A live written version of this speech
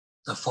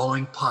The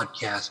following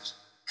podcast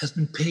has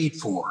been paid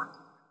for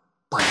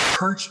by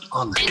Perched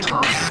on the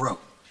Top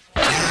Rope.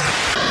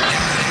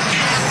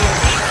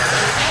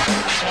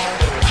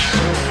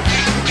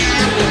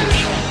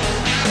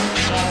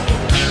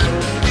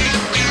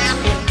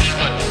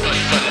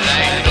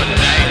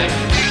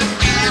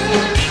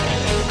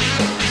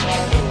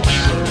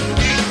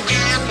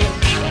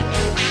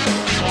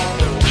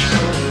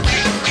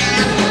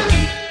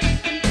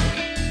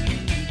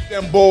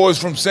 Them boys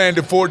from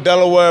Sandy Fort,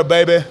 Delaware,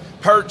 baby.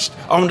 Perched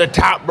on the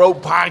Top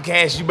Rope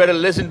podcast. You better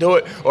listen to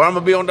it, or I'm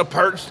gonna be on the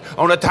Perched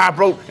on the Top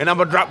Rope, and I'm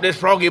gonna drop this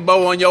froggy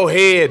bow on your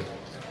head.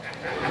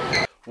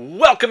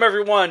 Welcome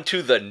everyone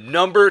to the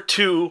number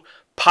 2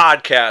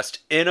 podcast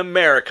in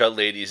America,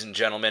 ladies and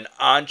gentlemen,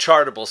 on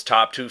Chartable's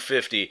Top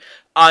 250.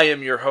 I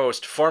am your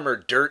host, former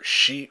dirt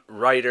sheet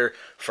writer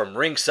from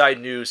Ringside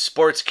News,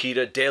 Sports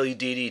Keta, Daily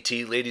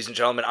DDT. Ladies and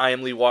gentlemen, I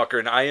am Lee Walker,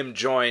 and I am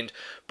joined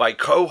by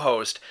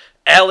co-host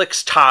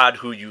Alex Todd,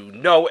 who you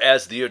know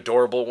as the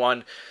Adorable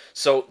One.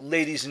 So,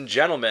 ladies and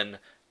gentlemen,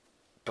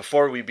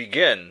 before we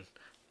begin,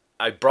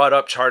 I brought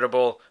up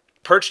Chartable.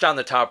 Perched on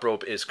the Top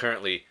Rope is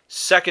currently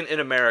 2nd in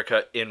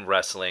America in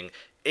wrestling,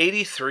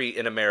 83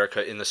 in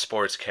America in the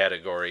sports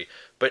category.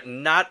 But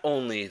not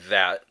only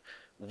that,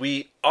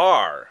 we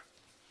are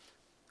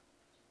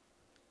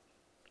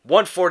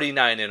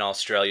 149 in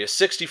Australia,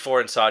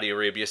 64 in Saudi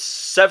Arabia,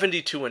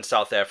 72 in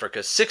South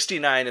Africa,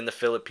 69 in the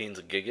Philippines,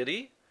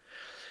 giggity.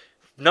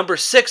 Number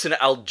 6 in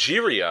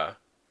Algeria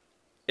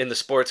in the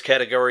sports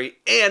category,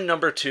 and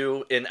number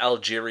 2 in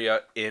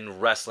Algeria in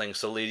wrestling.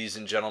 So, ladies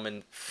and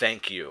gentlemen,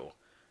 thank you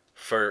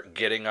for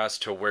getting us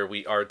to where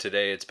we are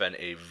today. It's been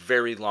a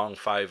very long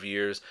 5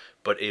 years,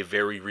 but a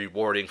very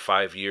rewarding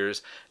 5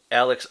 years.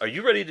 Alex, are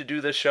you ready to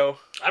do this show?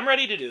 I'm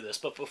ready to do this,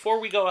 but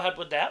before we go ahead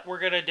with that,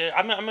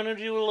 I'm gonna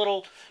do a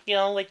little,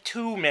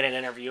 2-minute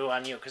interview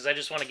on you, because I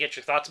just want to get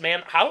your thoughts,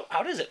 man.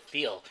 How does it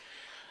feel?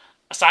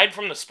 Aside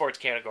from the sports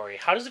category,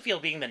 how does it feel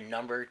being the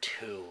number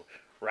 2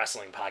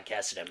 wrestling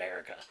podcast in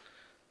America?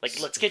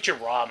 Let's get your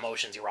raw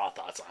emotions, your raw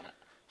thoughts on it.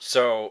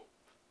 So,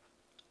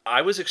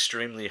 I was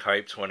extremely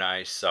hyped when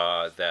I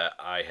saw that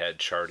I had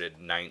charted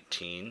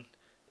 19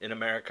 in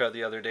America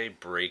the other day,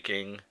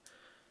 breaking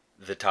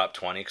the top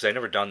 20, because I'd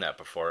never done that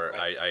before.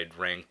 Right. I'd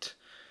ranked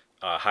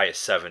high as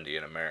 70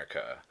 in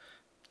America.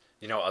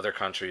 Other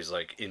countries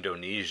like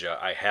Indonesia,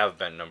 I have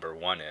been number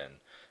 1 in.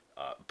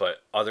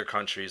 But other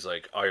countries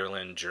like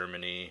Ireland,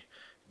 Germany,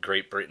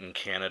 Great Britain,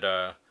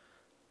 Canada,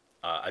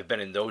 I've been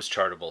in those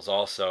chartables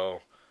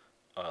also,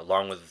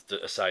 along with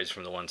aside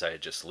from the ones I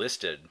had just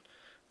listed.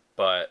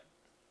 But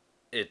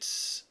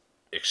it's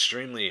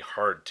extremely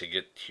hard to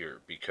get here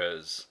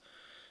because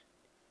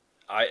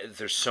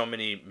there's so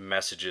many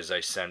messages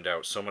I send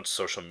out, so much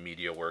social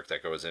media work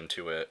that goes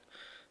into it.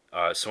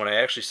 So when I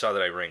actually saw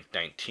that I ranked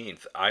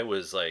 19th, I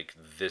was like,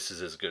 this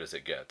is as good as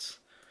it gets.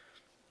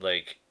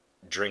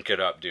 Drink it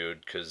up,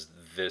 dude, because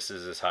this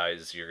is as high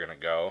as you're going to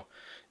go.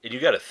 And you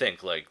got to think,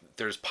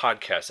 there's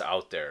podcasts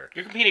out there.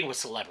 You're competing with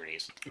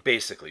celebrities.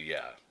 Basically,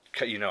 yeah.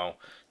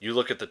 You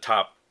look at the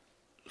top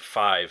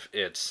 5,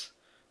 it's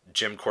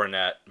Jim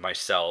Cornette,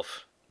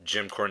 myself,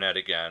 Jim Cornette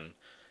again,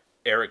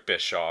 Eric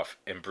Bischoff,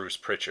 and Bruce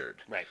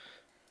Pritchard. Right.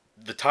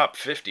 The top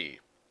 50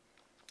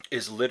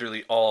 is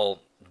literally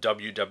all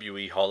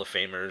WWE Hall of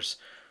Famers,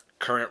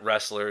 current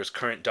wrestlers,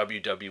 current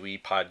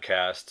WWE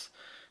podcasts.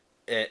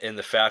 And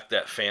the fact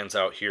that fans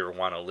out here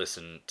want to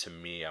listen to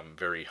me, I'm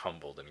very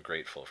humbled and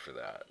grateful for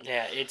that.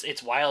 Yeah,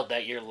 it's wild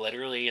that you're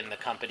literally in the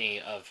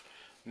company of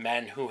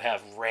men who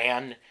have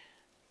ran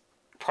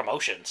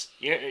promotions.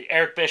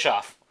 Eric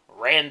Bischoff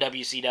ran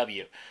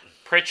WCW.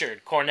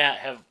 Pritchard, Cornette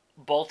have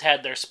both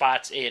had their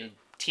spots in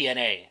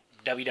TNA,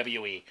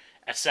 WWE,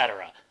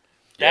 etc.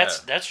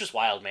 That's just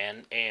wild,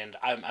 man. And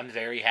I'm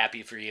very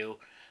happy for you.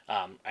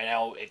 I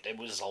know it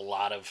was a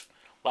lot of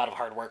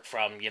hard work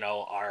from,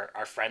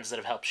 our friends that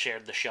have helped share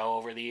the show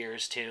over the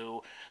years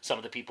too. Some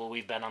of the people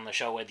we've been on the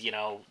show with,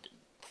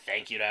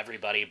 thank you to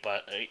everybody.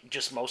 But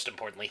just most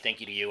importantly, thank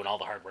you to you and all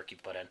the hard work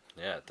you've put in.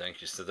 Yeah,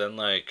 thank you. So then,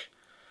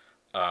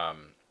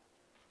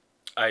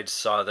 I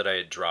saw that I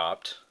had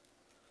dropped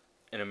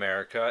in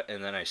America,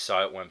 and then I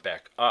saw it went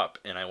back up,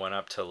 and I went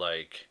up to,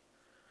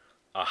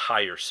 a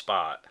higher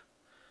spot.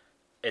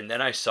 And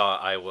then I saw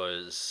I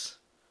was,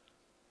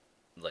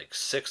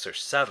 6th or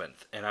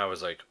 7th, and I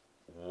was like,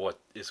 what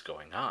is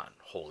going on?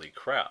 Holy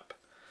crap.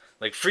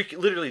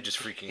 Literally just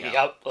freaking out.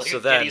 Yep, like so a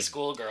then, giddy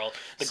schoolgirl.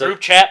 The group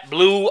chat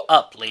blew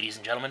up, ladies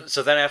and gentlemen.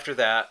 So then after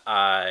that,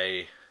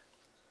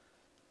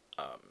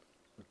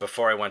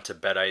 before I went to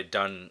bed, I had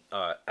done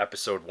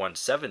episode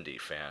 170,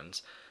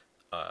 fans.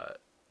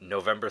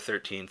 November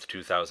 13th,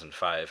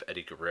 2005,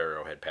 Eddie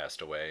Guerrero had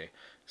passed away.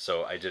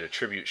 So I did a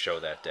tribute show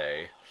that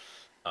day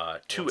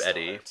to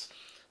Eddie.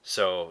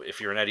 So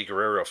if you're an Eddie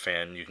Guerrero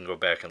fan, you can go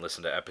back and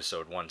listen to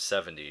episode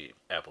 170,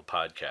 Apple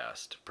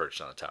Podcast, Perched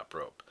on the Top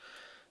Rope.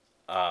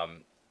 I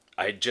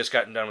had just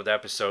gotten done with the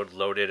episode,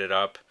 loaded it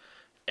up,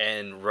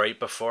 and right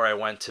before I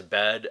went to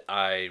bed,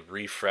 I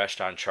refreshed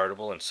on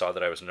Chartable and saw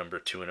that I was number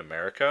 2 in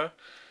America.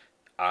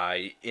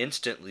 I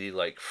instantly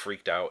like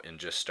freaked out and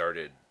just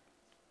started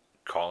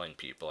calling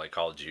people. I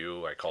called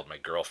you. I called my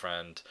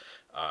girlfriend.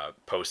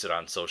 Posted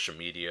on social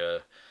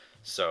media.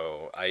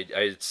 So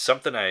it's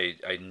something I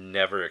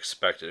never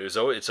expected.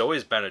 It's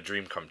always been a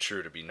dream come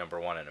true to be number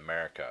one in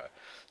America.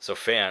 So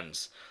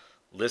fans,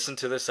 listen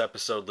to this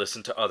episode.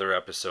 Listen to other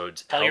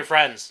episodes. Tell your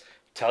friends.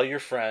 Tell your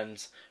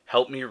friends.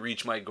 Help me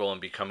reach my goal in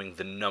becoming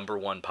the number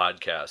one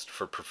podcast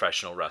for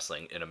professional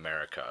wrestling in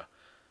America.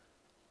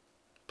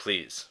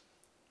 Please.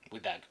 We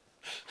beg.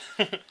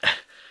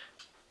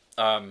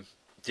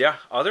 Yeah,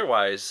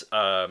 otherwise,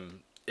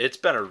 it's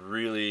been a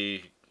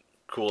really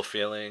cool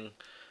feeling.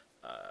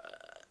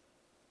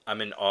 I'm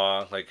in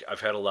awe. Like,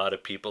 I've had a lot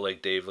of people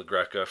like Dave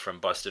LaGreca from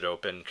Busted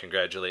Open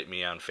congratulate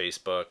me on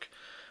Facebook.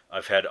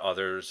 I've had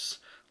others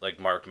like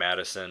Mark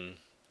Madison,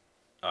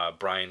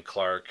 Brian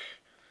Clark,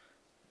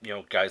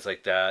 guys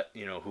like that,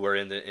 who are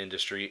in the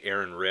industry.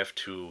 Aaron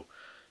Rift, who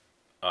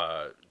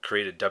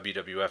created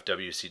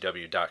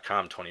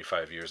WWFWCW.com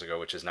 25 years ago,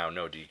 which is now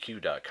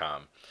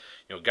NoDQ.com.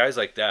 Guys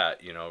like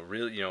that,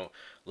 really, a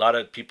lot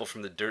of people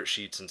from the dirt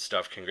sheets and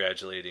stuff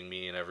congratulating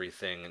me and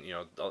everything. And,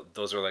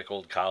 those are like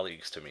old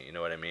colleagues to me, you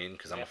know what I mean?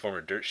 Because I'm a former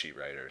dirt sheet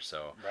writer.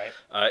 So right.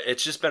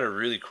 It's just been a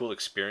really cool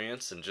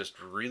experience and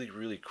just really,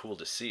 really cool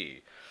to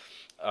see.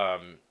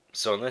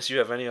 So unless you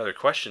have any other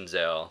questions,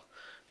 Al,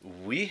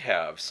 we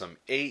have some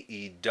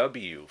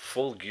AEW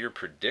Full Gear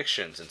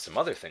predictions and some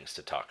other things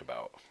to talk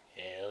about.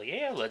 Hell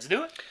yeah, let's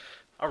do it.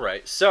 All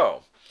right,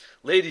 so,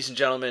 ladies and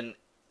gentlemen,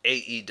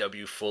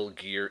 AEW Full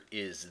Gear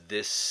is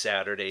this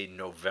Saturday,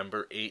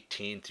 November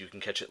 18th. You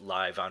can catch it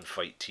live on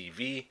Fight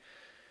TV.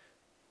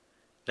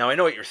 Now, I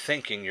know what you're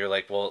thinking. You're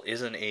like, well,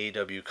 isn't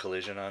AEW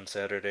Collision on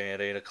Saturday at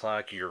 8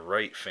 o'clock? You're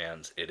right,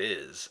 fans. It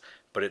is.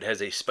 But it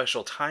has a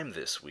special time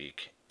this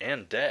week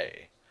and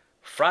day.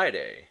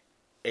 Friday,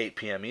 8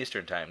 p.m.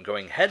 Eastern Time,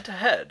 going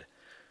head-to-head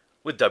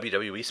with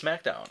WWE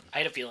SmackDown. I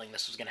had a feeling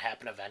this was going to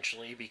happen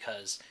eventually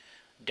because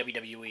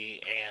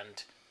WWE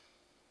and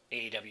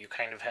AEW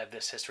kind of had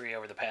this history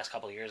over the past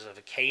couple of years of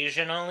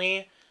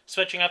occasionally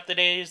switching up the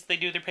days they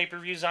do their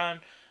pay-per-views on.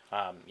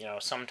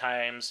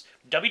 Sometimes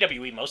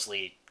WWE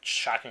mostly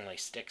shockingly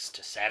sticks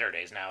to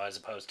Saturdays now as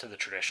opposed to the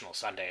traditional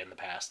Sunday in the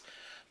past.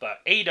 But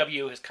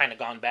AEW has kind of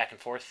gone back and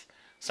forth.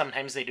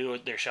 Sometimes they do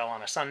their show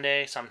on a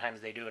Sunday,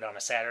 sometimes they do it on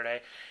a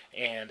Saturday.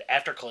 And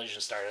after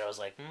Collision started, I was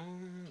like,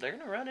 they're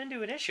going to run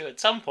into an issue at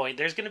some point.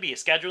 There's going to be a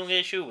scheduling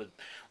issue with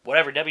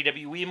whatever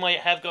WWE might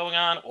have going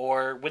on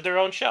or with their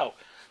own show.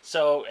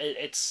 So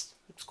it's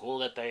cool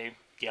that they,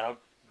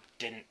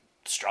 didn't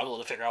struggle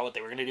to figure out what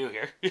they were going to do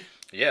here.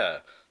 Yeah.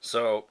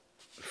 So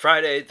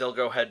Friday, they'll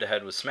go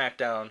head-to-head with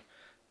SmackDown.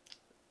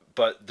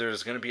 But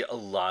there's going to be a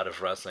lot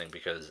of wrestling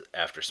because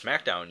after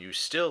SmackDown, you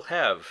still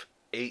have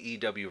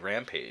AEW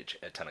Rampage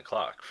at 10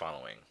 o'clock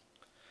following.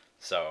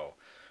 So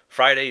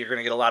Friday, you're going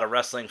to get a lot of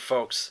wrestling,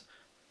 folks,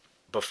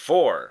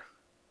 before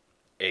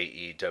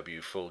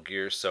AEW Full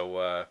Gear.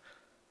 So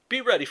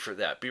be ready for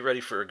that. Be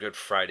ready for a good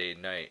Friday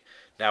night.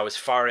 Now, as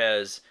far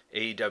as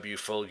AEW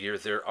Full Gear,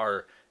 there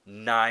are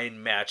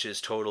 9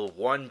 matches total,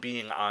 one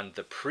being on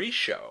the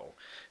pre-show.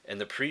 And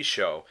the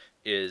pre-show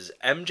is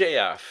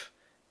MJF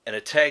and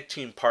a tag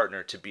team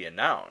partner to be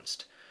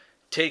announced,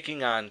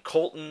 taking on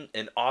Colton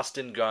and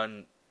Austin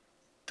Gunn,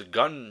 the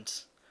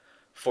Guns,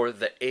 for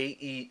the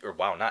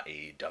not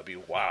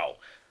AEW, wow.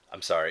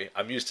 I'm sorry.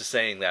 I'm used to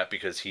saying that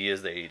because he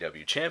is the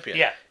AEW champion.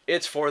 Yeah.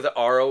 It's for the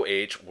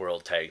ROH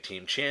World Tag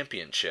Team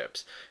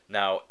Championships.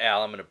 Now,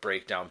 Al, I'm going to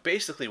break down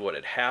basically what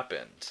had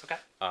happened. Okay.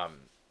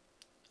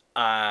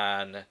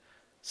 On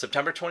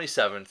September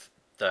 27th,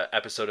 the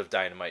episode of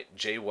Dynamite,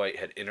 Jay White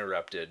had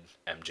interrupted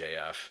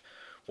MJF.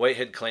 White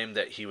had claimed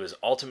that he was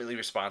ultimately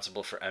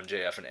responsible for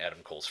MJF and Adam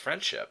Cole's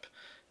friendship,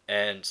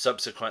 and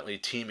subsequently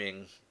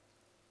teaming,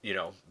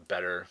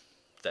 better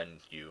than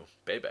you,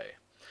 Bebe.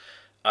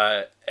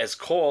 As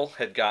Cole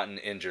had gotten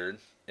injured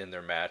in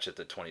their match at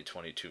the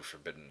 2022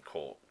 Forbidden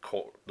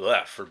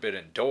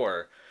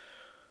Door,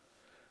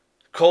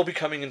 Cole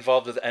becoming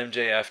involved with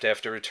MJF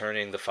after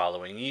returning the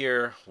following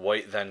year,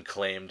 White then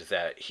claimed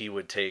that he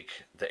would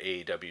take the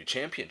AEW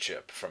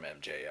Championship from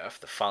MJF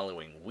the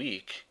following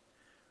week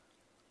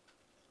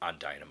on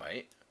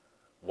Dynamite.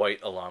 White,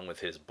 along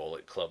with his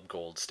Bullet Club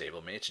Gold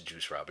stablemates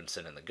Juice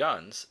Robinson and the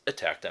Guns,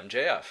 attacked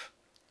MJF.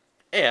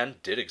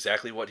 And did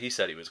exactly what he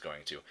said he was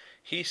going to.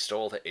 He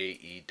stole the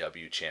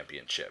AEW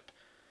Championship.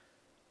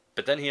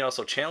 But then he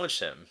also challenged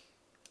him,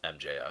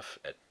 MJF,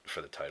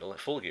 for the title at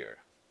Full Gear.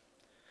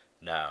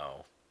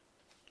 Now,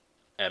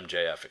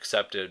 MJF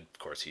accepted. Of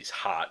course, he's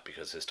hot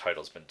because his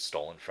title's been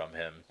stolen from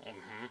him.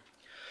 Mm-hmm.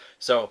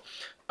 So,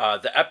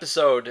 the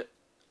episode,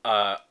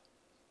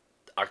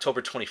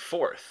 October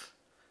 24th,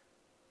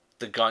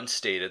 the Guns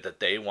stated that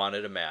they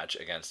wanted a match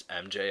against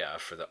MJF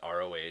for the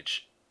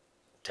ROH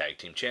Tag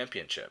Team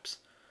Championships.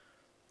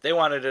 They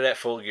wanted it at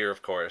Full Gear,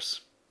 of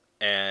course,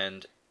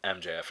 and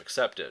MJF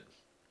accepted.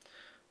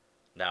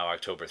 Now,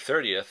 October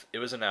 30th, it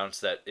was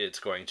announced that it's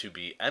going to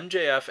be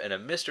MJF and a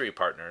mystery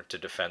partner to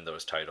defend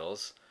those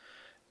titles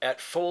at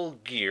Full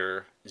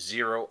Gear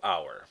 0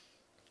 Hour.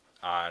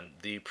 on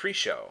the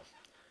pre-show.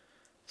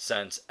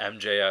 Since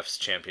MJF's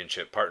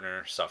championship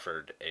partner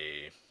suffered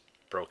a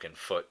broken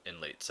foot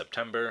in late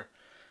September,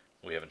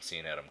 we haven't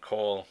seen Adam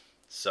Cole,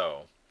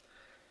 so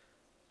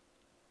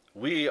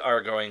we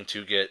are going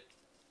to get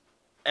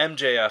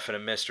MJF and a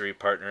mystery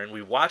partner, and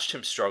we watched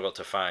him struggle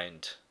to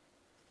find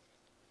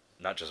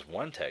not just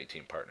one tag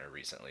team partner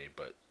recently,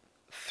 but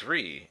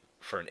 3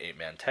 for an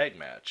 8-man tag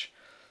match,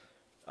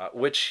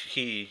 which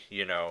he,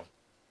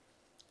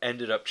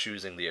 ended up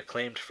choosing the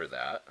Acclaimed for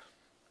that,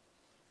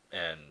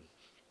 and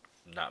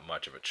not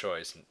much of a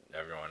choice.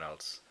 Everyone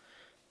else,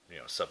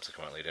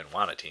 subsequently didn't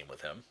want to team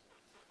with him.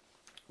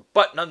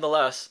 But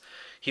nonetheless,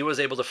 he was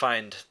able to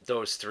find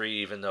those 3,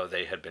 even though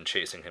they had been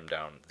chasing him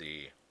down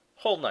the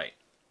whole night,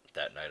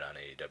 that night on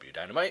AEW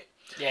Dynamite.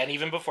 Yeah, and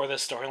even before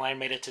this storyline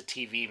made it to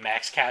TV,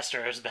 Max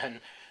Caster has been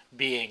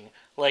being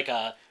like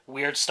a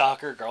weird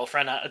stalker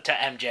girlfriend to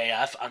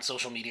MJF on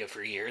social media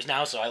for years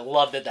now, so I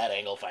love that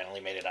angle finally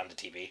made it onto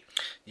TV.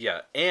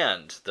 Yeah,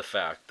 and the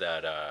fact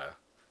that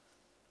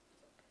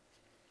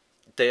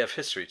they have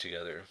history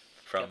together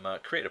from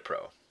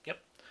Create-A-Pro. Yep,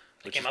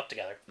 they came up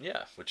together.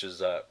 Yeah, which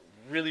is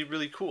really,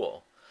 really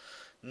cool.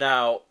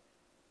 Now,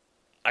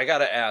 I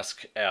gotta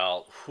ask,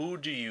 Al, who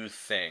do you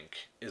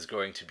think is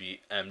going to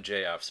be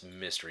MJF's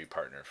mystery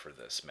partner for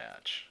this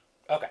match?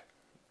 Okay,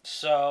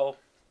 so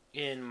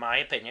in my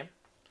opinion,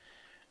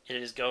 it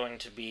is going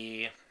to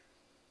be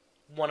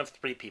one of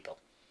 3 people.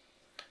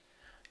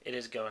 It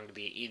is going to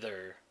be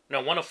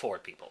one of 4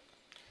 people.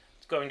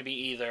 It's going to be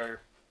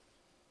either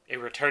a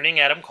returning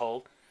Adam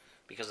Cole,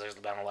 because there's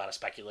been a lot of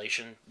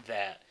speculation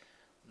that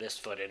this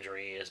foot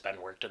injury has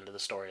been worked into the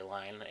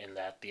storyline, and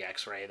that the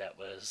x-ray that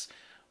was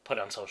put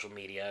on social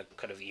media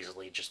could have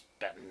easily just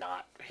been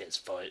not his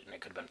foot, and it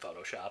could have been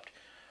photoshopped.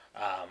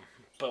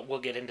 But we'll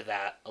get into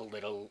that a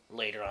little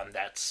later on.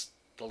 That's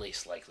the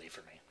least likely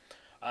for me.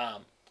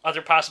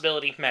 Other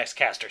possibility, Max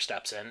Caster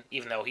steps in,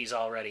 even though he's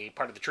already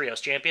part of the Trios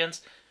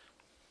Champions.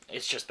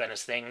 It's just been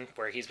his thing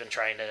where he's been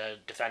trying to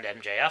defend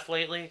MJF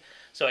lately,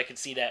 so I could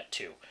see that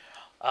too.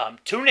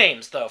 2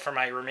 names, though, for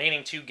my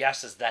remaining 2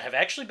 guesses that have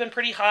actually been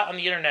pretty hot on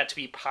the internet to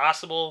be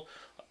possible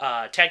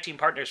tag team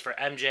partners for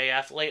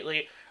MJF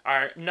lately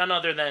are none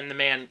other than the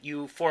man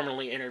you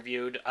formerly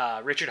interviewed,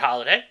 Richard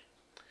Holiday,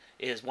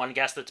 is one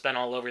guest that's been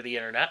all over the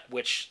internet,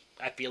 which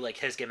I feel like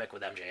his gimmick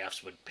with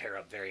MJF's would pair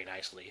up very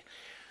nicely.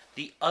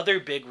 The other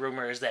big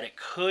rumor is that it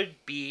could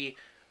be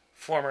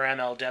former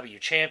MLW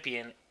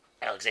champion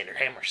Alexander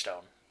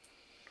Hammerstone.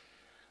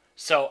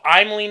 So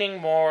I'm leaning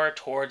more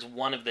towards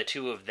one of the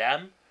 2 of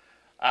them.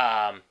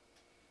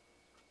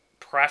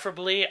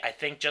 Preferably, I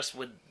think just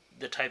with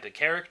the type of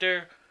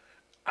character,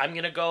 I'm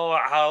going to go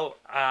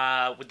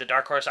out with the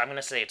dark horse. I'm going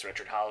to say it's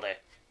Richard Holiday.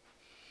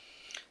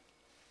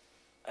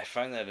 I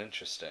find that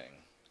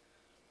interesting.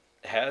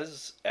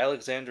 Has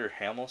Alexander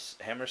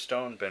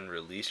Hammerstone been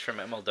released from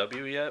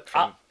MLW yet?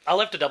 I'll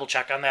have to double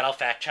check on that. I'll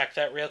fact check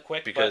that real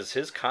quick. Because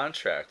his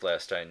contract,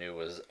 last I knew,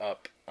 was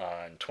up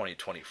on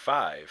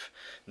 2025.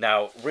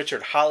 Now,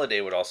 Richard Holiday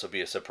would also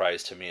be a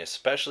surprise to me,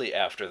 especially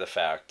after the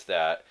fact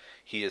that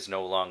he is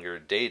no longer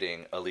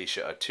dating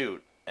Alicia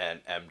Atout,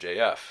 and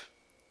MJF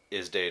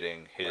is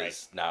dating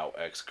his now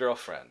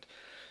ex-girlfriend.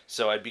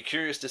 So I'd be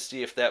curious to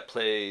see if that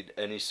played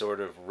any sort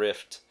of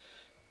rift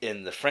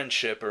in the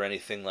friendship or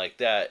anything like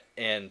that.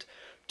 And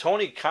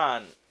Tony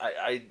Khan,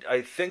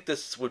 I think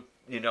this would,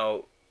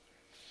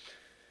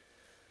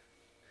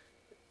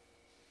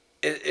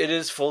 it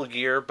is Full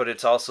Gear, but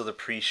it's also the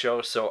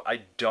pre-show, so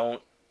I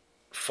don't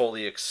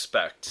fully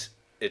expect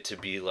it to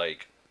be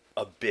like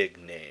a big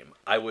name.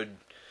 I would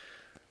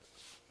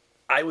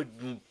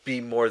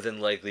be more than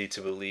likely to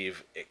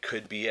believe it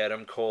could be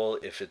Adam Cole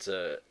if it's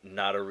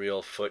not a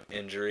real foot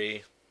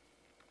injury.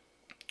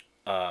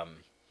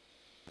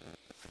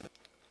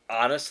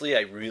 Honestly,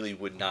 I really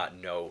would not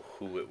know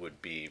who it would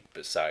be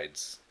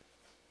besides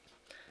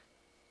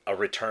a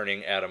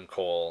returning Adam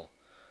Cole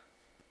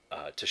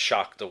to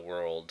shock the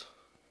world.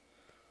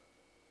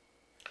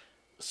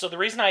 So the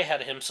reason I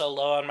had him so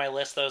low on my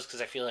list, though, is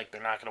because I feel like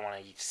they're not going to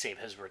want to save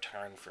his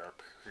return for a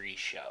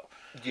pre-show.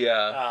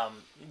 Yeah.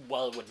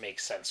 Well, it would make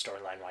sense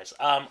storyline-wise.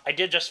 I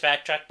did just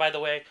fact-check, by the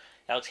way.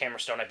 Alex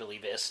Hammerstone, I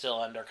believe, is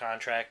still under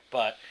contract,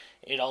 but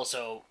it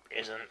also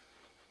isn't,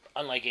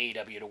 unlike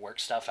AEW, to work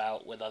stuff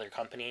out with other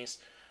companies.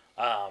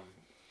 I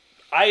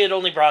had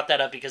only brought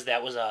that up because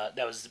that was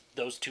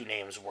those 2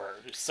 names were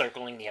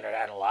circling the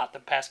internet a lot the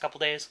past couple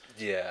days.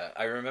 Yeah,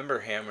 I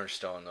remember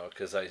Hammerstone, though,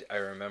 because I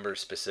remember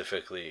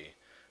specifically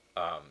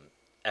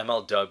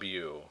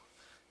MLW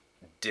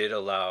did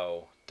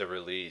allow the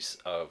release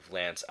of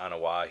Lance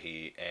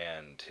Anawahi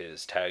and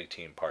his tag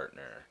team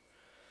partner,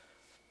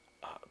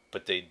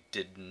 but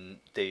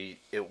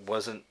it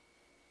wasn't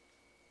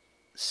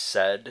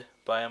said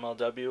by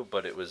MLW,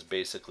 but it was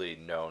basically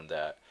known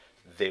that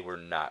they were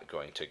not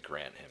going to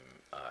grant him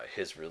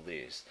his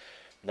release.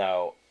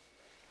 Now,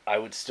 I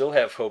would still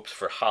have hopes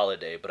for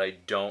Holiday, but I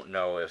don't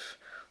know if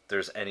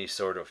there's any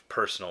sort of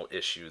personal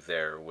issue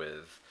there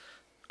with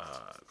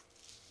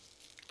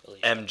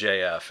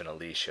MJF and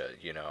Alicia,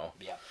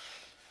 Yeah.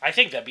 I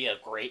think that'd be a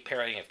great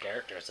pairing of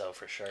characters, though,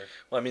 for sure.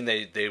 Well, I mean,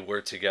 they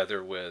were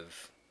together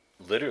with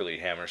literally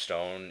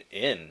Hammerstone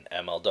in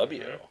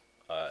MLW.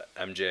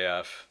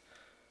 MJF,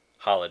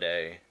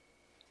 Holiday,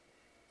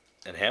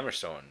 and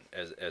Hammerstone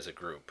as a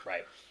group.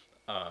 Right.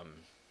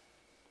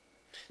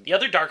 The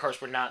other dark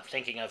horse we're not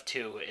thinking of,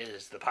 too,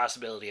 is the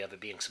possibility of it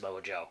being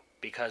Samoa Joe.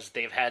 Because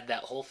they've had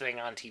that whole thing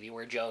on TV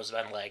where Joe's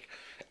been like,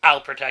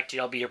 I'll protect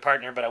you, I'll be your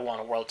partner, but I want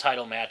a world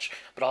title match.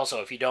 But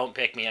also, if you don't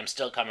pick me, I'm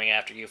still coming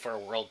after you for a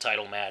world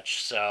title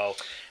match. So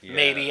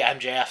maybe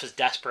MJF is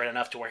desperate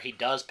enough to where he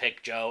does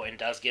pick Joe and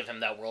does give him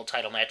that world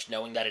title match,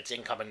 knowing that it's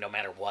incoming no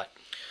matter what.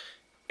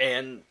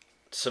 And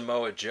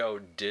Samoa Joe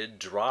did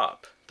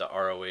drop the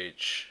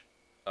ROH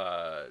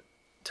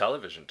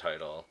television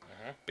title,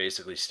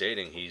 basically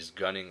stating he's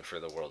gunning for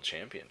the world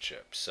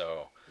championship.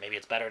 So maybe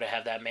it's better to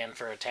have that man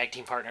for a tag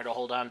team partner to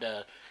hold on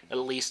to at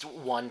least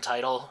one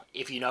title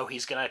if you know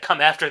he's going to come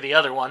after the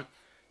other one.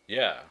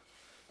 Yeah.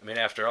 I mean,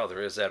 after all,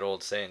 there is that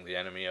old saying, the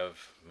enemy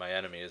of my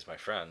enemy is my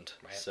friend.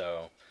 Right.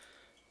 So,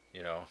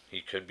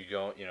 he could be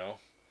going,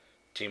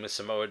 team with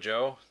Samoa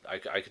Joe.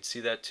 I could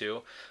see that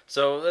too.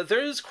 So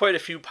there is quite a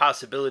few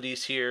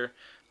possibilities here.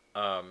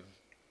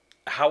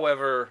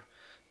 However,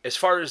 as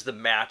far as the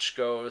match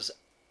goes,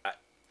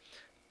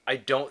 I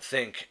don't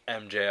think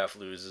MJF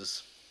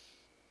loses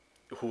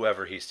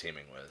whoever he's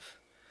teaming with.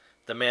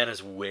 The man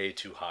is way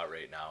too hot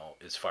right now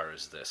as far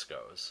as this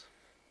goes.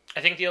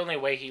 I think the only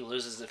way he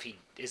loses if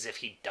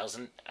he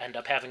doesn't end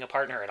up having a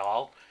partner at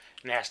all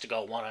and has to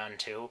go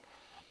 1-on-2.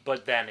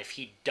 But then if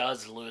he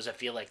does lose, I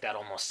feel like that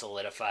almost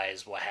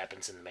solidifies what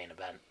happens in the main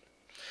event.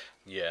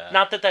 Yeah.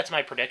 Not that that's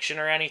my prediction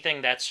or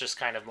anything. That's just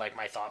kind of like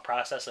my thought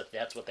process if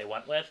that's what they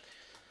went with.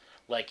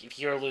 Like, if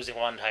you're losing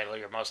one title,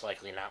 you're most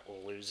likely not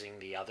losing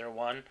the other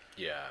one.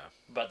 Yeah.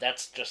 But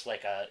that's just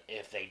like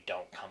if they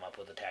don't come up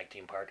with a tag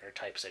team partner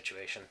type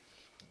situation.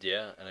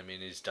 Yeah, and I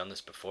mean, he's done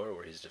this before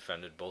where he's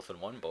defended both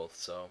and won both,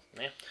 so.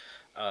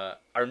 Yeah.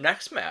 Our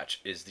next match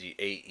is the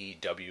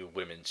AEW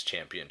Women's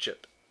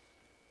Championship.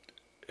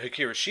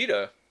 Hikaru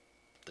Shida,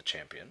 the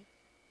champion,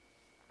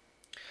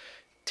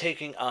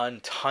 taking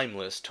on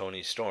timeless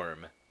Toni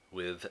Storm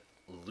with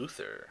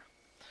Luther.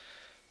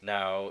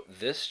 Now,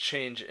 this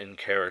change in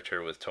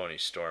character with Toni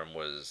Storm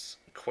was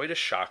quite a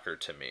shocker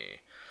to me.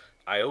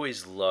 I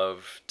always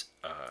loved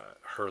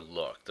her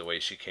look, the way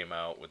she came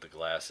out with the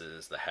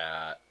glasses, the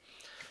hat.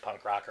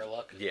 Punk rocker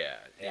look. Yeah.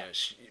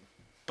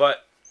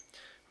 But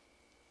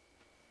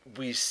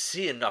we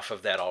see enough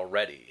of that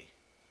already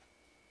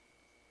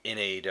in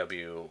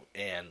AEW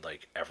and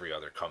like every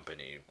other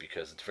company,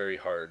 because it's very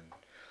hard,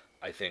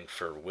 I think,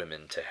 for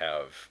women to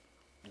have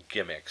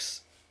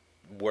gimmicks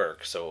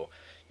work. So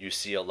you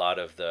see a lot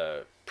of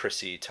the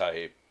prissy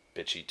type,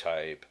 bitchy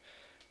type,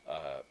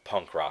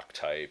 punk rock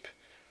type,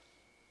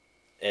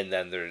 and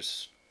then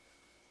there's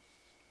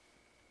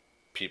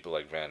people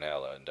like Van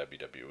Halen in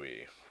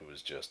WWE, who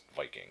was just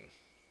Viking,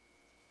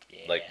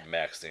 like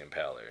Max the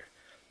Impaler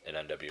in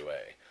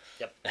NWA.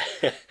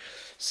 Yep.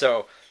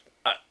 So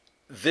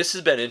this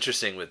has been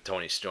interesting with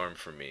Toni Storm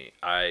for me.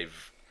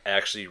 I've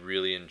actually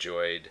really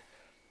enjoyed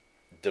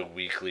the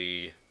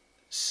weekly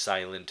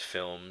silent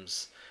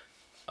films.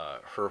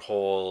 Her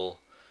whole,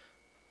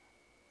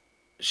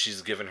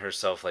 she's given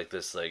herself like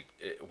this, like,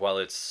 while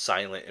it's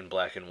silent in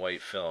black and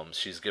white films,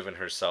 she's given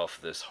herself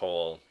this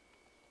whole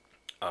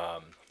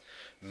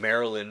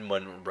Marilyn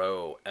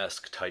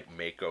Monroe-esque type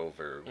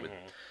makeover with,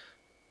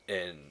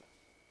 and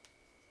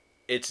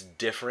it's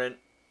different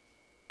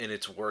and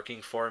it's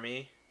working for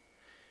me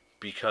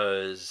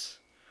because,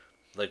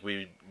 like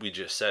we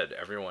just said,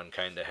 everyone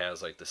kind of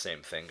has like the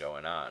same thing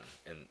going on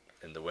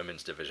in the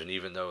women's division,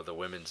 even though the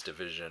women's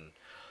division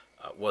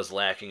was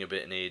lacking a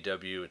bit in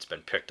AEW. It's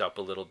been picked up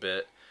a little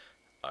bit.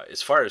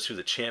 As far as who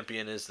the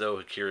champion is, though,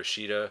 Hikaru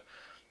Shida,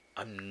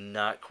 I'm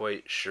not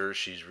quite sure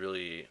she's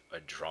really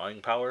a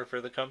drawing power for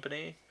the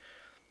company.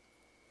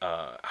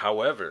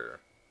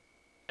 However,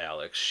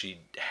 Alex, she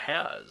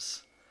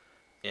has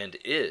and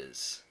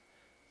is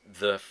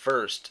the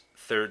first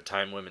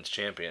third-time women's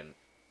champion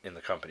in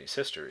the company's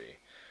history.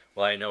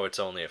 Well, I know it's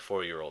only a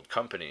 4-year-old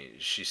company.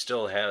 She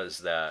still has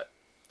that.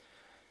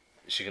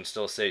 She can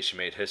still say she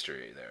made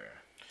history there.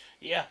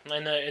 Yeah,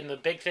 and the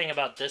big thing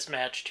about this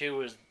match,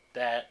 too, is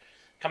that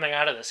coming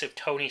out of this, if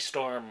Toni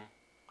Storm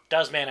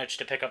does manage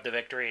to pick up the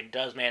victory and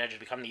does manage to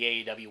become the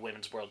AEW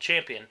Women's World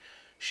Champion,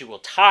 she will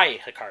tie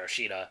Hikaru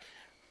Shida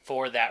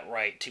for that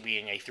right to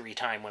being a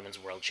 3-time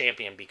Women's World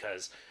Champion,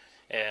 because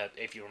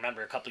if you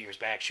remember a couple years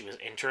back, she was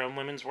interim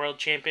Women's World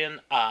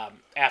Champion.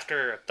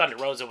 After Thunder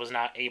Rosa was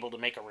not able to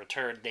make a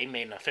return, they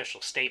made an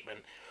official statement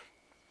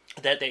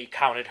that they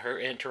counted her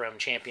interim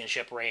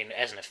championship reign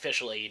as an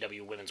official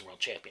AEW Women's World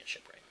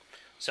Championship reign.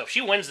 So if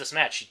she wins this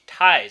match, she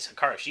ties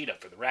Hikaru Shida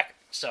for the record.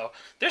 So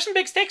there's some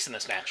big stakes in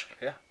this match.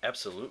 Yeah,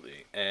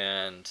 absolutely.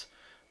 And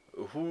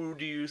who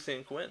do you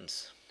think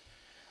wins?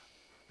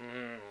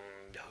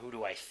 Who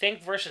do I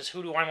think versus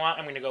who do I want?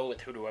 I'm going to go with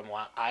who do I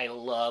want. I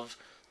love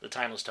the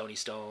Timeless Tony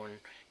Stone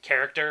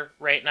character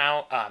right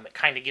now. It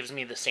kind of gives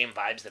me the same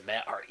vibes that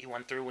Matt Hardy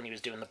went through when he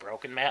was doing the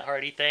broken Matt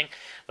Hardy thing.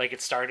 Like,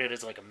 it started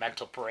as like a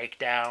mental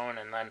breakdown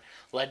and then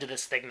led to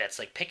this thing that's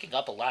like picking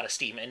up a lot of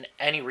steam. And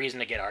any reason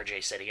to get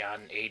RJ City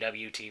on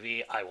AEW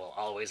TV, I will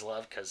always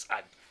love, because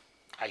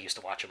I used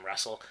to watch him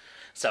wrestle.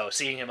 So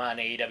seeing him on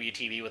AEW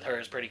TV with her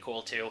is pretty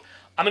cool too.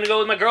 I'm going to go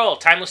with my girl.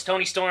 Timeless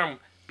Tony Storm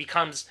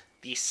becomes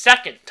the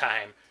second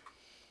time,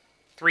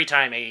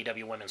 3-time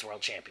AEW Women's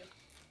World Champion.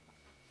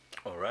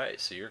 All right,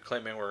 so you're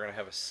claiming we're going to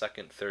have a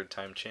second,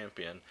 third-time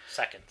champion.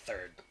 Second,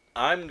 third.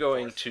 I'm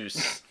going to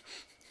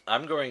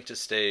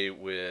stay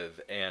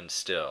with Ann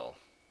Still.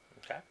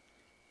 Okay.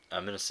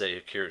 I'm going to say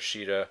Hikaru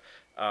Shida.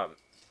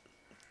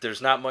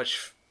 There's not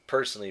much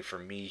personally for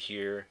me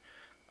here,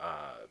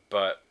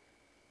 but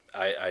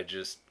I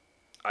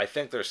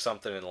think there's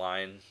something in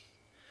line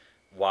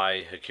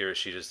why Hikaru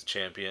Shida is the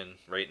champion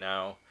right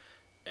now,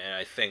 and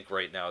I think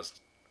right now is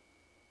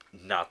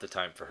not the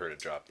time for her to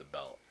drop the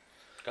belt.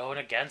 Going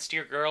against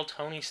your girl,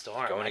 Toni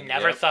Storm. I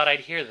never thought I'd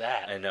hear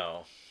that. I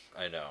know.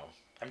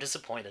 I'm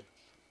disappointed.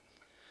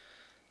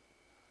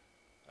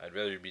 I'd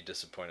rather be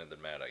disappointed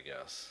than mad, I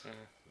guess.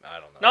 Mm-hmm. I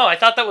don't know. No, I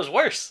thought that was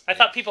worse. I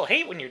thought people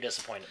hate when you're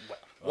disappointed.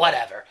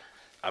 Whatever.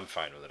 I'm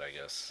fine with it, I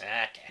guess.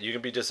 Okay. You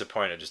can be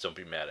disappointed, just don't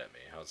be mad at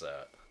me. How's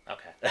that?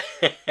 Okay.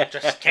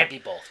 Just can't be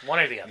both. One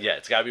or the other. Yeah,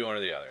 it's got to be one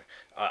or the other.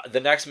 The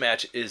next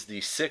match is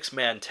the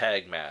 6-man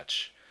tag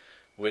match,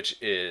 which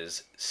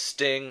is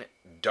Sting,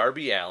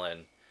 Darby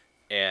Allin,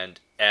 and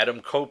Adam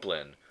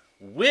Copeland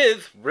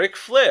with Ric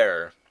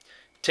Flair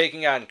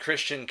taking on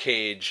Christian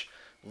Cage,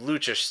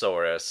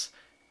 Luchasaurus,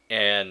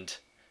 and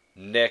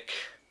Nick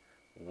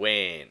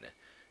Wayne.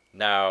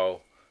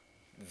 Now,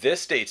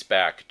 this dates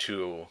back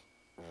to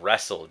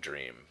Wrestle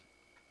Dream,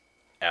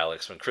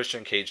 Alex, when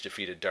Christian Cage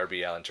defeated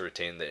Darby Allin to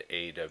retain the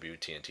AEW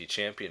TNT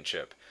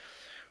Championship,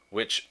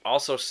 which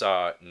also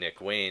saw Nick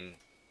Wayne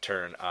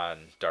turn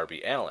on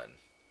Darby Allin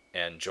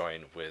and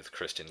join with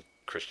Christian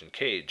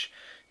Cage.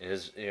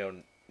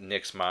 And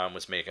Nick's mom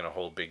was making a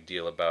whole big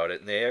deal about it,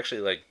 and they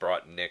actually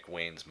brought Nick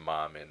Wayne's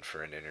mom in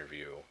for an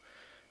interview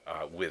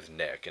with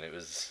Nick, and it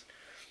was.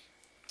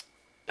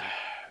 I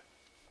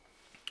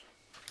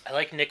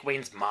like Nick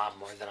Wayne's mom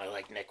more than I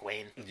like Nick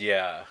Wayne.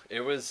 Yeah,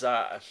 it was.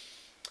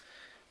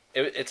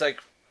 It's like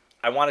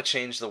I want to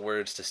change the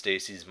words to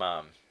Stacy's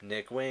mom.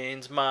 Nick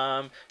Wayne's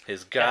mom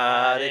has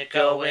got it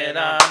going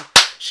on.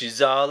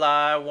 She's all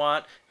I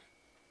want.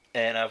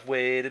 And I've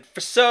waited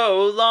for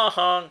so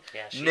long.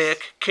 Yeah,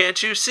 Nick,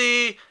 can't you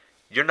see?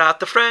 You're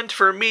not the friend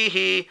for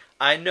me.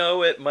 I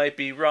know it might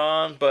be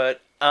wrong,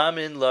 but I'm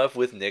in love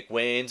with Nick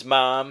Wayne's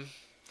mom.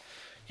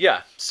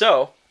 Yeah,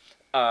 so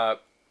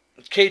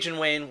Cage and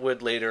Wayne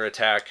would later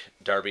attack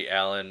Darby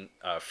Allin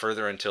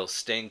further until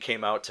Sting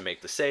came out to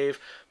make the save.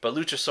 But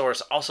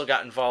Luchasaurus also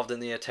got involved in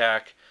the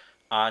attack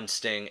on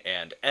Sting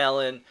and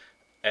Allin.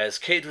 As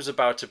Cage was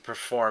about to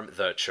perform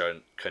the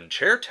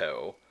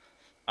concerto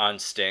on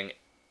Sting,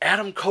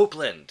 Adam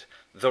Copeland,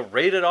 the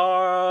rated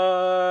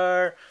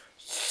R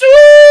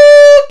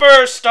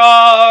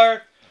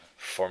superstar,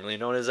 formerly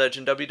known as Edge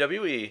in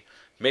WWE,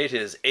 made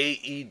his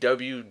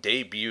AEW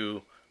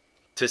debut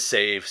to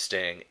save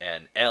Sting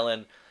and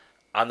Allin.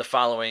 On the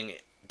following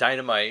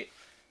Dynamite,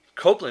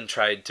 Copeland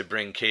tried to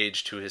bring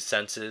Cage to his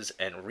senses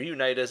and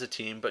reunite as a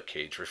team, but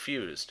Cage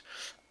refused.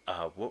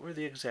 What were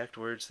the exact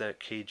words that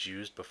Cage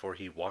used before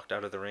he walked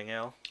out of the ring,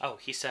 Al? Oh,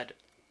 he said,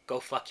 "Go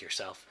fuck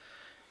yourself."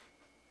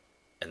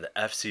 And the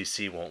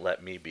FCC won't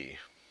let me be.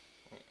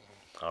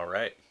 All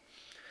right.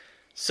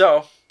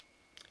 So,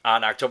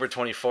 on October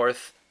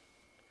 24th,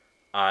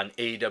 on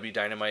AEW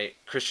Dynamite,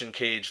 Christian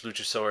Cage,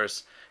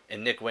 Luchasaurus,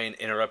 and Nick Wayne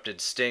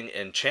interrupted Sting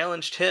and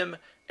challenged him,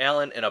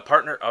 Allin, and a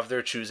partner of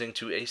their choosing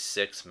to a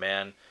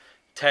 6-man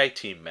tag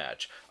team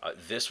match.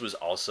 This was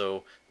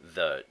also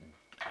the,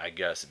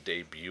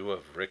 debut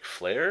of Ric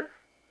Flair.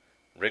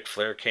 Ric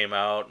Flair came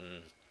out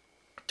and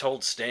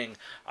told Sting,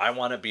 "I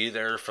want to be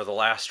there for the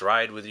last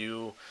ride with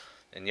you,"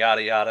 and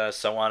yada yada,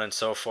 so on and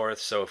so forth.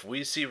 So if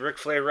we see Ric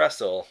Flair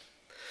wrestle,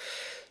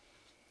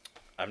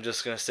 I'm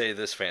just going to say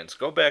this, fans.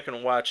 Go back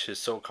and watch his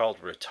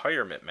so-called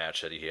retirement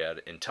match that he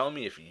had and tell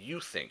me if you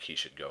think he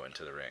should go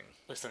into the ring.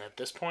 Listen, at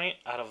this point,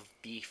 out of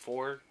the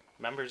 4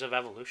 members of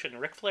Evolution,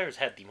 Ric Flair's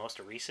had the most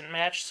recent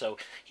match, so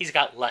he's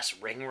got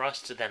less ring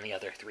rust than the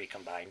other 3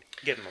 combined.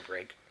 Give him a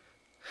break.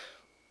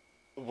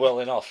 Well,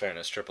 in all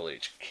fairness, Triple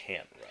H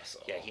can't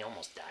wrestle. Yeah, he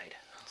almost died.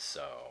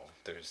 So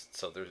there's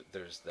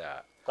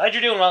that. Glad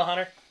you're doing well,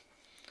 Hunter.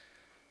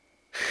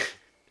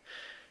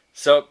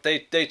 So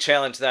they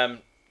challenged them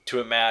to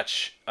a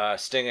match.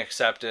 Sting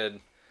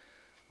accepted.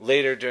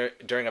 Later,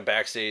 during a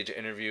backstage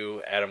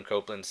interview, Adam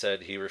Copeland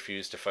said he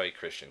refused to fight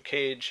Christian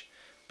Cage.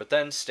 But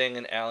then Sting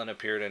and Allin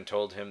appeared and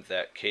told him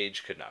that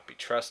Cage could not be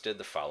trusted.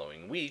 The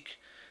following week,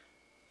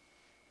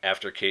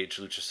 after Cage,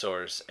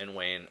 Luchasaurus, and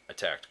Wayne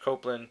attacked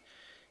Copeland,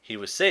 he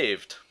was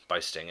saved by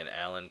Sting and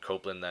Allin.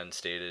 Copeland then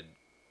stated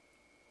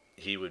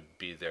he would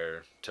be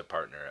there to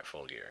partner at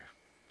Full Gear.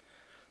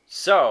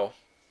 So,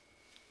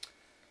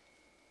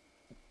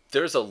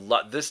 there's a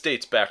lot. This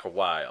dates back a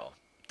while.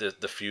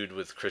 the feud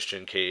with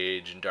Christian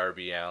Cage and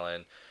Darby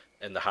Allin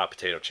and the Hot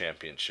Potato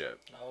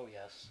Championship. Oh,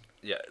 yes.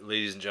 Yeah,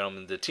 ladies and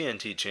gentlemen, the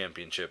TNT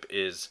Championship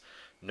is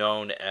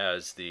known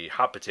as the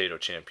Hot Potato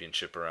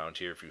Championship around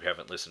here. If you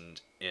haven't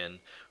listened in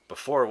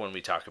before when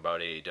we talk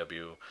about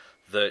AEW,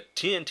 the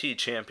TNT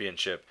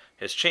Championship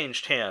has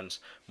changed hands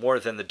more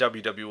than the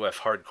WWF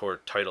Hardcore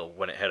title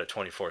when it had a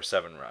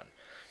 24/7 run.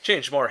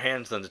 Changed more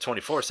hands than the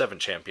 24/7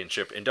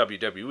 Championship in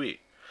WWE.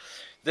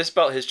 This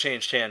belt has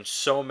changed hands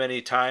so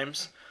many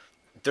times.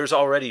 There's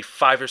already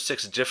 5 or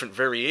 6 different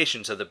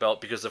variations of the belt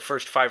because the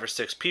first 5 or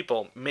 6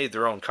 people made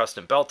their own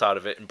custom belt out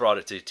of it and brought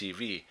it to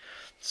TV.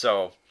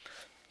 So,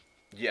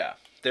 yeah,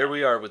 there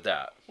we are with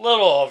that.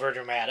 Little over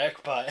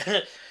dramatic,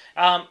 but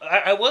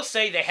I will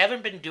say they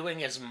haven't been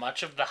doing as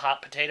much of the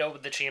hot potato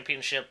with the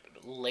championship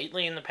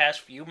lately in the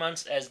past few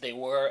months as they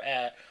were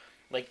at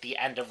like the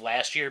end of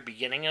last year,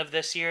 beginning of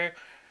this year.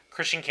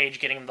 Christian Cage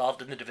getting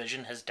involved in the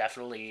division has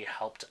definitely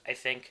helped, I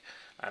think.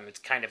 It's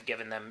kind of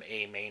given them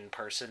a main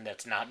person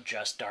that's not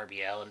just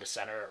Darby Allin to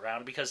center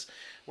around, because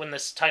when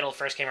this title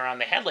first came around,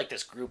 they had like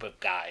this group of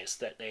guys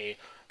that they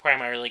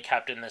primarily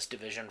kept in this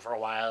division for a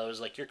while. It was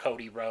like your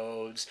Cody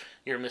Rhodes,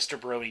 your Mr.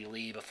 Brody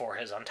Lee before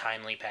his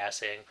untimely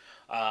passing,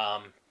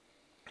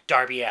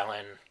 Darby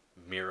Allin,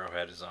 Miro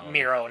had his own.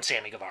 Miro, and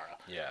Sammy Guevara.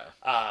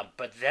 Yeah.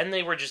 But then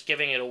they were just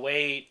giving it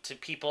away to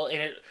people,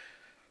 and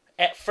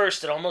at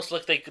first it almost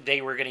looked like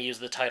they were going to use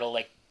the title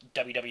like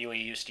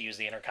WWE used to use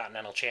the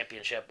Intercontinental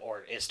Championship,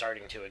 or is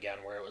starting to again,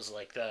 where it was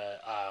like the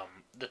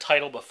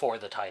title before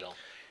the title.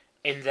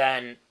 And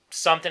then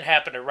something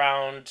happened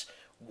around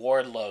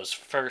Wardlow's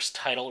first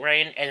title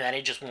reign, and then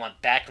it just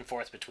went back and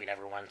forth between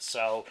everyone.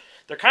 So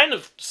they're kind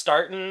of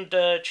starting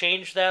to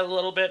change that a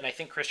little bit, and I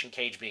think Christian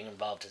Cage being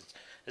involved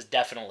has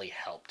definitely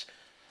helped.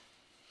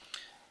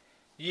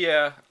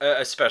 Yeah,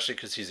 especially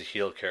because he's a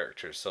heel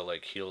character, so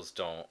like heels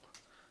don't,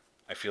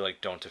 I feel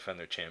like, don't defend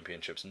their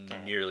championships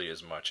nearly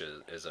as much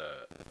as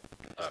a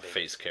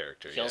face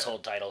character. Heels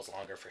hold titles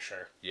longer for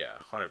sure. Yeah,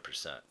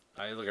 100%.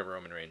 I look at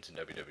Roman Reigns in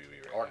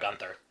WWE right Or now.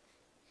 Gunther.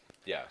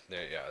 Yeah,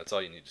 that's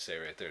all you need to say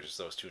right there. Just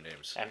those two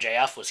names.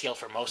 MJF was heel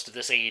for most of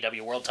this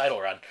AEW World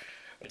Title run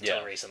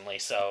until recently.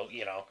 So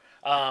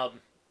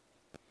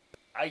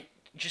I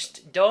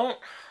just don't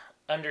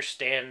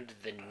understand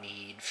the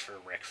need for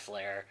Ric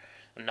Flair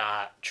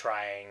not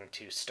trying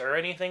to stir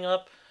anything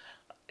up.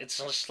 It's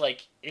just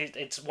like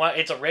it's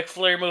a Ric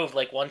Flair move.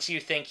 Like once you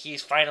think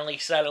he's finally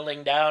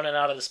settling down and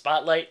out of the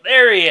spotlight,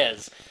 there he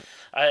is.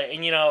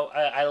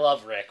 I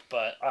love Rick,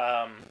 but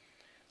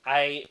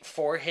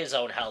for his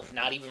own health,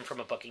 not even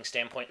from a booking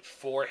standpoint,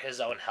 for his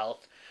own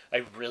health,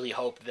 I really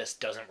hope this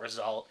doesn't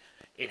result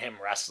in him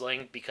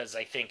wrestling, because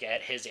I think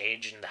at his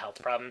age and the health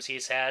problems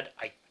he's had,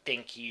 I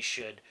think he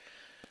should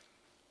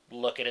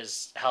look at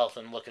his health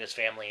and look at his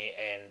family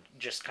and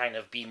just kind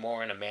of be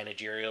more in a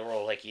managerial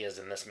role like he is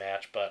in this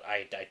match. But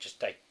I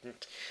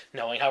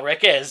knowing how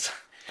Rick is,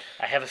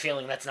 I have a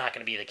feeling that's not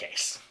going to be the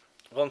case.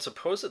 Well, and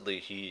supposedly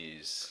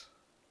he's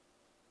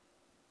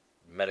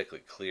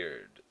medically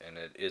cleared, and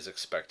it is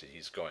expected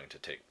he's going to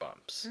take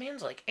bumps.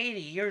 Man's like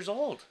 80 years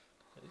old.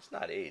 He's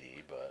not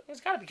 80, but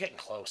he's got to be getting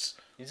close.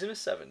 He's in his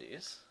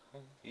 70s.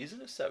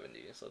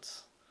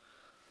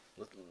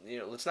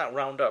 Let's not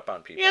round up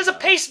on people. He has a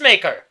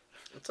pacemaker.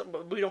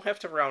 We don't have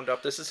to round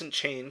up. This isn't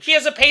change. He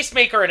has a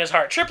pacemaker in his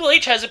heart. Triple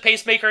H has a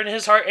pacemaker in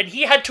his heart, and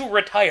he had to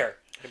retire.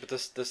 Yeah, but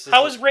this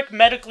How is Rick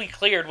medically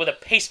cleared with a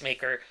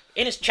pacemaker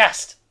in his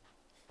chest?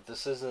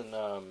 This isn't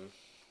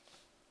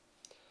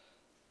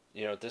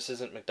this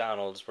isn't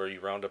McDonald's where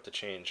you round up the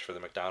change for the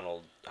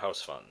McDonald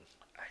house fund.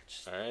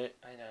 All right.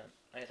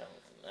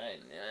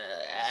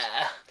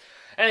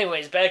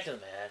 Anyways, back to the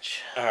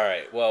match. All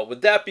right. Well,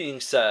 with that being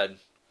said,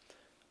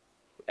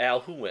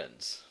 Al, who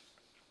wins?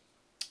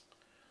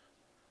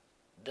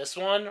 This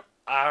one,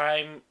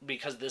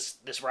 because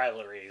this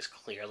rivalry is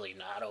clearly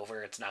not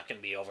over. It's not going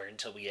to be over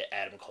until we get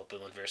Adam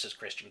Copeland versus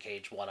Christian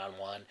Cage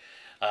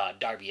 1-on-1,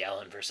 Darby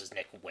Allin versus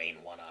Nick Wayne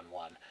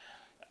 1-on-1.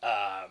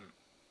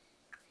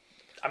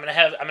 I'm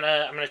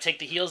gonna take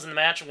the heels in the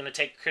match. I'm gonna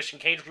take Christian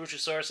Cage,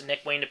 Luchasaurus, and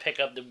Nick Wayne to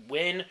pick up the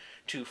win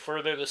to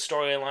further the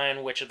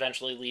storyline, which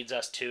eventually leads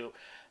us to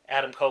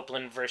Adam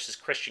Copeland versus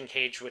Christian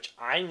Cage, which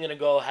I'm gonna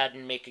go ahead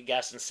and make a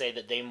guess and say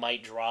that they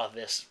might draw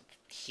this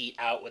heat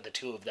out with the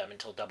two of them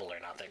until Double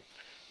or Nothing.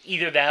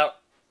 Either that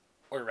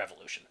or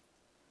Revolution.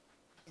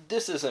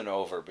 This isn't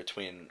over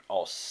between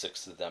all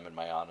 6 of them, in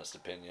my honest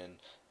opinion.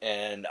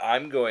 And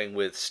I'm going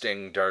with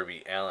Sting,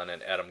 Darby Allin,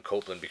 and Adam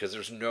Copeland, because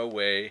there's no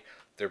way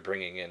they're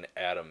bringing in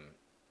Adam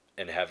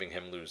and having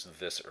him lose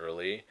this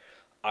early.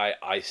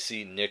 I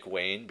see Nick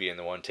Wayne being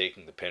the one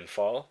taking the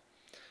pinfall.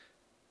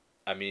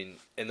 I mean,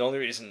 and the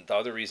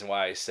other reason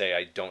why I say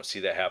I don't see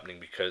that happening,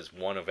 because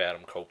one of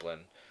Adam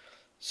Copeland,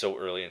 so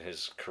early in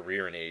his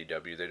career in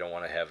AEW, they don't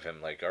want to have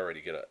him like already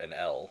get an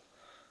L.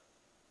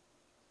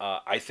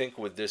 I think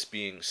with this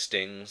being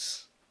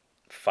Sting's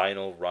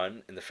final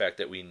run, and the fact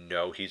that we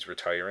know he's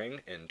retiring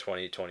in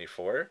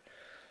 2024,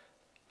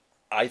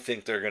 I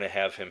think they're going to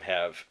have him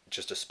have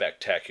just a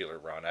spectacular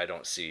run. I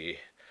don't see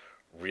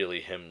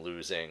really him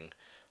losing.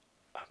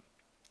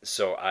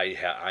 So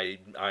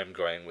I'm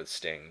going with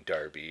Sting,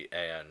 Darby,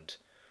 and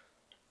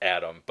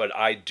Adam. But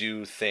I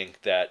do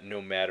think that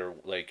no matter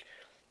like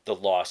the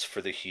loss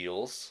for the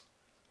heels,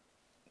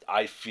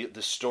 I feel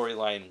the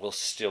storyline will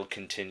still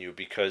continue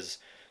because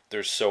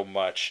there's so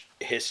much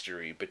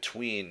history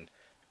between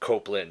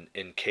Copeland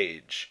and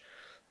Cage.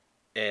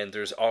 And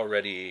there's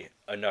already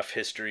enough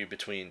history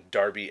between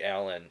Darby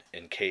Allin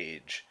and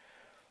Cage.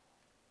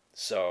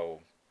 So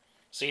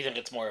So you think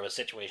it's more of a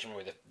situation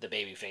where the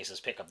baby faces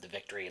pick up the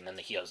victory and then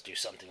the heels do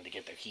something to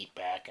get their heat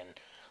back and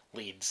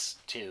leads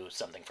to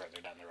something further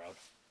down the road?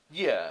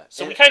 yeah.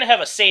 So we kind of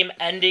have a same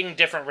ending,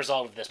 different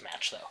result of this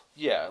match, though.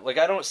 Yeah, like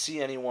I don't see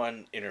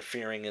anyone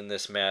interfering in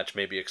this match,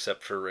 maybe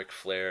except for Ric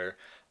Flair.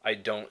 I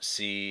don't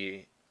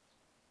see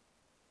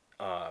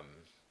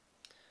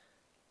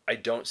I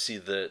don't see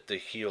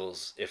the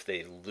heels if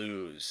they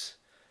lose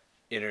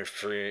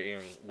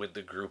interfering with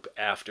the group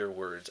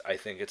afterwards. I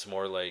think it's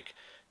more like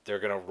they're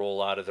going to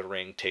roll out of the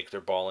ring, take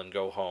their ball and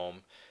go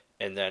home,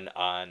 and then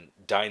on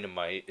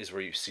Dynamite is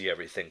where you see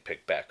everything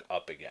pick back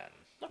up again.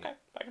 Okay,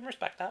 I can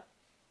respect that.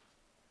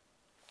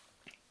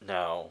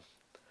 Now,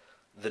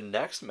 the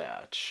next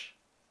match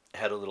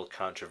had a little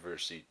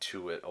controversy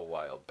to it a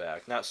while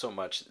back. Not so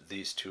much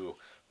these two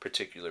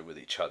particular with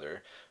each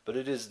other, but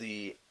it is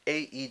the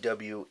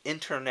AEW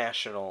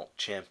International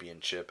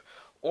Championship.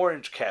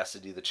 Orange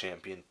Cassidy, the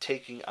champion,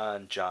 taking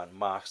on Jon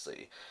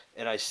Moxley.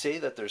 And I say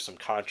that there's some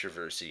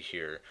controversy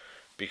here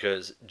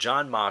because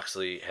Jon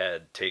Moxley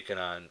had taken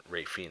on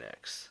Rey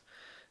Fenix.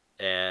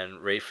 And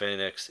Rey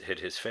Fenix hit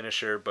his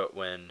finisher, but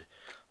when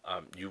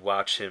you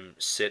watch him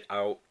sit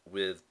out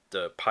with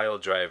the pile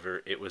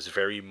driver, it was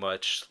very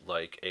much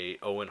like a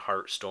Owen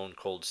Hart, Stone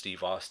Cold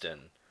Steve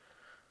Austin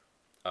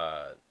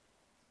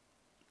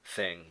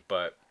thing.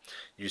 But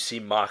you see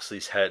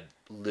Moxley's head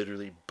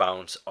literally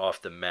bounce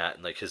off the mat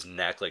and like his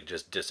neck like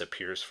just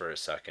disappears for a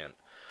second.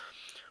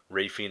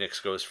 Rey Fenix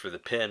goes for the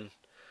pin.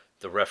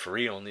 The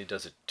referee only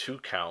does a 2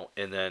 count,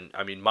 and then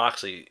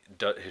Moxley,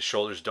 his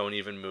shoulders don't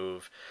even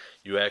move.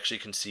 You actually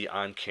can see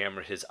on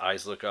camera his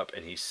eyes look up,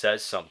 and he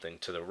says something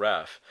to the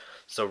ref.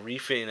 So Rey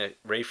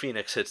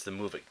Fenix hits the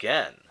move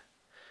again,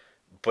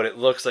 but it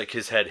looks like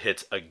his head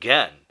hits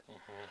again,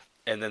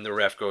 and then the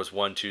ref goes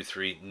 1, 2,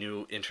 3,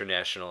 new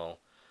international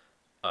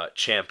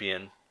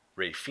champion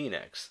Rey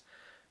Fenix.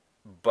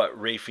 But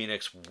Rey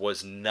Fenix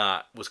was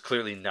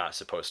clearly not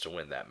supposed to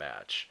win that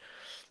match.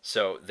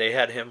 So they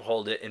had him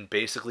hold it and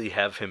basically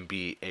have him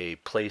be a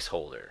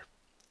placeholder,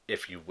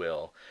 if you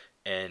will.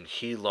 And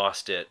he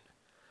lost it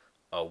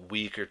a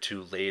week or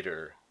 2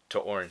 later to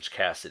Orange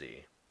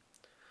Cassidy.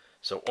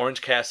 So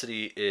Orange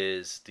Cassidy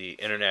is the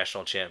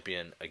international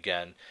champion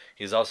again.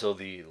 He's also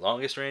the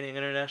longest reigning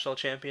international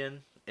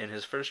champion in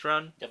his first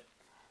run. Yep.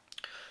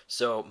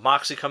 So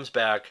Moxley comes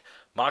back.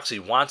 Moxley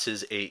wants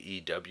his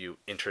AEW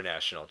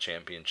International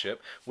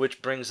Championship,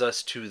 which brings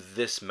us to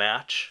this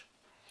match.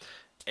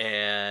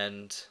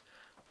 And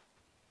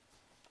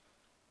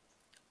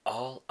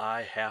all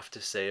I have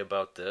to say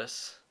about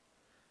this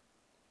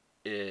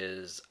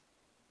is,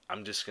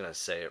 I'm just going to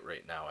say it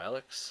right now,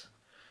 Alex.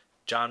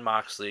 Jon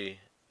Moxley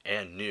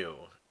and new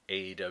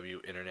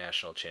AEW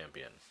International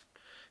Champion.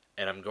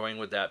 And I'm going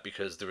with that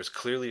because there was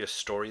clearly a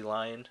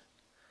storyline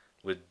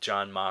with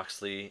Jon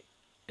Moxley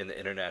in the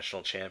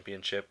International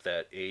Championship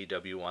that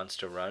AEW wants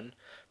to run.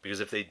 Because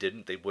if they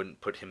didn't, they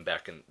wouldn't put him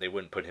back in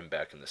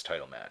this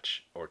title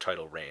match or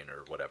title reign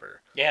or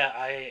whatever. Yeah,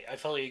 I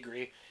fully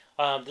agree.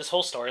 This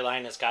whole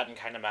storyline has gotten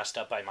kind of messed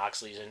up by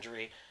Moxley's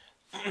injury.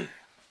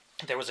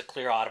 There was a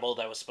clear audible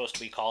that was supposed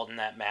to be called in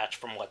that match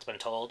from what's been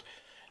told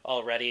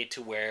already,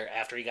 to where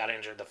after he got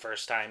injured the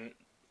first time,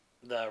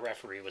 the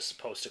referee was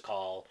supposed to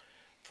call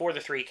for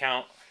the 3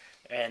 count,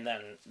 and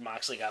then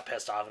Moxley got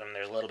pissed off at him.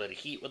 There's a little bit of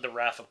heat with the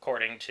ref,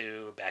 according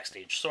to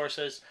backstage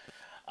sources.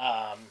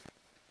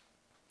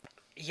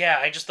 Yeah,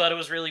 I just thought it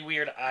was really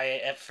weird.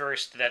 At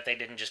first that they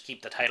didn't just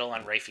keep the title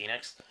on Rey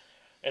Fenix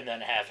and then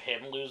have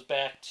him lose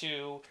back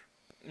to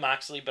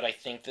Moxley, but I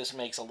think this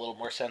makes a little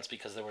more sense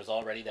because there was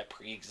already that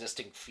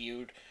pre-existing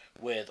feud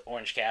with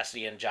Orange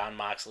Cassidy and Jon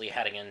Moxley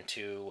heading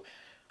into,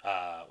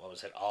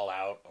 All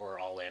Out or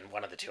All In,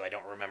 one of the two. I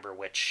don't remember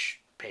which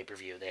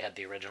pay-per-view they had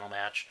the original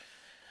match.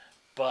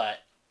 But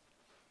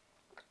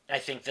I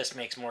think this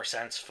makes more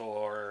sense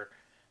for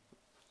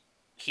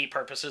heat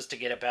purposes to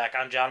get it back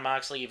on Jon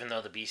Moxley, even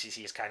though the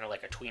BCC is kind of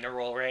like a tweener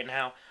role right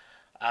now.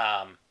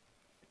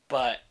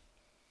 But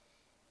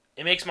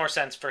it makes more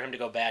sense for him to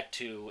go back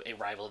to a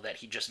rival that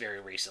he just very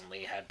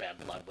recently had bad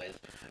blood with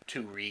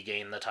to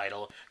regain the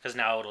title, because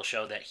now it'll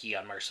show that he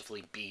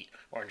unmercifully beat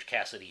Orange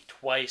Cassidy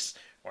twice.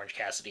 Orange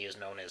Cassidy is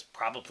known as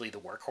probably the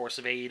workhorse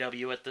of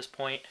AEW at this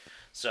point,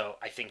 so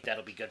I think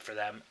that'll be good for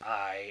them.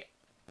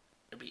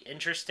 It'll be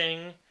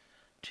interesting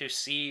to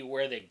see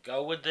where they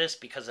go with this,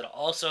 because it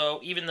also,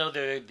 even though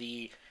they're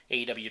the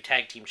AEW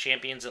Tag Team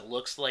Champions, it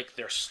looks like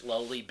they're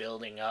slowly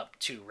building up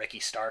to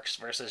Ricky Starks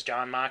versus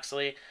Jon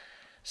Moxley.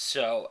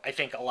 So I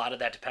think a lot of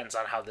that depends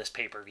on how this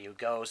pay-per-view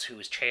goes,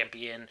 who's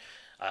champion.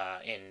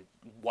 in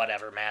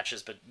whatever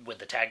matches, but with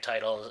the tag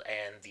titles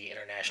and the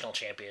international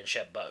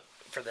championship. But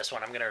for this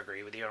one, I'm going to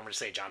agree with you. I'm going to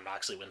say Jon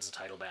Moxley wins the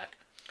title back.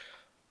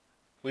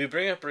 We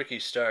bring up Ricky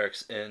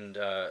Starks, and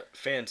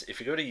fans, if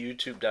you go to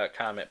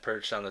youtube.com at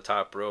Perched on the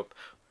Top Rope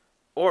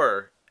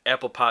or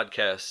Apple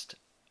Podcast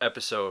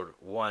episode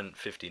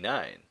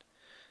 159,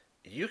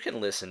 you can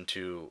listen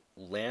to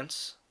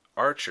Lance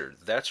Archer.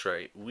 That's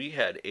right, we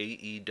had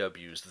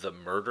AEW's The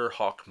Murder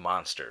Hawk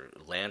Monster,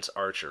 Lance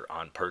Archer,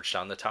 on Perched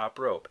on the Top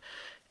Rope,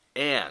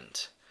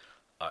 and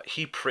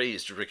he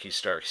praised Ricky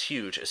Starks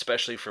huge,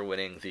 especially for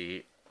winning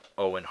the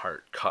Owen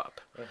Hart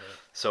Cup.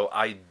 So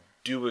I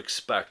do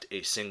expect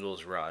a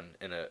singles run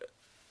and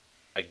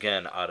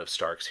again out of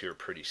Starks here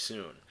pretty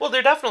soon. Well,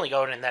 they're definitely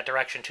going in that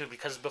direction too,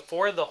 because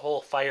before the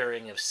whole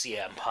firing of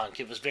CM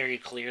Punk, it was very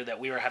clear that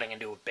we were heading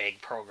into a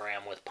big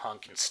program with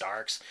Punk and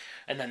Starks,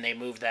 and then they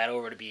moved that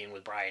over to being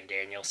with Bryan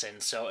Danielson.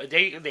 So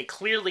they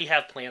clearly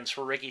have plans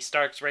for Ricky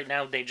Starks right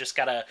now. They just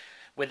gotta,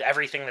 with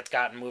everything that's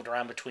gotten moved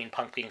around between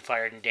Punk being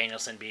fired and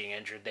Danielson being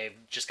injured, they've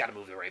just got to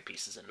move the right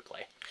pieces into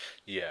play.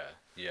 Yeah,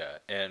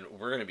 and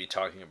we're going to be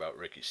talking about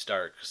Ricky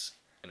Starks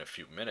in a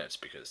few minutes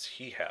because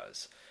he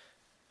has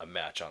a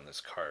match on this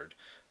card.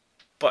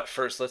 But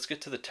first, let's get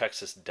to the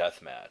Texas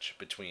Death Match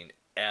between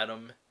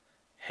Adam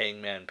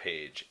Hangman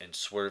Page and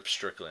Swerve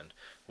Strickland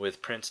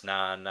with Prince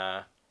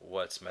Nana.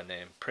 What's my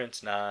name?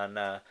 Prince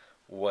Nana.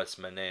 What's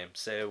my name?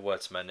 Say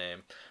what's my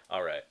name.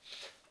 All right.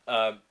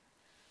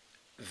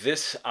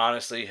 This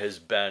honestly has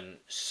been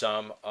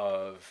some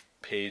of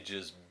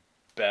Page's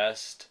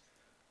best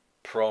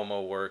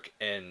promo work,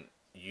 and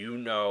you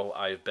know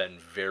I've been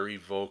very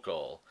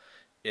vocal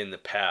in the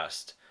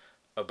past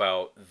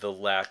about the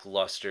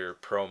lackluster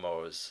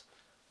promos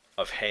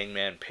of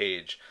Hangman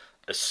Page,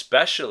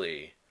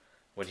 especially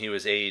when he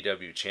was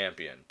AEW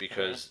champion,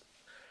 because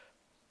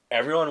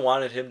everyone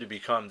wanted him to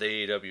become the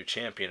AEW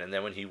champion, and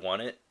then when he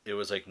won it, it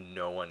was like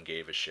no one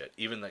gave a shit.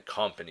 Even the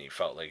company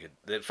felt like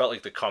it felt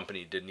like the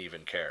company didn't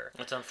even care.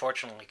 It's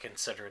unfortunately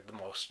considered the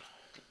most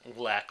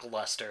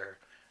lackluster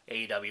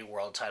AEW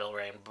world title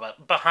reign,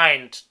 but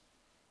behind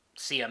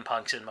CM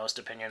Punk's in most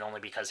opinion, only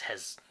because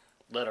his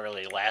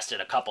literally lasted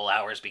a couple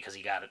hours because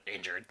he got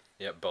injured.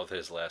 Yeah, both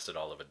his lasted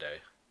all of a day.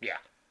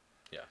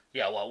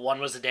 Yeah, well, one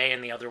was a day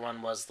and the other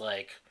one was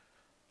like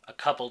a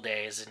couple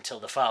days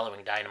until the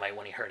following Dynamite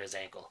when he hurt his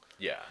ankle.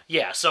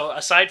 Yeah, so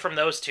aside from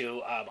those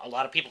two, a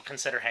lot of people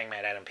consider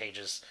Hangman Adam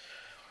Page's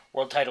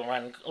world title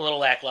run a little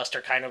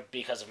lackluster, kind of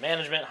because of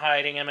management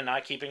hiding him and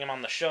not keeping him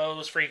on the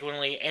shows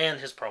frequently, and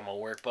his promo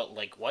work. But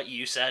like what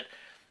you said,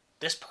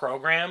 this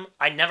program,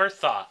 I never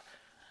thought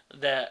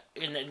that,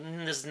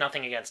 and this is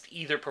nothing against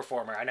either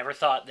performer, I never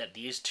thought that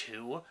these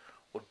two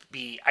would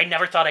be, I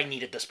never thought I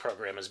needed this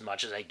program as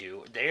much as I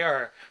do. They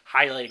are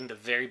highlighting the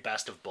very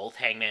best of both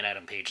Hangman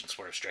Adam Page and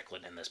Swerve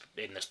Strickland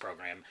in this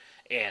program,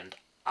 and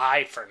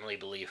I firmly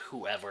believe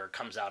whoever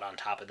comes out on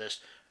top of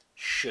this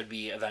should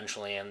be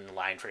eventually in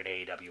line for an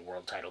AEW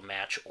world title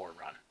match or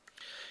run.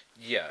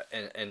 Yeah,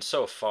 and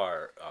so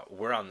far,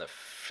 we're on the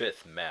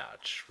fifth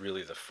match,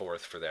 really the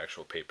fourth for the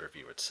actual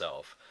pay-per-view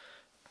itself.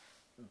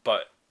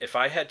 But if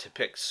I had to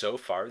pick so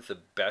far, the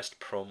best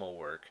promo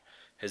work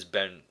has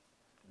been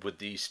with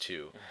these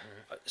two.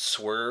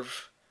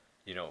 Swerve,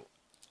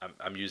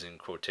 I'm using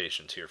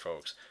quotations here,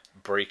 folks,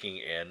 breaking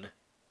in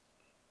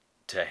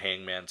to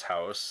Hangman's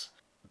house,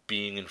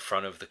 being in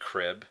front of the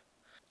crib.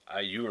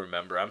 You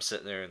remember, I'm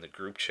sitting there in the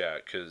group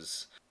chat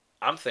because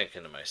I'm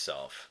thinking to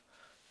myself,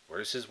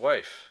 where's his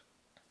wife?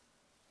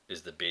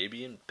 Is the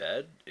baby in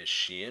bed? Is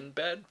she in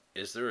bed?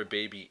 Is there a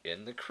baby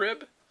in the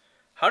crib?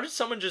 How did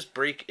someone just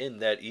break in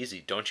that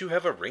easy? Don't you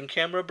have a Ring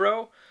camera,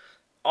 bro?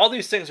 All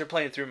these things are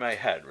playing through my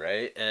head,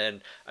 right?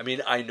 And, I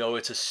mean, I know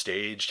it's a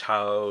staged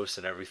house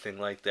and everything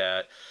like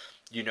that.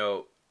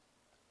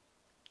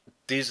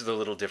 These are the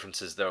little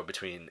differences, though,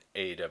 between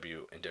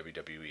AEW and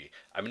WWE.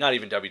 I mean, not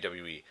even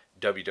WWE,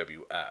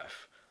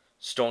 WWF.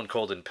 Stone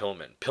Cold and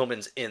Pillman.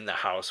 Pillman's in the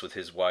house with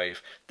his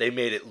wife. They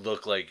made it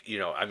look like,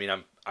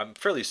 I'm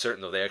fairly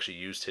certain, though, they actually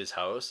used his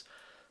house.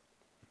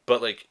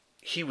 But, like,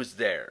 he was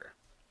there.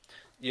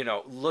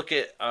 Look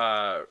at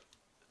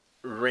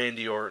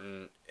Randy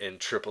Orton and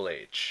Triple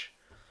H.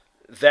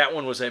 That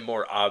one was a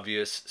more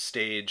obvious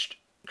staged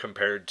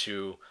compared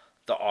to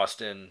the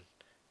Austin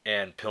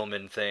and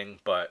Pillman thing,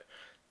 but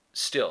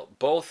still,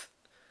 both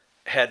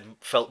had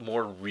felt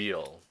more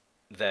real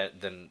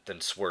than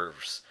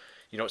Swerve's.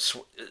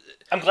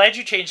 I'm glad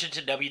you changed it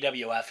to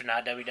WWF and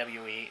not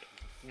WWE,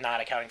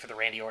 not accounting for the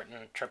Randy Orton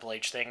Triple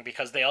H thing,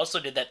 because they also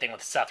did that thing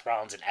with Seth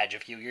Rollins and Edge a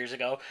few years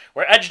ago,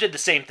 where Edge did the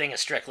same thing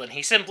as Strickland.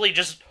 He simply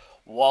just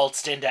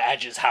waltzed into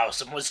Edge's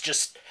house and was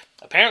just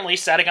apparently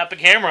setting up a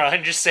camera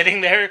and just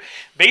sitting there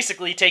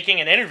basically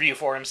taking an interview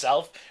for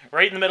himself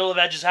right in the middle of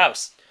Edge's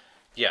house.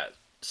 Yeah,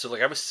 so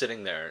like I was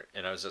sitting there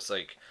and I was just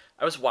like,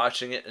 I was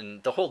watching it,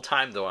 and the whole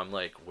time though I'm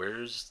like,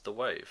 where's the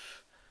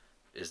wife?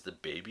 Is the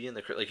baby in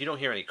the crib? Like, you don't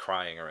hear any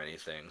crying or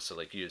anything, so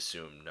like you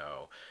assume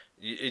no.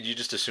 You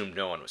just assume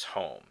no one was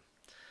home.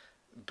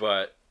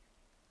 But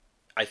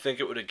I think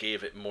it would have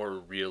gave it more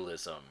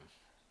realism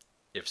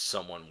if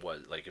someone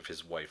was, like, if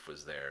his wife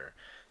was there.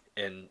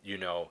 And, you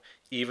know,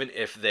 even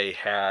if they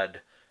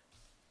had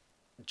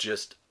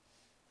just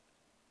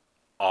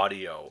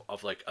audio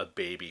of like a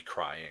baby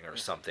crying or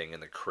something in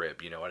the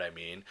crib, you know what I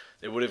mean?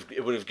 It would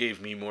have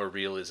gave me more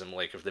realism,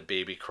 like if the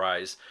baby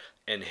cries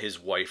and his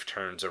wife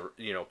turns or,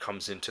 you know,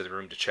 comes into the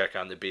room to check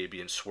on the baby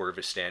and Swerve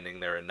is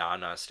standing there and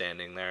Nana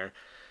standing there,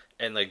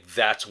 and like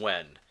that's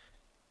when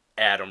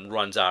Adam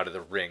runs out of the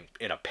ring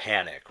in a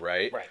panic,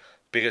 right? Right.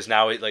 Because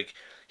now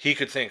he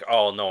could think,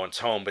 oh, no one's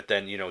home, but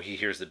then, you know, he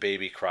hears the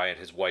baby cry and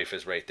his wife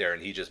is right there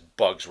and he just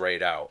bugs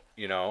right out,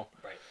 you know?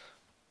 Right.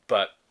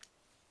 But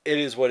it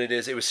is what it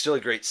is. It was still a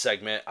great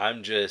segment.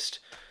 I'm just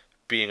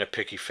being a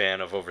picky fan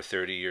of over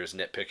 30 years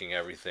nitpicking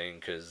everything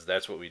because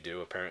that's what we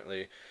do,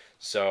 apparently.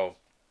 So,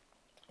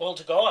 Well,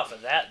 to go off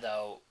of that,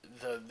 though,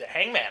 the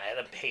Hangman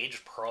Adam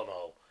Page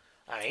promo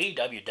on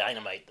AEW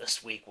Dynamite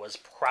this week was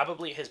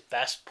probably his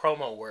best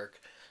promo work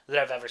that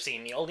I've ever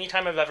seen. The only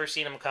time I've ever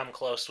seen him come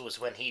close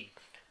was when he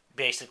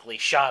basically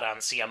shot on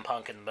CM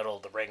Punk in the middle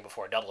of the ring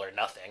before Double or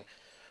Nothing.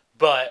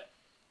 But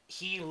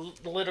he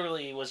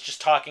literally was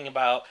just talking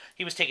about,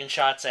 he was taking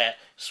shots at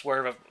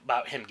Swerve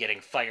about him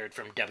getting fired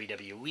from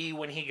WWE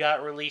when he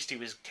got released. He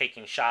was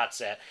taking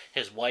shots at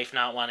his wife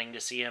not wanting to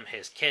see him,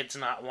 his kids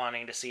not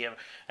wanting to see him.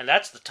 And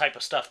that's the type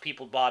of stuff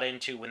people bought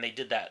into when they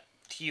did that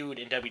feud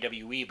in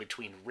WWE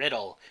between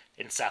Riddle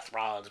and Seth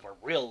Rollins, where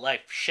real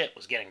life shit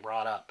was getting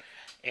brought up.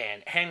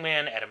 And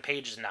Hangman Adam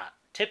Page is not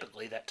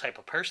typically that type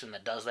of person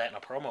that does that in a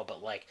promo,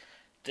 but like,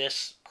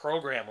 this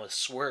program with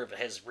Swerve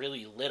has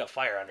really lit a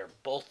fire under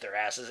both their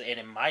asses, and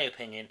in my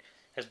opinion,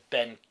 has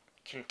been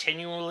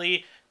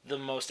continually the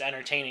most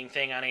entertaining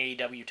thing on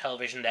AEW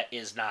television that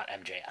is not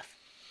MJF.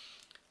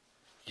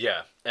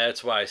 yeah,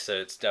 that's why I said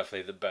it's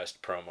definitely the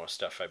best promo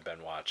stuff I've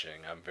been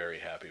watching. I'm very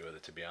happy with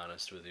it, to be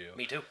honest with you.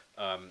 Me too.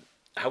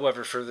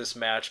 However, for this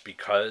match,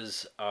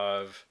 because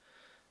of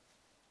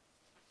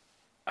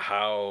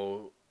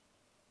how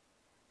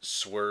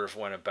Swerve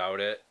went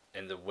about it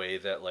and the way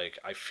that, like,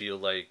 I feel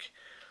like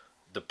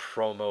the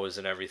promos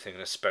and everything,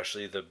 and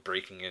especially the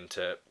breaking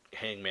into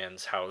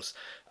Hangman's house,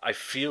 I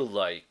feel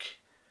like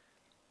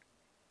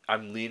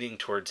I'm leaning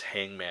towards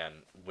Hangman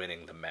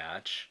winning the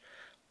match.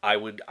 I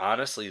would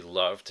honestly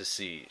love to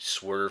see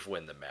Swerve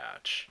win the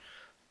match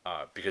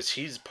because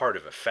he's part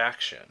of a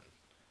faction.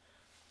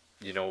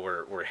 You know,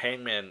 where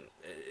Hangman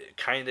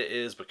kind of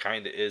is, but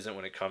kind of isn't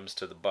when it comes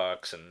to the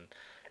Bucks and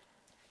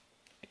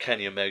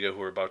Kenny Omega, who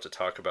we're about to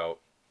talk about.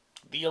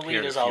 The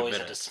Elite is always a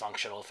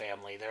dysfunctional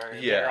family.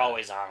 They're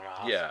always on and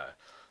off. Yeah.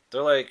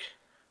 They're like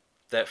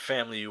that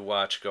family you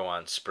watch go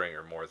on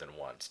Springer more than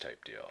once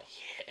type deal.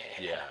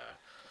 Yeah.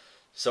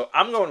 So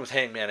I'm going with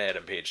Hangman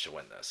Adam Page to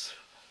win this.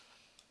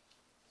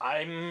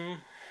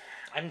 I'm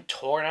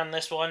torn on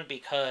this one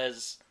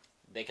because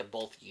they could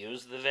both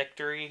use the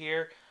victory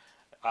here.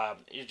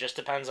 It just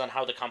depends on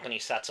how the company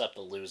sets up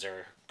the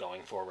loser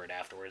going forward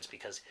afterwards,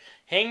 because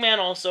Hangman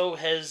also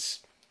has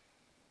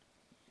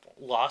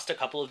lost a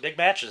couple of big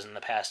matches in the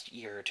past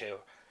year or two.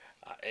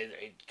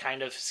 It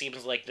kind of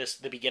seems like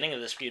the beginning of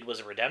this feud was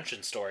a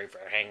redemption story for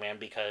Hangman,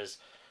 because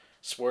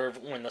Swerve,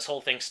 when this whole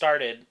thing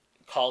started,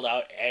 called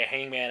out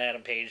Hangman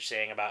Adam Page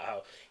saying about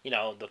how, you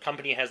know, the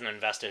company hasn't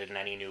invested in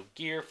any new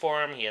gear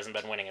for him, he hasn't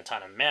been winning a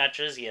ton of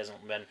matches, he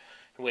hasn't been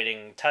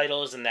winning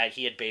titles, and that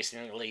he had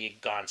basically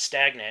gone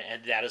stagnant,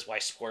 and that is why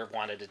Swerve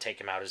wanted to take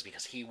him out, is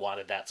because he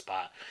wanted that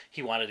spot.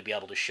 He wanted to be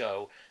able to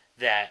show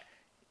that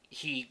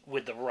he,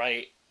 with the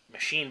right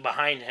machine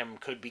behind him,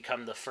 could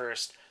become the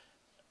first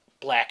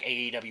black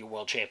AEW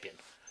world champion,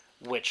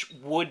 which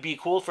would be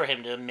cool for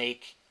him to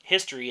make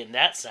history in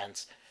that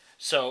sense.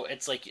 So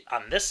it's like,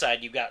 on this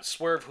side, you've got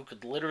Swerve, who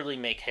could literally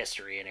make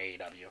history in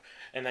AEW,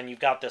 and then you've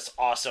got this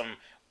awesome,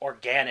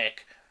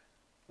 organic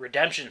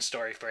redemption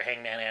story for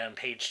Hangman Adam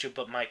Page too.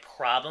 But my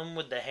problem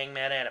with the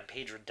Hangman Adam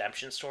Page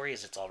redemption story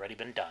is it's already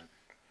been done.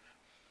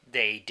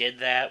 They did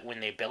that when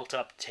they built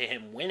up to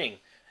him winning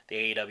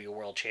the AEW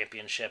World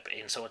Championship,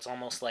 and so it's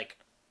almost like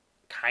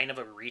kind of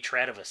a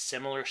retread of a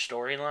similar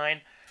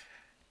storyline,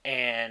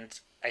 and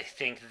I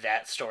think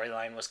that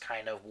storyline was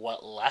kind of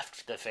what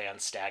left the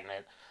fans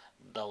stagnant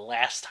the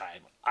last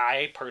time.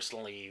 I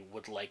personally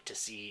would like to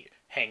see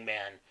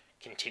Hangman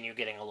continue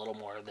getting a little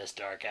more of this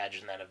dark edge,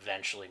 and then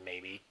eventually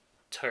maybe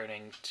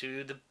turning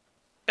to the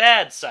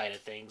bad side of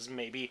things,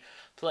 maybe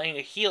playing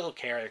a heel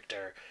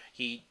character.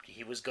 He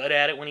was good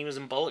at it when he was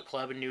in Bullet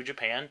Club in New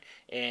Japan,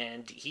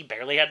 and he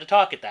barely had to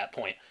talk at that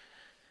point.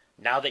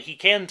 Now that he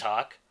can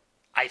talk,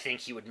 I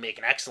think he would make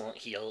an excellent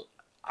heel.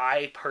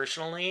 I'm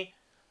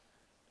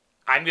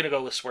going to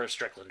go with Swerve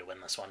Strickland to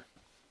win this one.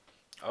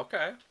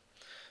 Okay.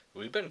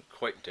 We've been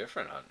quite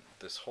different on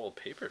this whole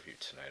pay-per-view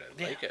tonight.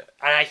 I like it.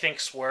 And I think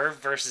Swerve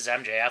versus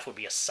MJF would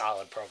be a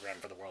solid program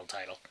for the world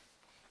title.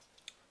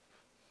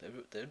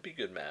 That'd be a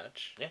good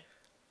match. Yeah.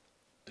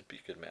 It'd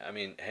be a good match. I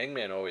mean,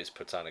 Hangman always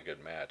puts on a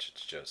good match.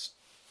 It's just,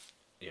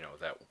 you know,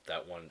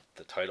 that one,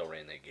 the title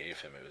reign they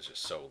gave him, it was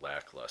just so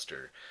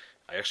lackluster.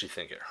 I actually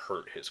think it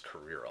hurt his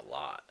career a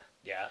lot.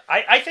 Yeah.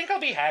 I think I'll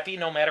be happy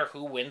no matter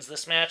who wins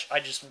this match.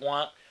 I just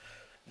want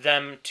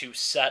them to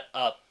set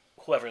up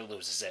whoever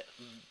loses it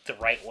the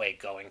right way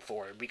going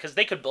forward. Because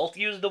they could both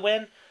use the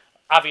win.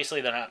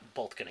 Obviously, they're not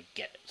both going to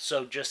get it.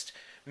 So just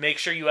make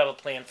sure you have a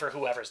plan for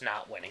whoever's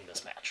not winning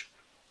this match.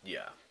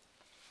 Yeah.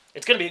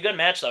 It's going to be a good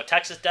match, though.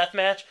 Texas Death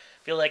Match,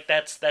 I feel like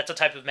that's a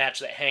type of match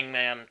that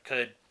Hangman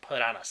could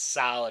put on a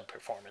solid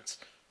performance.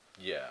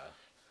 Yeah.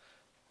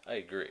 I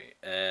agree.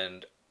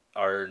 And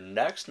our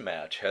next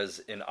match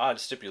has an odd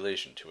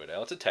stipulation to it.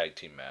 Now, it's a tag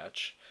team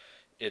match.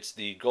 It's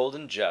the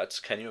Golden Jets,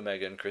 Kenny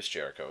Omega and Chris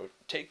Jericho,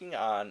 taking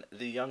on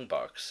the Young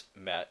Bucks,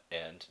 Matt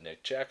and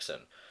Nick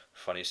Jackson.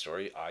 Funny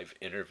story, I've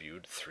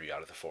interviewed 3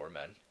 out of the 4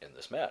 men in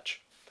this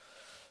match.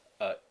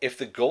 If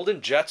the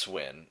Golden Jets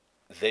win,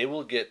 they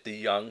will get the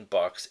Young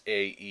Bucks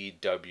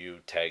AEW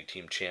Tag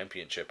Team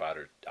Championship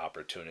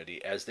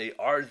opportunity, as they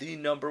are the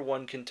number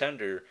 1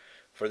 contender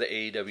for the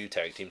AEW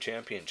Tag Team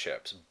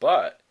Championships.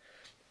 But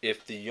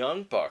if the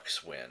Young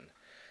Bucks win,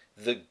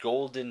 the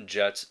Golden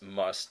Jets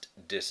must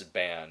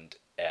disband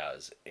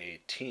as a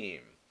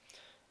team.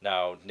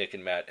 Now, Nick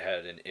and Matt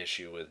had an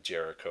issue with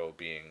Jericho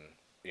being,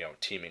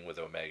 teaming with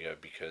Omega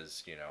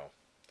because,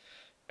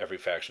 every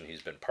faction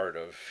he's been part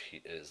of,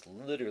 he is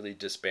literally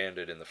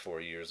disbanded in the 4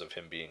 years of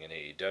him being in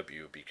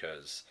AEW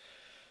because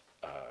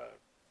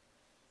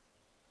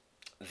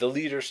the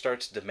leader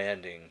starts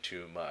demanding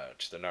too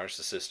much. The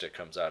narcissistic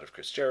comes out of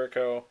Chris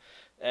Jericho,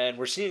 and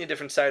we're seeing a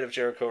different side of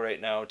Jericho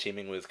right now,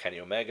 teaming with Kenny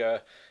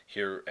Omega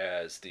here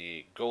as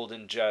the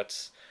Golden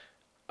Jets.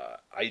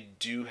 I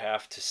do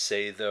have to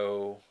say,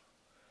 though,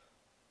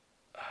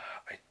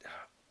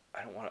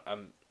 I don't want to.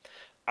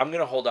 I'm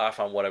going to hold off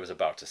on what I was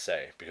about to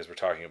say because we're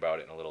talking about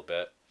it in a little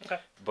bit. Okay.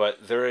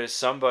 But there is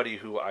somebody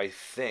who I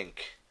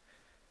think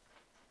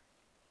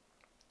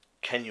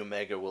Kenny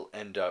Omega will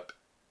end up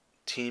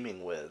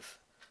teaming with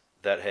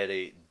that had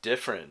a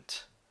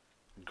different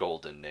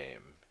golden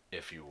name,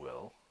 if you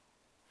will.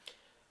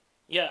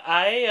 Yeah,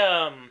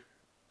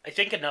 I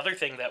think another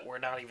thing that we're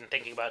not even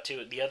thinking about,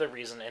 too, the other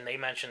reason, and they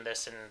mentioned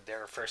this in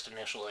their first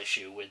initial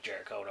issue with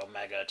Jericho and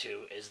Omega,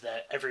 too, is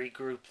that every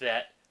group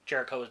that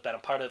Jericho has been a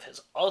part of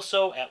has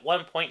also, at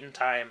one point in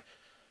time,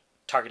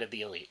 targeted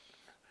the Elite.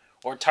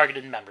 Or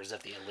targeted members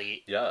of the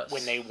Elite. Yes.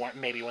 When they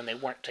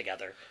weren't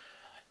together.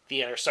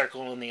 The Inner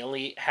Circle and the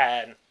Elite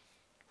had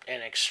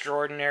an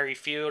extraordinary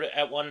feud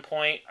at one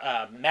point.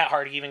 Matt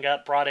Hardy even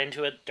got brought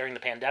into it during the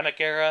pandemic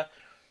era.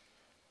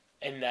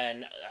 And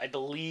then, I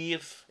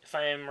believe, if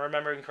I'm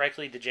remembering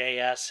correctly, the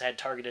JS had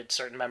targeted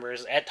certain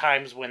members at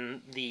times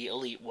when the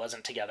Elite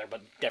wasn't together,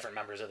 but different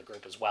members of the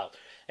group as well.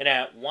 And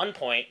at one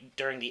point,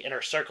 during the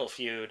Inner Circle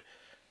feud,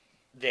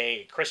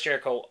 Chris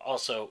Jericho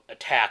also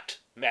attacked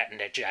Matt and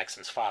Nick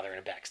Jackson's father in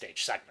a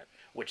backstage segment,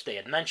 which they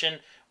had mentioned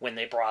when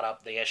they brought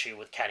up the issue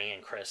with Kenny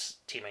and Chris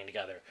teaming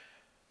together.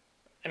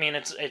 I mean,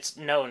 it's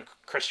known.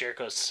 Chris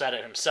Jericho said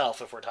it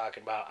himself. If we're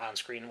talking about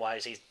on-screen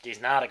wise,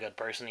 he's not a good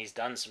person. He's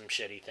done some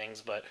shitty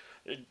things, but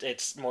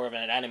it's more of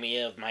an enemy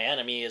of my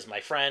enemy is my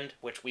friend,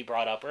 which we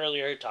brought up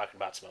earlier, talking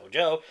about Samoa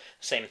Joe.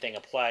 Same thing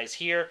applies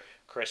here.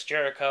 Chris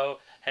Jericho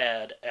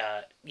had,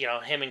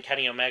 him and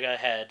Kenny Omega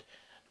had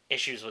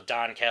issues with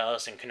Don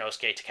Callis and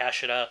Konosuke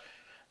Takeshita,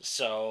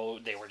 so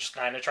they were just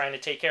kind of trying to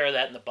take care of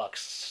that, and the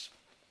Bucks,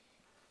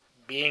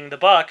 being the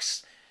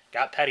Bucks,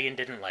 got petty and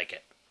didn't like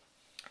it.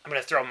 I'm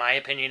going to throw my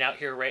opinion out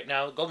here right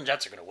now. The Golden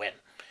Jets are going to win.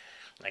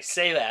 And I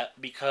say that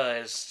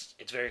because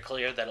it's very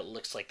clear that it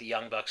looks like the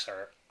Young Bucks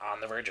are on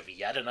the verge of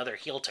yet another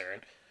heel turn.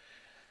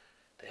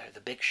 They're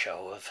the big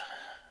show of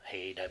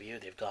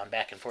AEW. They've gone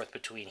back and forth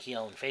between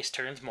heel and face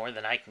turns more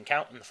than I can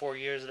count in the 4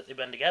 years that they've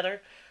been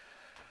together.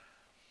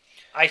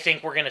 I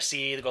think we're going to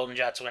see the Golden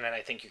Jets win, and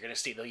I think you're going to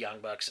see the Young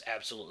Bucks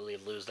absolutely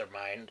lose their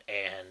mind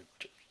and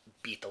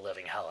beat the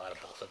living hell out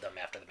of both of them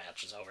after the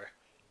match is over.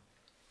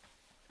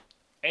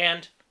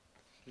 And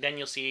then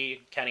you'll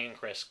see Kenny and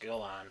Chris go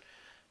on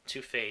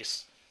to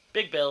face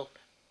Big Bill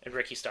and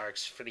Ricky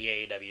Starks for the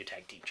AEW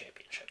Tag Team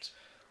Championships.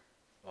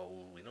 Well,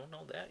 we don't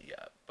know that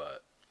yet,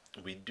 but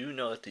we do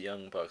know that the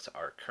Young Bucks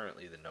are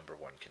currently the number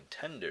 1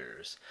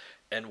 contenders.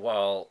 And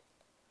while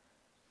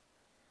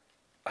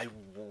I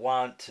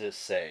want to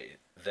say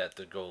that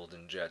the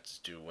Golden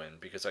Jets do win,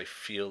 because I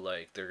feel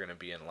like they're going to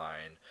be in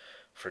line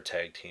for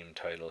tag team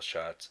title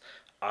shots,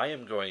 I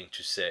am going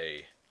to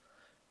say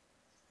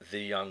the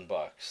Young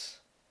Bucks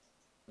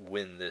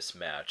win this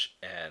match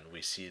and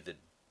we see the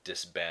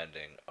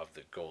disbanding of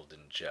the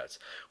Golden Jets,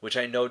 which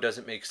I know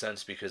doesn't make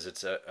sense because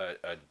it's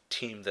a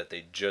team that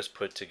they just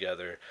put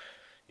together,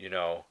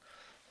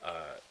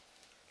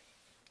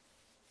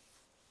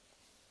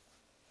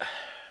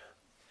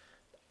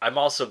 I'm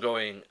also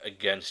going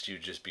against you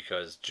just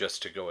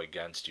to go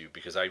against you,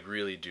 because I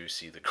really do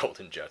see the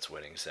Golden Jets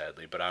winning,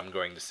 sadly, but I'm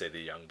going to say the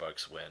Young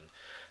Bucks win.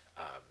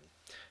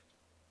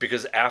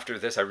 Because after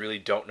this, I really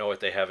don't know what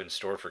they have in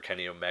store for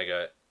Kenny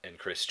Omega and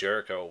Chris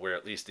Jericho, where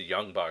at least the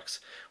Young Bucks,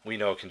 we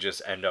know, can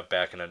just end up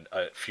back in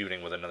a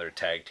feuding with another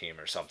tag team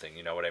or something.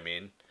 You know what I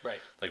mean? Right.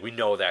 Like, we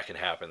know that can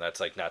happen.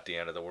 That's, like, not the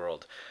end of the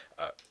world.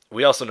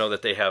 We also know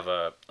that they have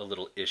a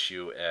little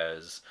issue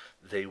as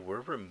they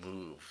were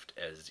removed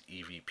as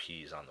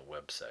EVPs on the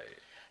website.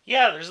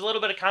 Yeah, there's a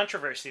little bit of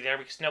controversy there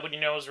because nobody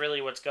knows really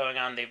what's going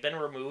on. They've been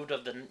removed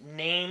of the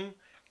name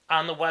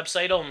on the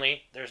website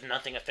only. There's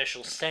nothing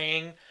official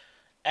saying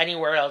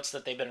anywhere else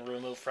that they've been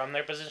removed from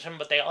their position,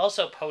 but they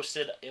also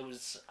posted, it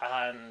was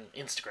on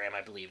Instagram,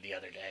 I believe, the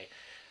other day,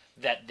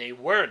 that they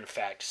were in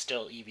fact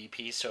still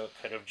EVP, so it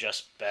could have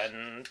just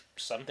been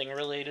something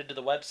related to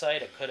the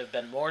website. It could have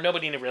been more.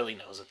 Nobody really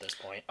knows at this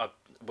point. A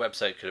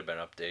website could have been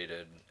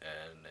updated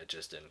and it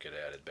just didn't get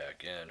added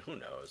back in. Who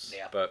knows?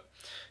 Yeah. But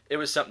it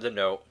was something to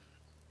note.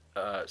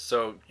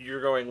 So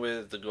you're going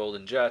with the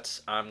Golden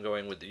Jets. I'm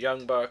going with the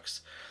Young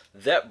Bucks.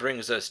 That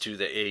brings us to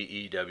the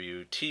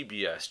AEW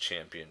TBS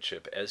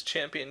Championship as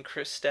champion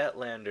Chris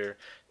Statlander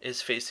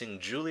is facing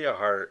Julia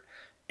Hart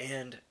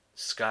and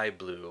Sky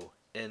Blue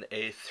in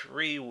a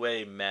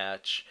 3-way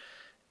match.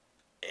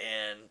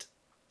 And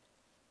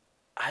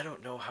I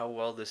don't know how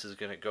well this is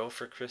going to go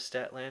for Chris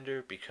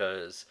Statlander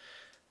because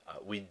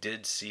we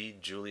did see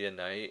Julia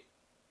Knight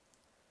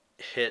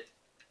hit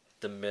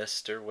the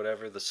mist or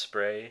whatever, the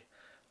spray,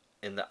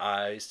 in the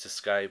eyes to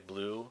Sky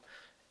Blue,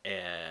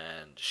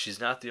 and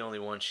she's not the only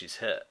one she's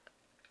hit.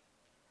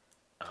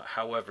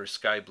 However,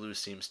 Sky Blue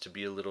seems to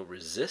be a little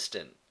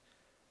resistant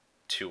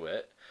to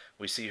it.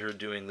 We see her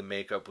doing the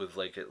makeup with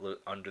like it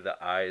under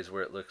the eyes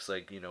where it looks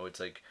like, it's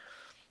like,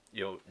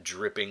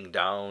 dripping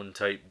down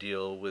type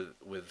deal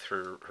with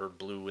her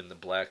blue and the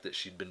black that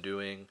she'd been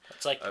doing.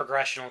 It's like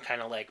progressional,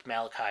 kind of like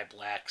Malachi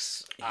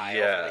Black's eye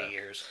yeah. over the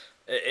years.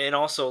 And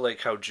also like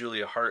how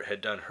Julia Hart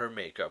had done her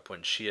makeup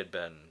when she had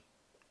been,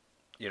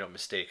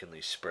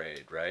 mistakenly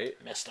sprayed, right?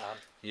 Missed on.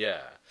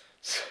 Yeah.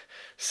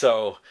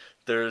 So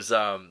there's,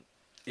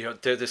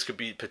 this could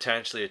be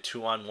potentially a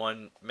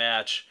 2-on-1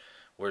 match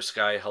where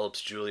Sky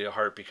helps Julia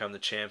Hart become the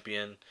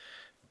champion,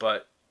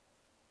 but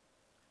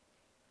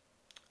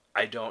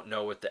I don't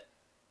know what the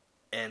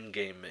end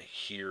game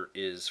here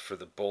is for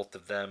the both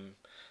of them.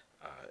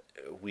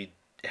 We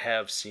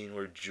have seen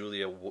where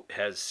Julia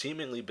has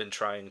seemingly been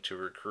trying to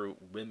recruit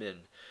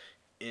women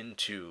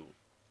into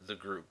the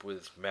group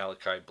with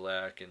Malachi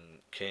Black and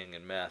King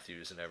and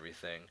Matthews and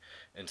everything,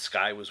 and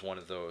Sky was one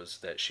of those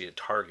that she had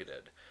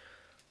targeted.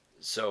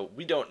 So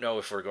we don't know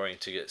if we're going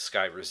to get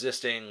Sky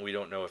resisting. We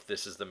don't know if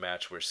this is the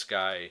match where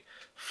Sky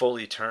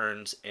fully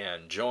turns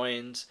and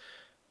joins,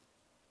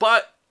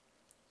 but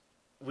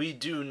we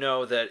do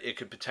know that it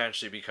could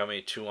potentially become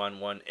a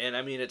 2-on-1, and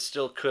I mean it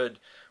still could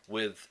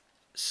with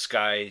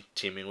Sky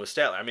teaming with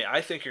Statler. I mean,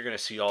 I think you're going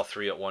to see all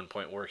three at one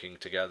point working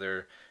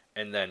together,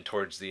 and then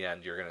towards the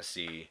end you're going to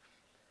see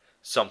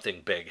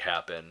something big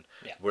happen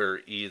where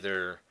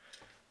either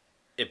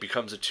it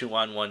becomes a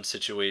 2-on-1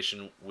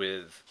 situation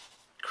with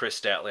Chris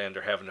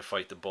Statlander having to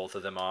fight the both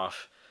of them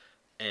off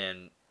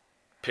and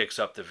picks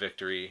up the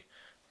victory,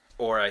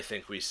 or I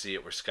think we see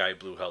it where Sky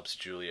Blue helps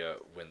Julia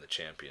win the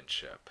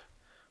championship.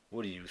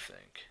 What do you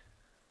think?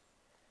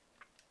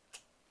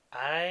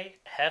 I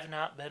have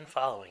not been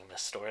following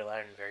this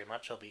storyline very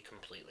much, I'll be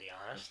completely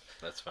honest.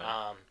 That's fine.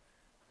 I'm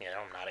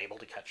not able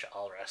to catch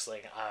all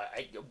wrestling.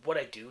 What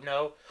I do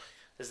know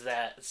is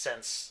that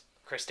since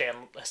Chris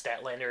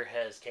Statlander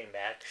has came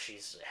back,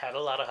 she's had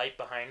a lot of hype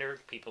behind her.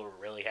 People were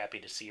really happy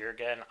to see her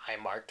again. I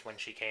marked when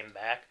she came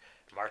back,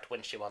 marked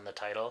when she won the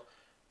title.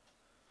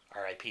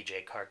 R.I.P.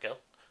 Jade Cargill.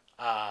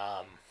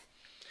 But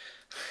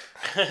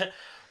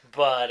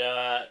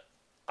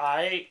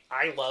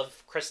I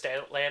love Chris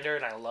Statlander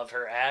and I love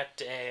her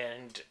act,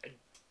 and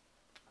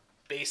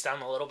based on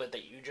the little bit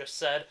that you just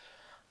said,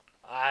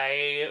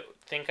 I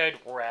think I'd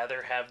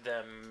rather have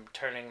them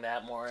turning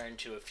that more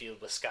into a feud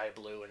with Sky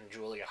Blue and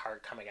Julia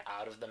Hart coming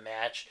out of the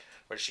match,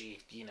 where she,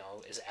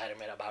 is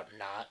adamant about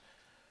not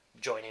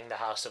joining the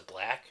House of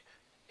Black.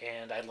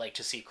 And I'd like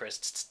to see Chris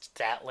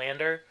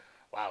Statlander.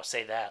 Wow,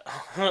 say that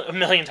a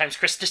million times,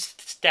 Chris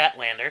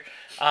Statlander.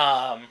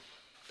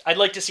 I'd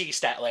like to see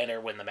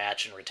Statlander win the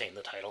match and retain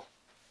the title.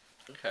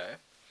 Okay.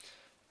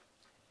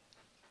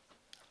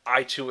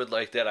 I too would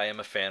like that. I am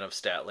a fan of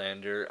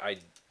Statlander.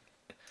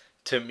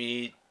 To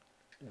me,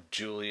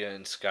 Julia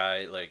and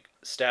Sky,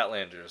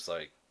 Statlander's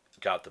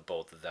got the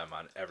both of them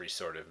on every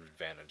sort of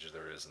advantage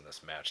there is in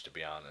this match, to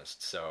be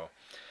honest. So,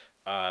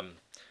 to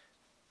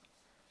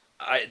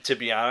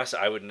be honest,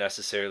 I would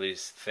necessarily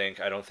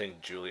I don't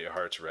think Julia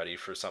Hart's ready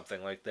for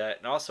something like that.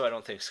 And also, I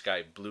don't think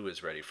Sky Blue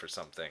is ready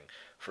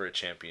for a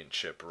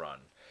championship run.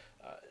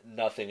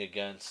 Nothing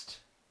against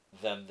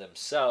them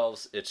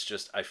themselves. It's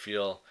just, I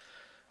feel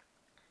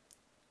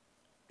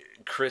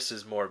Chris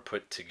is more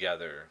put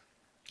together.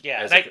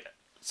 Yeah,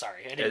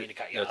 sorry, I didn't mean to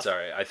cut you off. That's all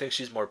right. I think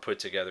she's more put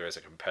together as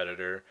a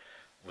competitor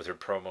with her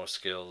promo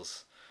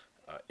skills,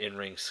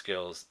 in-ring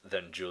skills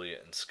than Julia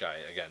and Sky.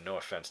 Again, no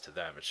offense to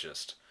them. It's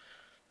just,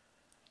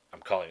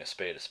 I'm calling a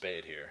spade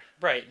here.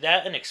 Right,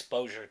 that and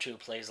exposure, too,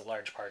 plays a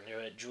large part into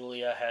it.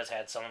 Julia has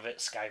had some of it.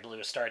 Sky Blue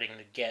is starting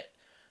to get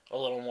a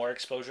little more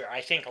exposure.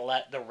 I think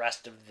let the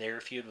rest of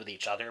their feud with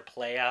each other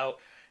play out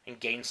and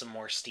gain some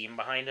more steam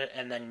behind it,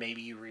 and then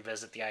maybe you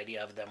revisit the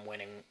idea of them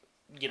winning,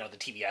 the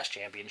TBS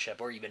championship,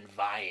 or even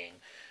vying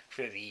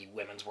for the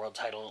women's world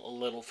title a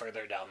little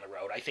further down the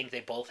road. I think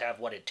they both have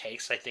what it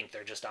takes. I think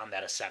they're just on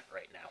that ascent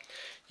right now.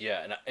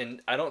 Yeah,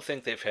 and I don't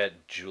think they've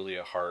had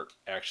Julia Hart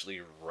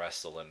actually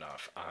wrestle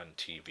enough on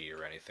TV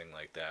or anything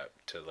like that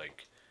to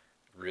like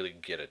really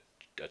get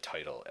a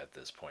title at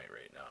this point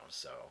right now.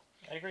 So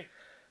I agree.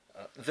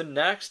 The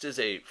next is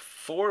a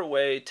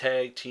 4-way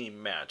tag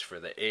team match for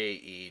the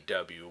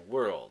AEW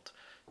World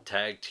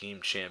Tag Team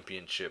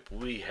Championship.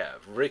 We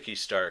have Ricky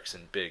Starks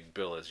and Big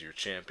Bill as your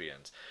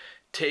champions,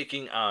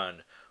 taking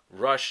on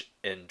Rush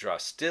and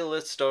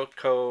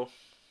Dralistico.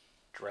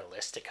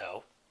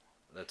 Dralistico.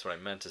 That's what I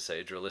meant to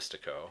say,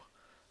 Dralistico.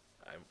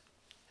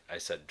 I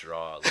said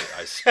draw.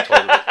 I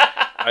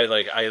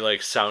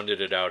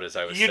sounded it out as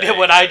I was saying. You did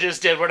what I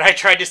just did when I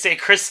tried to say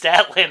Chris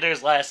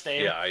Statlander's last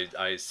name. Yeah,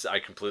 I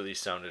completely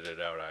sounded it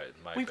out.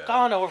 We've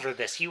gone over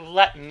this. You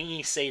let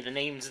me say the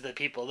names of the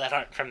people that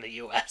aren't from the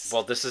U.S.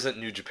 Well, this isn't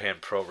New Japan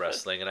Pro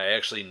Wrestling, and I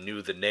actually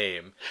knew the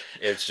name.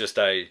 It's just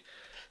I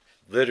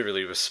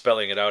literally was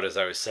spelling it out as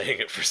I was saying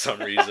it for some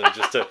reason,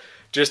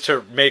 just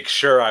to make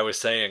sure I was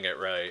saying it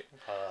right.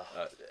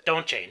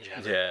 Don't change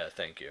it. Yeah,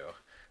 thank you.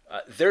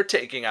 They're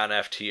taking on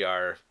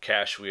FTR,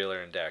 Cash Wheeler,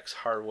 and Dax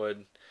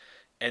Harwood.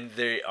 And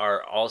they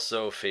are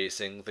also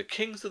facing the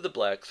Kings of the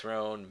Black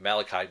Throne,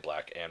 Malachi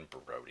Black, and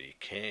Brody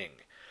King.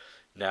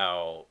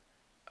 Now,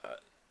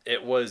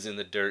 it was in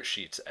the dirt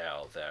sheets,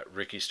 Al, that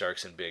Ricky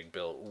Starks and Big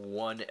Bill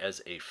won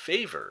as a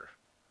favor.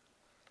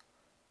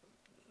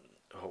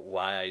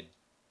 Why, I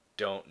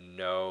don't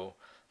know.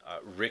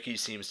 Ricky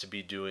seems to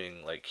be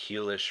doing like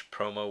heelish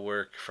promo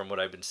work from what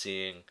I've been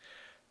seeing.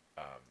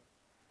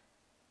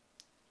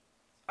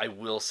 I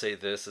will say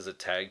this as a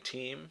tag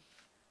team,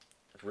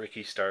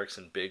 Ricky Starks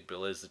and Big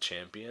Bill as the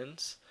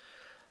champions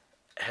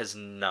has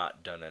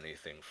not done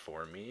anything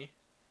for me.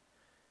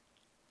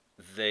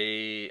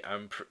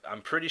 I'm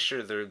pretty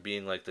sure they're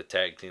being like the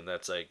tag team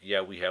that's like,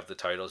 yeah, we have the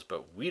titles,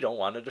 but we don't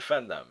want to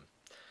defend them.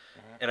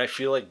 Mm-hmm. And I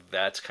feel like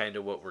that's kind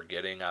of what we're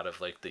getting out of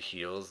like the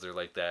heels. They're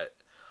like that.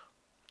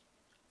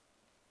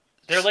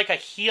 They're like a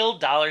heel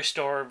dollar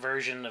store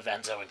version of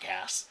Enzo and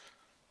Cass.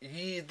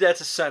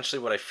 That's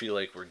essentially what I feel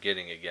like we're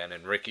getting again,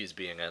 and Ricky's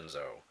being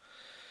Enzo.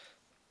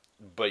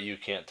 But you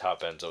can't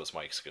top Enzo's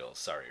mic skills.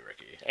 Sorry,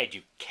 Ricky. And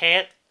you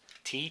can't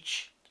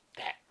teach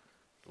that.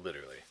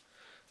 Literally.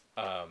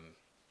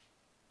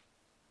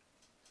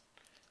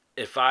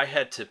 If I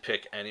had to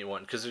pick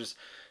anyone, because there's,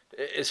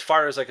 as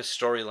far as like a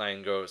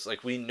storyline goes,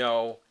 like we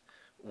know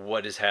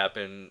what has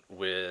happened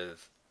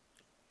with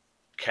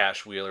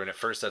Cash Wheeler, and at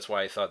first that's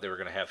why I thought they were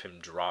going to have him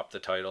drop the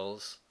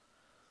titles,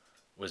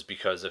 was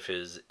because of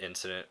his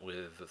incident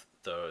with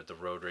the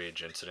road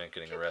rage incident,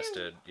 getting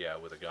arrested,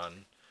 with a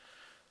gun.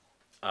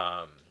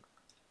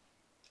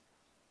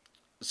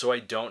 So I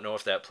don't know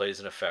if that plays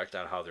an effect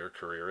on how their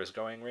career is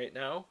going right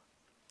now.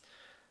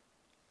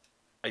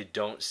 I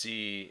don't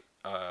see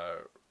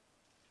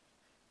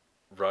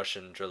Rush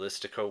and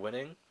Dralistico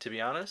winning, to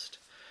be honest.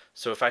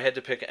 So if I had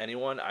to pick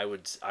anyone,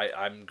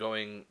 I'm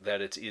going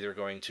that it's either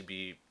going to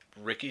be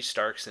Ricky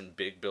Starks and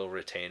Big Bill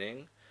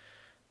retaining,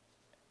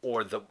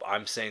 or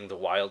I'm saying the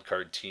wild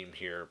card team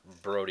here,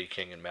 Brody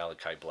King and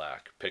Malachi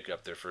Black, pick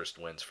up their first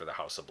wins for the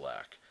House of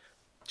Black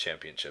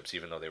championships,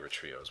 even though they were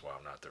trios. Wow,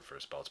 not their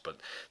first belts, but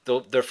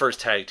their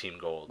first tag team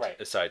gold, right,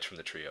 aside from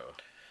the trio.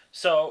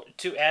 So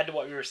to add to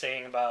what we were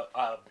saying about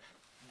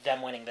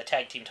them winning the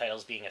tag team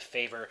titles being a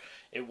favor,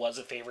 it was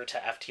a favor to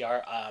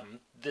FTR.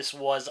 This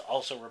was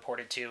also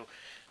reported to.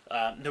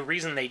 The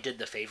reason they did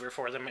the favor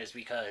for them is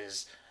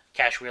because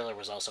Cash Wheeler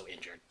was also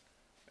injured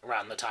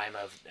around the time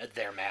of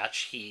their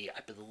match. I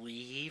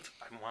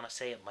want to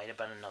say it might have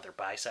been another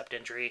bicep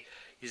injury.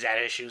 He's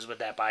had issues with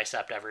that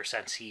bicep ever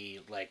since he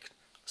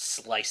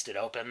sliced it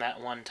open that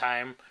one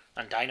time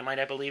on Dynamite,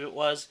 I believe it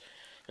was.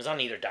 It was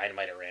on either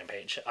Dynamite or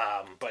Rampage.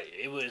 But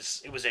it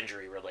was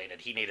injury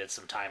related. He needed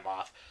some time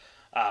off.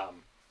 I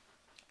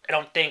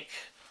don't think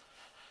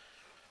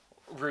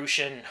Rush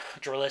and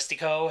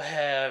Dralistico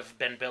have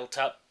been built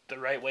up the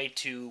right way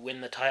to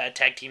win the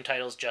tag team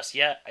titles just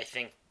yet. I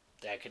think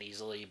that could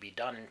easily be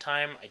done in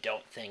time. I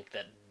don't think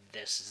that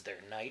this is their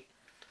night.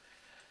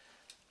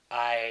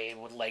 I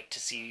would like to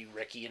see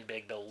Ricky and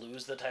Big Bill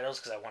lose the titles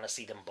because I want to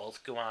see them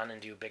both go on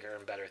and do bigger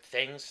and better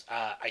things.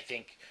 I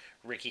think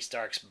Ricky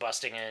Starks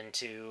busting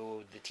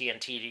into the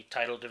TNT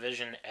title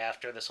division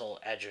after this whole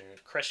Edge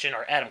and Christian,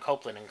 or Adam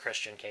Copeland and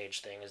Christian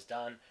Cage thing is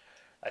done,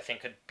 I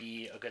think could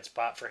be a good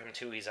spot for him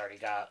too. He's already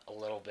got a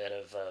little bit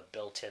of a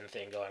built-in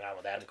thing going on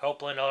with Adam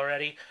Copeland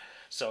already.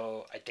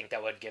 So I think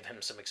that would give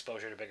him some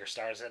exposure to bigger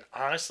stars. And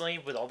honestly,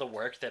 with all the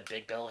work that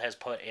Big Bill has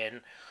put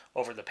in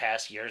over the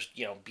past years,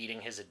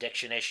 beating his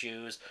addiction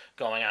issues,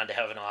 going on to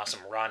have an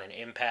awesome run and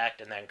Impact,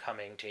 and then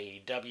coming to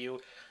AEW,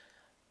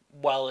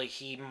 while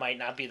he might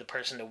not be the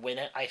person to win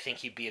it, I think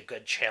he'd be a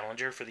good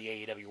challenger for the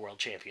AEW World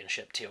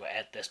Championship too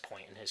at this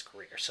point in his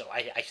career. So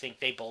I think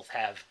they both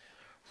have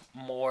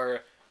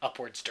more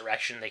upwards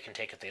direction they can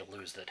take if they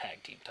lose the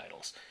tag team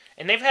titles.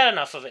 And they've had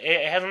enough of it.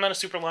 It hasn't been a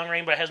super long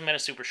reign, but it hasn't been a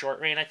super short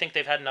reign. I think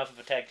they've had enough of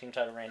a tag team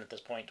title reign at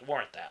this point to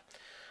warrant that.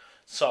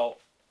 So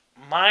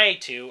my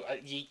two,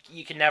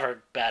 you can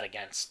never bet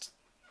against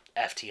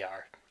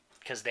FTR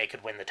because they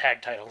could win the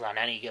tag titles on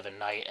any given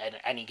night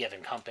at any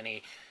given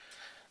company.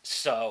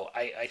 So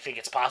I think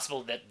it's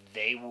possible that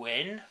they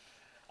win.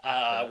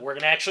 We're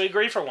going to actually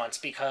agree for once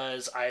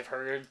because I've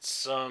heard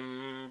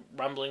some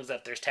rumblings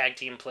that there's tag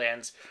team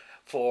plans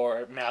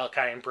for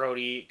Malachi and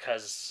Brody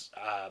because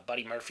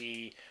Buddy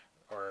Murphy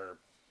or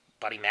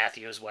Buddy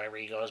Matthews, whatever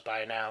he goes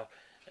by now,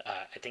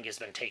 I think has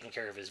been taking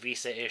care of his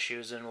visa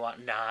issues and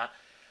whatnot.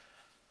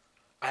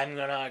 I'm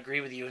going to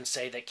agree with you and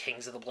say that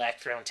Kings of the Black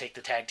Throne take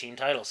the tag team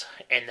titles.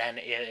 And then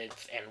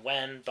if and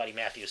when Buddy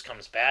Matthews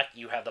comes back,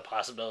 you have the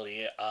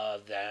possibility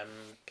of them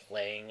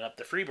playing up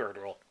the Freebird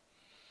rule.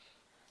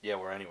 Yeah,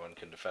 where anyone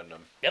can defend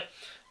them. Yep.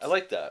 I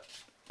like that.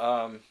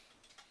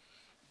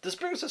 This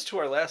brings us to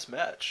our last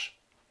match.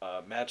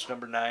 Match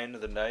number 9 of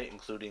the night,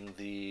 including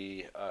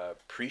the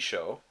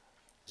pre-show,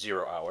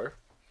 0 Hour.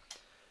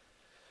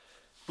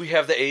 We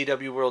have the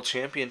AEW World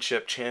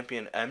Championship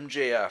champion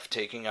MJF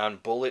taking on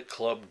Bullet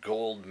Club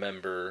Gold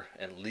member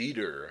and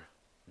leader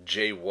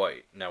Jay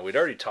White. Now, we'd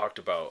already talked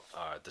about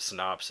the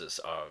synopsis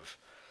of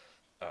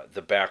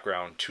the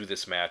background to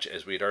this match,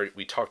 as we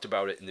talked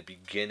about it in the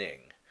beginning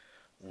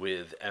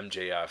with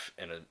MJF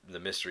and the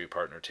mystery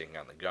partner taking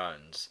on the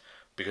Guns,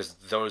 because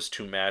those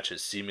two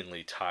matches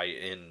seemingly tie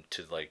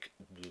into like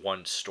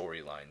one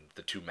storyline,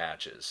 the two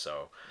matches.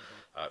 So,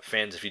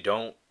 fans, if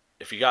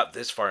you got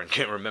this far and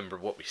can't remember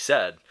what we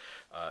said,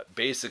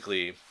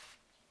 basically,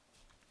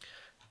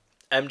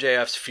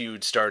 MJF's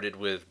feud started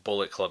with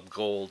Bullet Club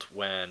Gold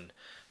when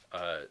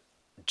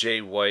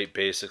Jay White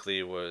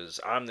basically was,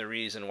 I'm the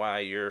reason why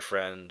you're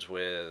friends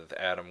with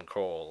Adam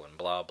Cole and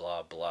blah,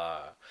 blah,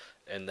 blah.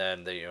 And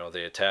then they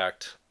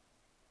attacked,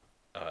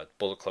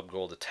 Bullet Club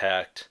Gold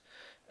attacked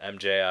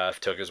MJF,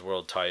 took his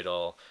world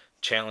title,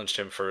 challenged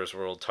him for his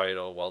world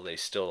title while they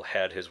still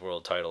had his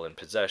world title in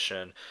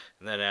possession.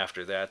 And then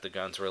after that, the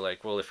Guns were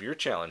like, well, if you're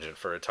challenging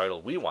for a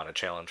title, we want to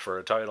challenge for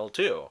a title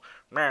too.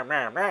 Meh,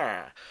 meh,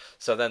 meh.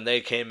 So then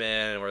they came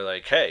in and were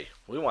like, hey,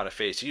 we want to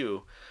face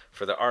you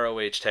for the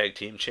ROH Tag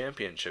Team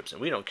Championships, and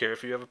we don't care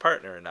if you have a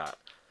partner or not.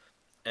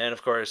 And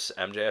of course,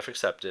 MJF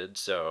accepted,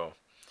 so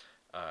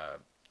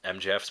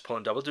MJF's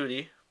pulling double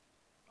duty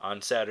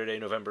on Saturday,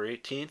 November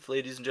 18th,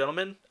 ladies and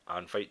gentlemen,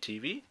 on Fight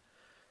TV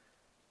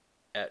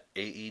at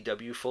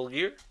AEW Full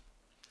Gear.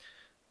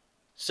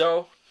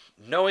 So,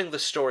 knowing the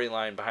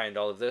storyline behind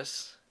all of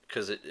this,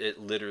 because it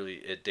literally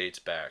dates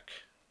back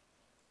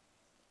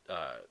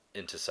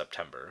into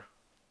September,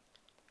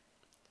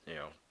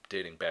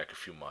 dating back a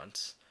few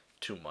months,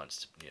 2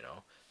 months,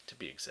 to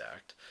be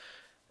exact.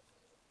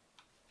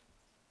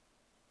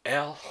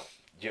 Al,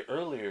 you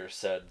earlier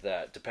said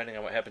that depending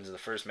on what happens in the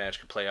first match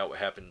could play out what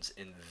happens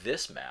in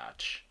this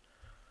match.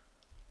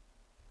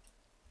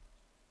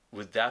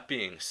 With that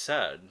being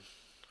said,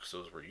 because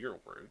those were your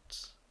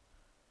words,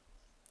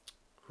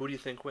 who do you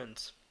think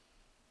wins?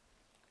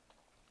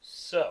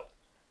 So,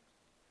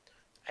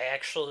 I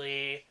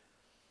actually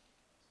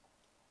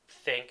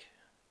think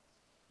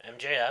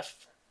MJF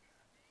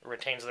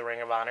retains the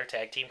Ring of Honor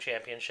Tag Team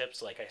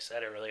Championships, like I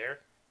said earlier.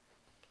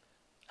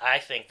 I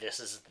think this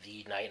is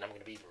the night, and I'm going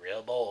to be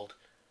real bold,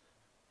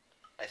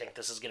 I think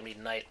this is going to be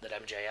the night that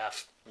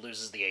MJF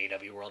loses the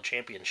AEW World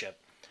Championship.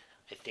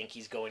 I think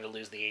he's going to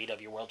lose the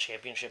AEW World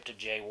Championship to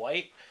Jay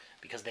White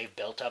because they've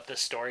built up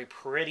this story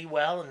pretty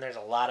well, and there's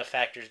a lot of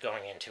factors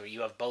going into it.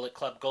 You have Bullet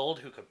Club Gold,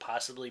 who could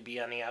possibly be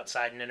on the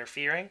outside and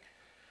interfering.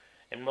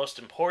 And most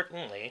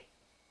importantly,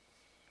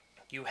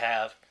 you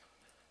have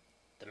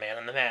the Man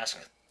in the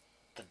Mask,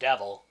 the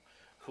Devil,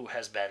 who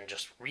has been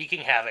just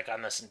wreaking havoc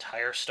on this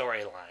entire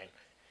storyline.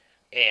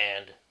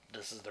 And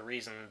this is the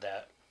reason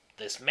that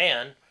this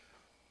man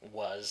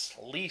was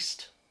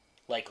least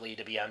likely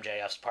to be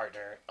MJF's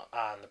partner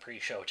on the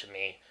pre-show to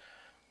me.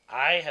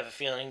 I have a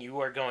feeling you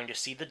are going to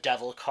see the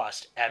Devil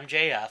cost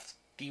MJF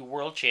the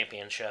World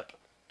Championship,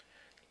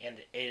 and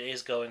it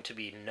is going to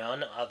be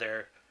none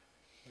other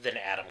than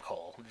Adam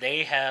Cole.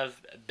 They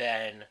have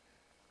been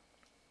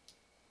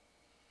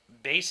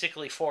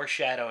basically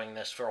foreshadowing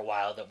this for a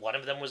while, that one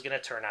of them was going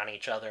to turn on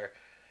each other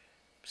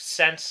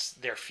since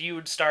their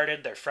feud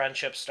started, their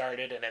friendship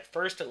started, and at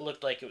first it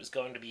looked like it was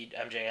going to be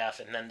MJF,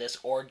 and then this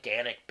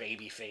organic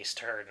babyface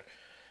turn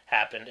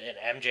happened,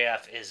 and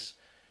MJF is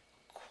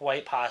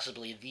quite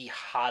possibly the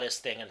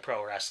hottest thing in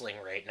pro wrestling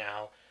right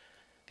now,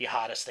 the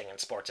hottest thing in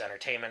sports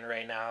entertainment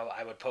right now.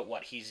 I would put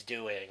what he's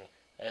doing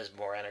as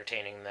more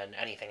entertaining than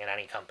anything in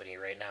any company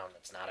right now, and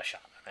that's not a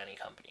shot on any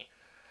company.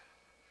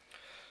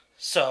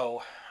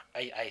 So,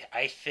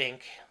 I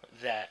think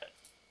that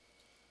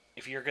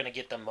if you're going to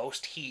get the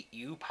most heat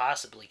you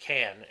possibly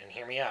can, and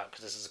hear me out,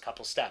 because this is a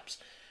couple steps,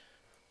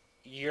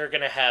 you're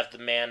going to have the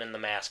Man in the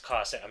Mask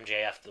cost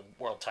MJF the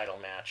world title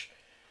match.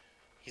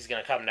 He's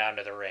going to come down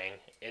to the ring,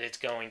 and it's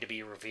going to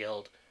be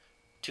revealed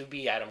to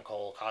be Adam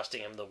Cole,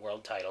 costing him the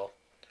world title.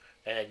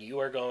 And then you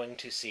are going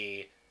to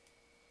see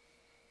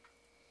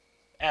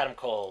Adam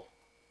Cole,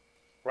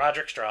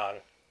 Roderick Strong,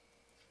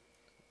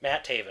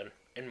 Matt Taven,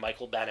 and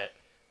Michael Bennett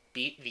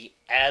beat the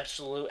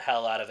absolute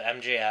hell out of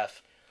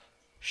MJF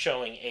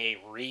showing a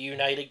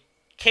reunited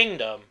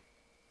Kingdom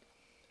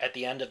at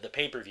the end of the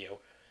pay-per-view.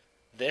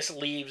 This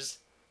leaves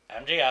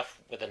MJF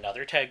with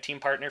another tag team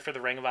partner for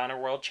the Ring of Honor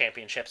World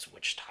Championships,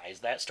 which ties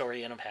that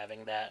story in of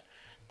having that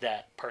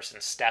person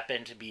step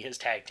in to be his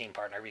tag team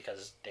partner,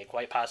 because they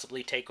quite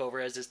possibly take over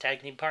as his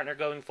tag team partner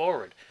going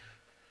forward.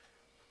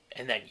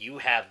 And then you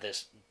have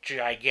this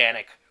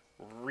gigantic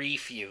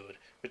refeud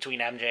between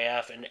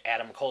MJF and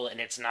Adam Cole, and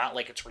it's not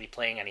like it's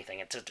replaying anything.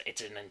 It's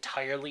an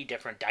entirely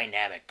different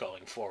dynamic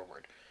going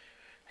forward.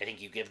 I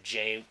think you give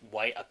Jay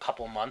White a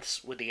couple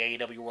months with the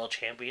AEW World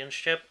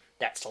Championship,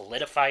 that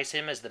solidifies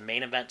him as the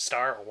main event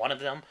star, or one of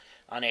them,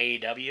 on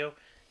AEW.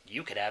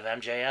 You could have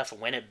MJF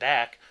win it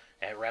back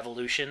at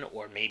Revolution,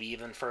 or maybe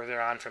even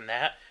further on from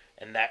that,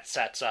 and that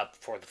sets up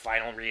for the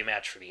final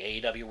rematch for the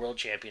AEW World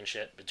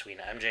Championship between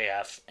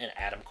MJF and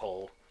Adam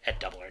Cole at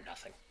Double or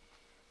Nothing.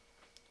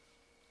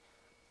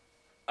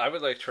 I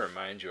would like to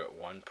remind you, at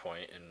one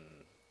point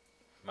in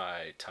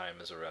my time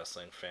as a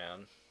wrestling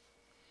fan,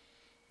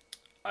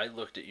 I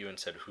looked at you and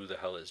said, "Who the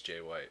hell is Jay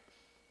White?"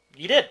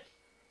 You did.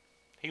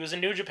 He was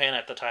in New Japan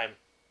at the time.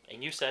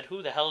 And you said,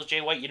 "Who the hell is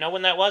Jay White?" You know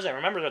when that was? I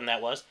remember when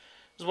that was.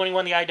 It was when he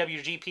won the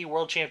IWGP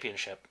World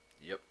Championship.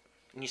 Yep.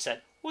 And you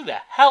said, "Who the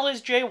hell is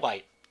Jay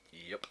White?"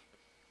 Yep.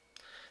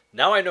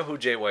 Now I know who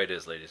Jay White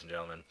is, ladies and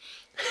gentlemen.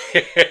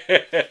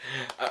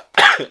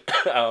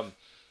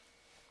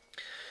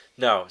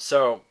 No,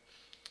 so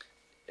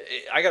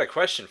I got a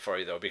question for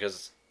you, though,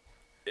 because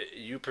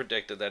you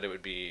predicted that it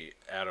would be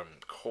Adam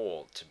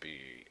Cole to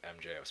be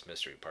MJF's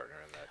mystery partner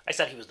in that. I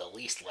said he was the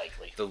least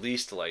likely. The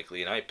least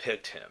likely, and I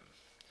picked him.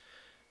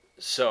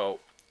 So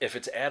if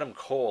it's Adam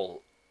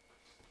Cole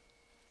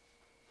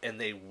and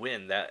they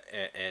win that,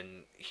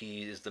 and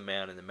he is the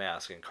man in the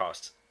mask and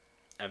costs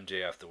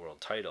MJF the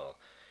world title,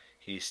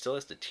 he still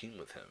has to team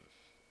with him.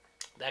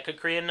 That could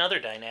create another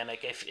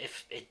dynamic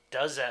if it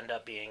does end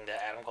up being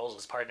that Adam Cole's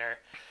his partner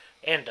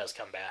and does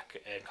come back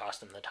and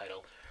cost him the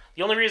title.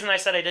 The only reason I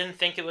said I didn't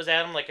think it was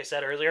Adam, like I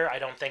said earlier, I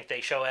don't think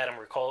they show Adam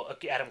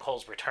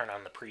Cole's return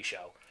on the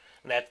pre-show.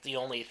 And that's the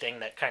only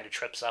thing that kind of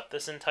trips up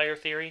this entire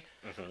theory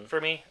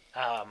for me.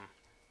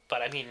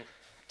 But I mean,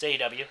 it's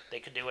AEW. They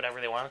could do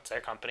whatever they want. It's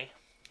their company.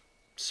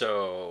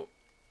 So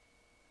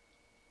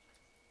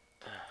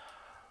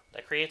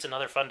that creates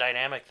another fun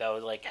dynamic, though,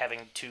 like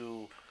having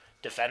to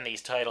defend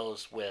these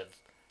titles with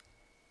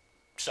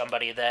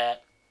somebody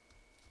that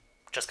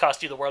just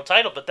cost you the world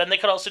title. But then they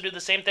could also do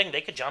the same thing.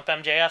 They could jump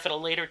MJF at a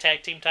later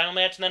tag team title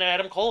match, and then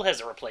Adam Cole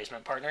has a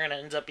replacement partner, and it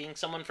ends up being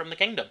someone from the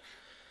Kingdom.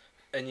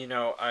 And you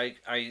know, I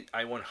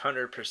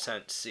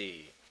 100%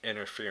 see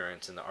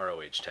interference in the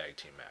ROH tag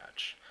team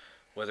match.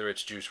 Whether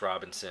it's Juice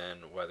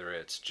Robinson, whether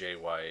it's Jay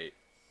White,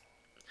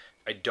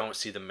 I don't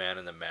see the man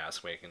in the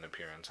mask making an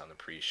appearance on the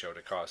pre-show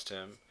to cost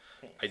him.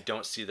 I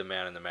don't see the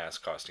man in the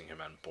mask costing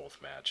him on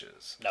both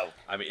matches. No.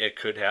 I mean, it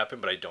could happen,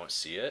 but I don't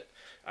see it.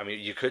 I mean,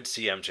 you could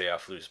see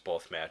MJF lose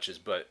both matches,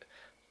 but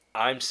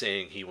I'm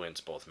saying he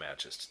wins both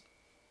matches.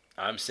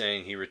 I'm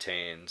saying he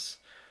retains.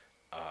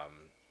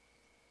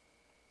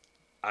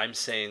 I'm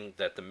saying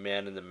that the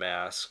man in the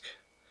mask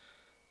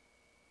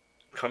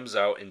comes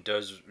out and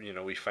does,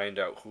 we find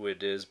out who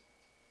it is,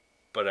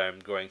 but I'm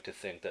going to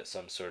think that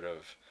some sort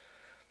of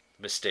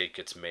mistake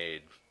gets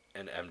made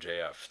and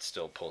MJF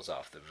still pulls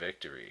off the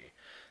victory.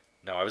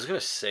 Now, I was going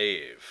to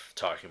save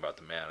talking about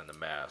the man in the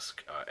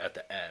mask at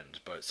the end,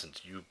 but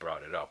since you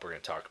brought it up, we're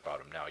going to talk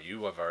about him now.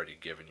 You have already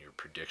given your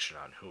prediction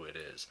on who it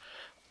is.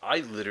 I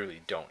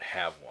literally don't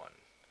have one.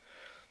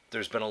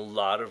 There's been a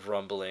lot of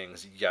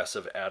rumblings, yes,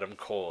 of Adam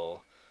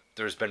Cole.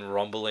 There's been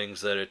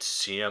rumblings that it's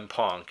CM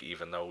Punk,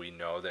 even though we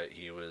know that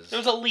he was... There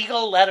was a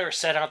legal letter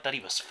sent out that he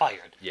was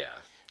fired. Yeah.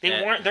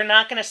 They're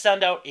not going to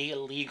send out a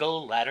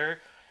legal letter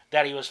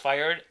that he was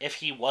fired if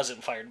he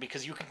wasn't fired,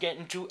 because you can get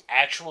into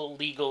actual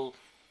legal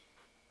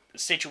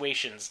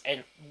situations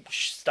and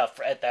stuff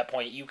at that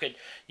point. You could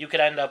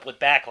end up with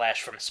backlash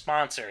from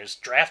sponsors.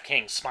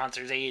 DraftKings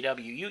sponsors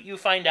AEW. You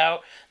find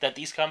out that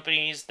these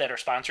companies that are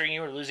sponsoring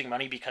you are losing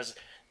money because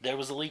there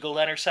was a legal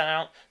letter sent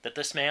out that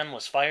this man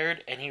was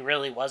fired and he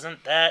really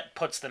wasn't. That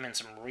puts them in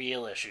some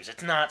real issues.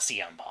 It's not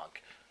CM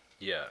Punk.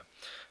 Yeah.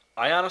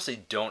 I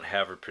honestly don't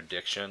have a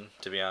prediction,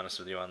 to be honest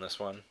with you, on this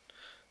one.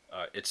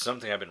 It's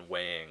something I've been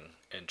weighing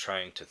and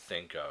trying to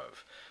think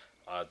of.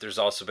 There's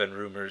also been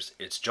rumors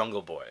it's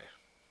Jungle Boy.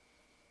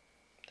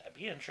 That'd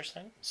be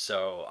interesting.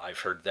 So I've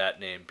heard that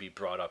name be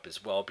brought up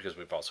as well, because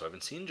we've also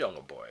haven't seen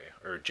Jungle Boy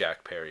or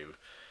Jack Perry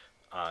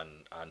on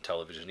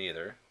television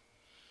either.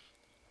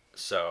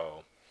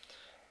 So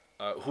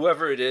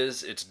whoever it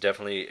is, it's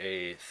definitely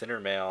a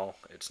thinner male.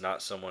 It's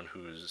not someone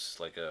who's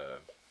like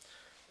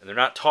and they're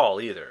not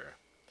tall either,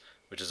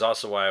 which is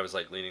also why I was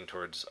like leaning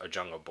towards a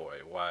Jungle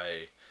Boy.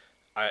 Why?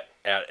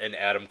 And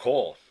Adam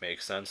Cole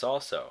makes sense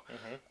also.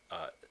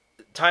 Mm-hmm.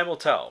 Time will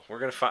tell. We're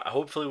gonna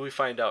hopefully we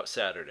find out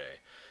Saturday.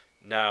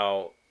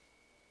 Now,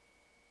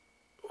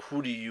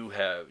 who do you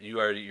have?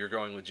 You're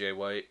going with Jay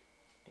White?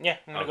 Yeah,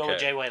 I'm gonna go with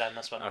Jay White on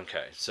this one.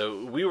 Okay,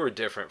 so we were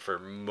different for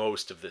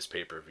most of this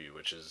pay-per-view,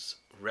 which is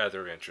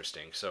rather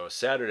interesting. So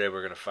Saturday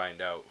we're gonna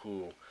find out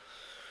who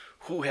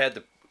who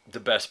had the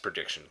best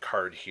prediction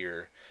card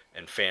here.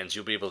 And fans,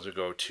 you'll be able to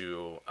go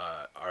to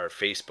our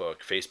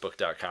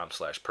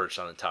facebook.com/perched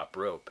on the top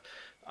rope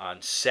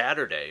on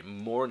Saturday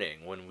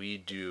morning when we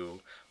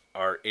do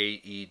our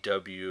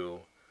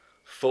AEW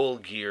Full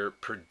Gear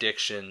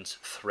predictions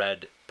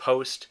thread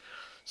post.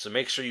 So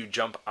make sure you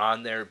jump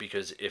on there,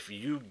 because if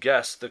you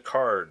guess the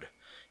card,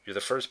 you're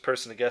the first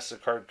person to guess the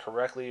card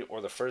correctly,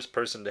 or the first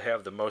person to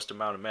have the most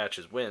amount of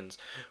matches wins,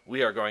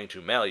 we are going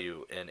to mail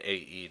you an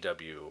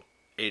AEW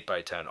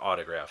 8x10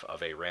 autograph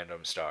of a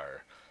random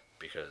star.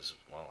 Because,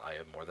 well, I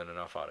have more than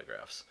enough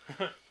autographs.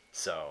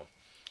 So,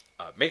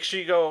 make sure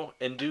you go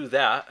and do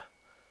that.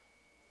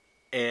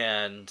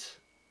 And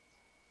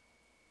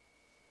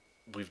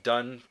we've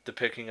done the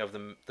picking of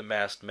the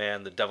masked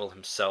man, the devil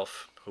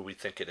himself, who we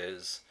think it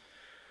is.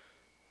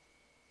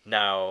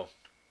 Now,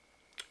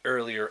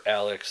 earlier,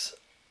 Alex,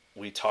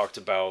 we talked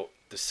about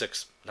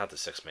not the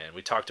sixth man,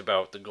 we talked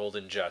about the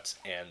Golden Jets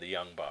and the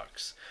Young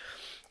Bucks.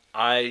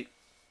 I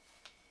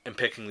am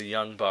picking the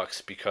Young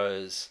Bucks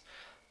because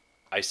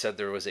I said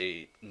there was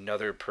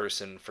another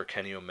person for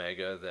Kenny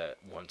Omega that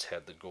once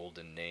had the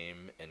golden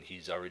name, and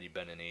he's already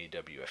been in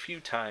AEW a few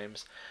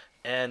times.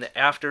 And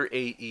after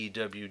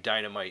AEW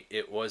Dynamite,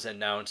 it was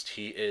announced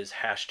he is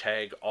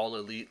 #All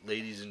Elite,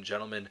 ladies and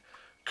gentlemen.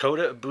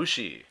 Kota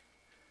Ibushi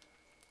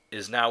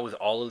is now with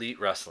All Elite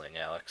Wrestling,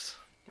 Alex.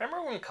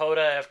 Remember when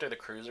Kota, after the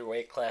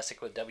Cruiserweight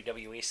Classic with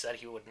WWE, said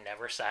he would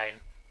never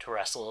sign to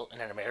wrestle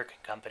in an American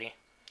company?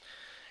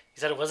 He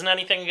said it wasn't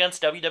anything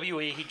against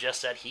WWE. He just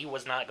said he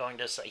was not going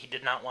to. He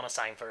did not want to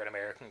sign for an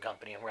American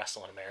company and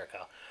wrestle in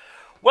America.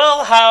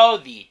 Well, how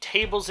the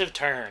tables have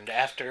turned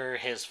after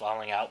his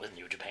falling out with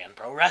New Japan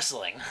Pro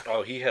Wrestling.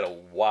 Oh, he had a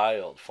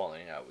wild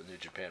falling out with New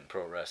Japan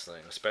Pro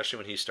Wrestling, especially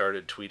when he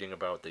started tweeting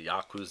about the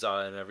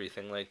Yakuza and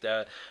everything like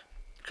that.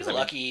 He's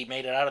lucky he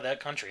made it out of that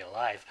country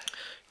alive.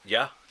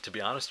 Yeah, to be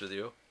honest with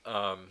you,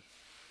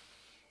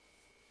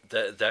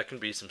 that can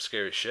be some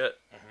scary shit.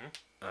 Mm-hmm.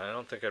 I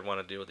don't think I'd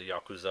want to deal with the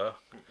Yakuza.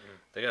 Mm-mm.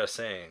 They got a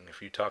saying,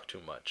 if you talk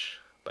too much,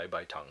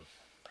 bye-bye tongue.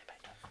 Bye-bye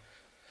tongue.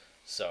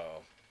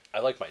 So,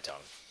 I like my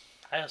tongue.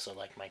 I also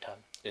like my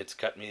tongue. It's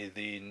got me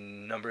the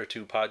number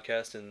 2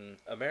 podcast in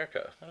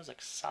America. That was a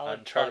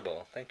solid Unchartable.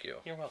 plug. Thank you.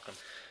 You're welcome.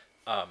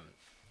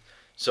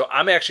 So,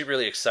 I'm actually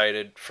really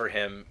excited for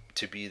him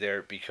to be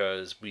there,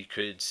 because we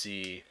could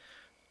see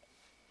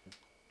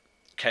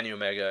Kenny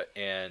Omega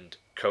and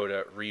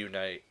Kota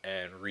reunite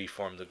and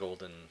reform the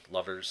Golden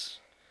Lovers.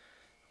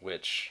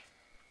 Which,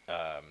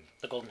 the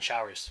Golden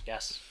Showers,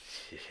 yes.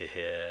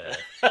 Yeah.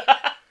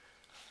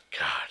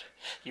 God.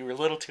 You were a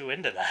little too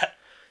into that.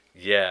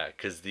 Yeah,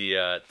 because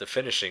the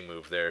finishing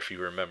move there, if you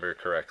remember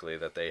correctly,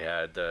 that they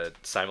had the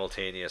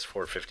simultaneous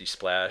 450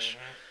 splash.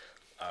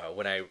 Mm-hmm.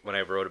 When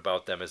I wrote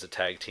about them as a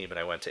tag team and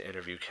I went to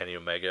interview Kenny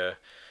Omega,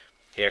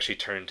 he actually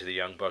turned to the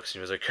Young Bucks and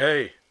he was like,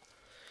 "Hey,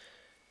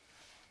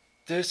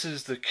 this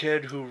is the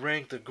kid who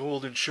ranked the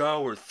Golden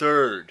Shower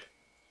 3rd."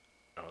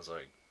 I was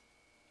like,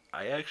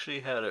 I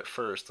actually had it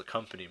first. The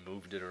company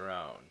moved it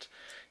around.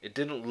 It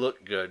didn't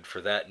look good for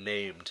that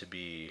name to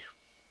be.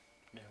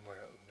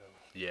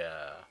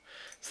 Yeah,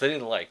 so they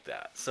didn't like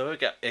that. So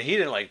and he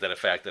didn't like the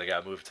fact that it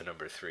got moved to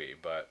number 3.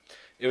 But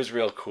it was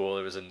real cool.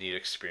 It was a neat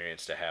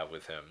experience to have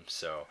with him.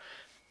 So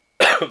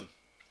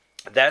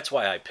that's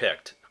why I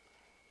picked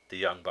the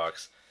Young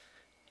Bucks,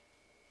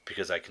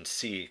 because I can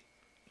see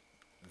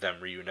them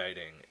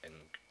reuniting and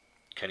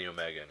Kenny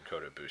Omega and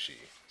Kota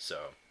Ibushi.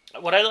 So.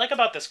 What I like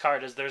about this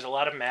card is there's a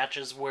lot of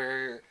matches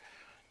where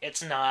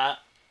it's unlike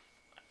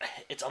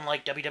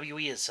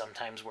WWE is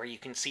sometimes, where you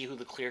can see who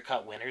the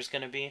clear-cut winner is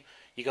going to be.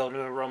 You go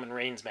into a Roman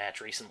Reigns match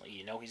recently,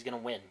 you know he's going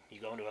to win. You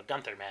go into a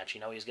Gunther match,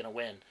 you know he's going to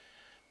win.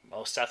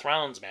 Most Seth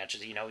Rollins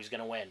matches, you know he's going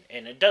to win.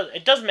 And it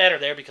doesn't matter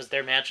there, because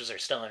their matches are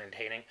still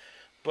entertaining,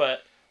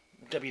 but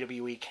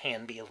WWE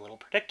can be a little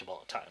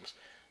predictable at times.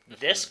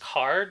 Mm-hmm. This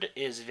card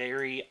is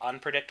very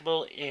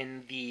unpredictable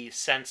in the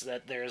sense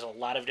that there's a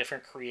lot of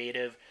different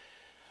creative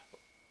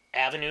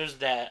avenues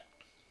that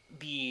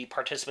the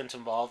participants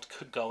involved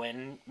could go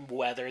in,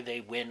 whether they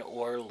win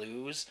or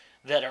lose,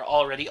 that are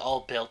already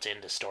all built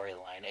into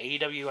storyline.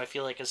 AEW, I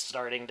feel like, is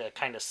starting to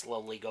kind of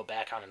slowly go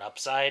back on an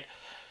upside.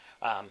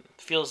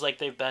 Feels like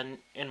they've been,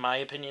 in my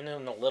opinion,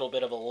 in a little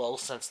bit of a lull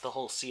since the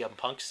whole CM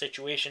Punk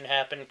situation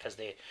happened,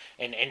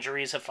 and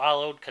injuries have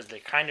followed, because they're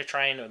kind of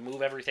trying to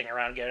move everything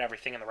around, get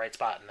everything in the right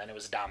spot, and then it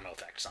was a domino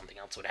effect. Something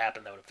else would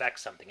happen that would affect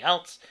something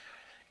else.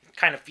 It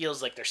kind of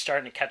feels like they're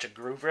starting to catch a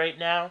groove right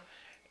now.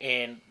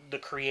 And the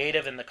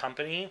creative in the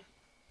company,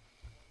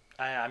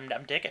 I'm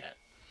digging it.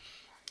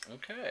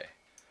 Okay.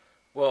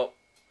 Well,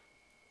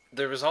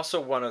 there was also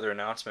one other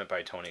announcement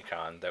by Tony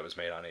Khan that was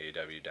made on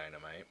AEW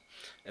Dynamite.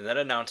 And that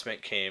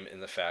announcement came in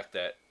the fact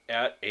that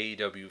at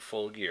AEW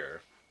Full Gear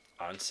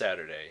on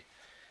Saturday,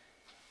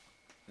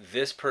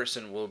 this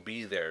person will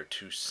be there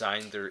to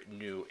sign their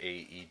new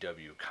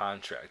AEW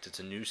contract. It's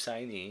a new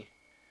signee.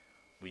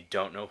 We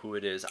don't know who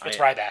it is. It's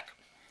Ryback.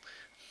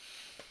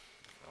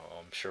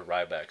 I'm sure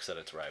Ryback said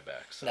it's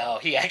Ryback. So. No,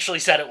 he actually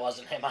said it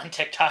wasn't him on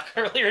TikTok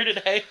earlier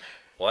today.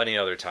 Well, any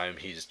other time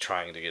he's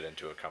trying to get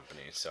into a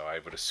company, so I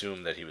would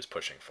assume that he was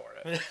pushing for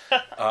it.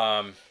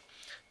 I'm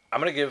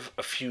going to give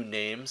a few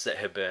names that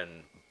have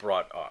been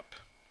brought up.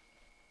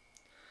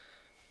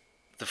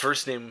 The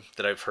first name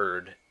that I've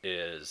heard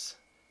is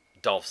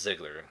Dolph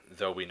Ziggler.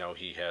 Though we know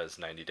he has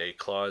 90-day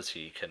clause,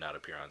 he cannot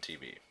appear on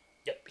TV.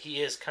 Yep,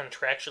 he is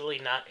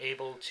contractually not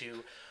able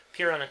to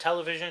appear on a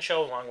television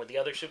show along with the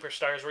other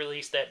superstars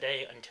released that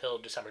day until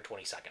December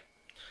 22nd.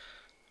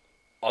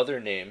 Other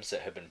names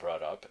that have been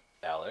brought up,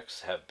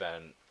 Alex, have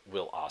been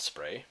Will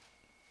Ospreay.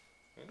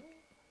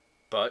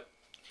 But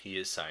he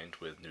is signed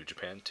with New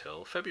Japan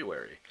till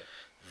February.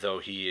 Though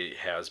he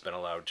has been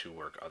allowed to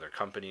work other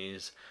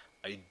companies,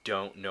 I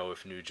don't know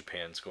if New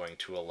Japan's going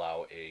to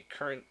allow a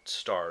current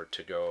star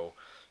to go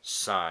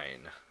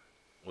sign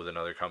with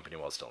another company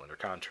while still under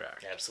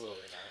contract.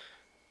 Absolutely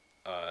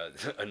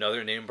not.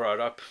 Another name brought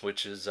up,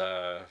 which is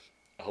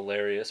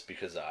hilarious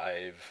because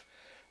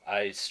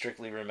I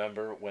strictly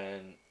remember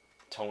when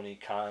Tony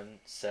Khan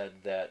said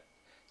that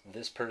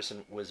this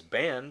person was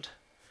banned.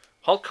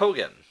 Hulk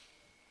Hogan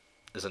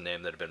is a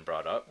name that had been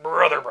brought up.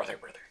 Brother.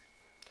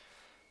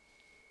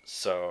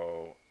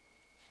 So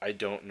I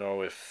don't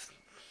know if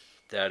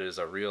that is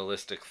a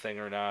realistic thing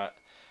or not.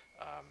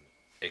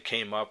 It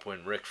came up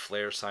when Ric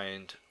Flair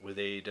signed with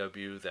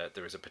AEW that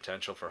there was a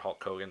potential for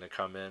Hulk Hogan to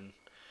come in.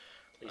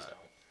 Please don't.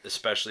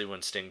 Especially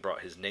when Sting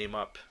brought his name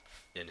up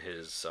in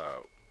his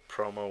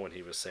promo when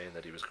he was saying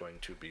that he was going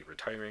to be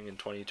retiring in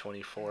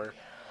 2024. Yeah.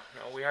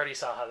 No, we already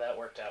saw how that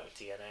worked out with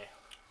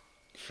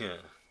TNA.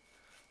 Yeah.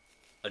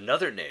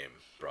 Another name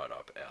brought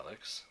up,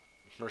 Alex.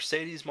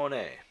 Mercedes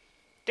Moné.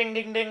 Ding,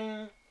 ding,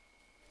 ding.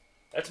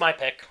 That's my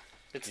pick.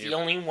 It's the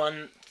only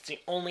one. It's the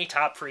only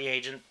top free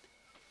agent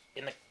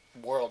in the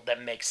world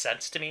that makes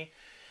sense to me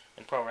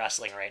in pro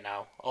wrestling right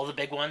now. All the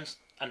big ones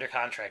under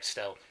contract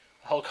still.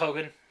 Hulk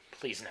Hogan,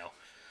 please no.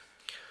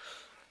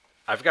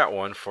 I've got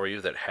one for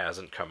you that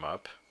hasn't come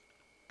up,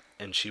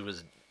 and she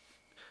was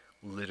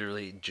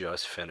literally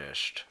just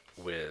finished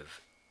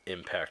with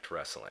Impact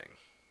Wrestling.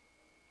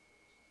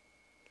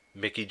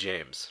 Mickie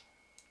James.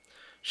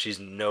 She's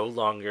no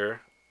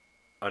longer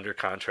under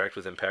contract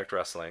with Impact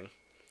Wrestling.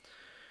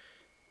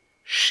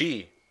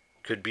 She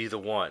could be the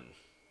one.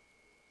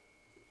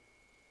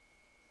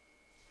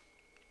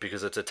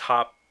 Because it's a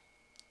top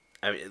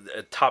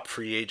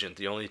free agent.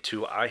 The only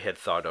two I had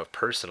thought of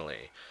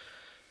personally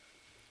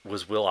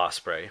was Will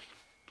Ospreay,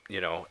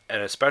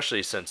 and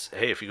especially since,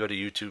 hey, if you go to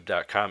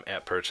youtube.com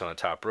 @Perch on the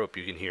Top Rope,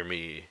 you can hear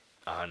me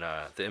on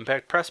the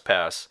Impact Press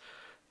Pass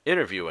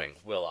interviewing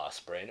Will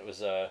Ospreay, and it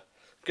was a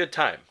good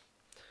time.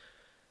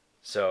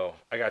 So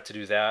I got to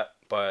do that,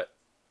 but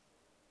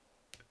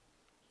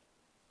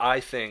I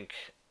think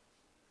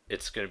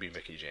it's going to be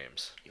Mickie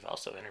James. You've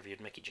also interviewed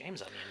Mickie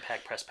James on the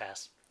Impact Press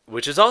Pass.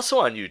 Which is also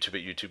on YouTube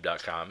at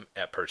youtube.com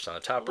 @Perched on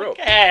the Top Rope.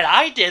 And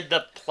I did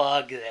the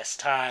plug this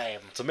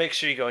time. So make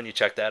sure you go and you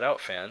check that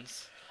out,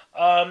 fans.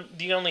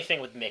 The only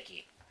thing with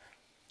Mickie,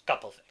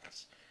 couple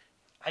things.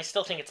 I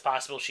still think it's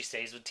possible she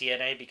stays with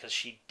TNA because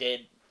she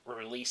did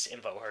release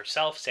info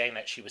herself saying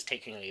that she was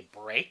taking a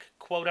break,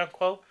 quote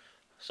unquote.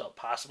 So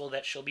possible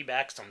that she'll be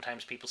back.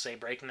 Sometimes people say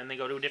break and then they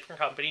go to a different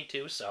company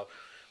too, so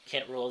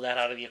can't rule that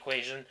out of the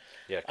equation.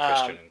 Yeah,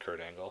 Christian and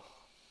Kurt Angle.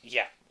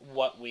 Yeah.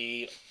 What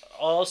we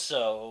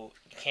also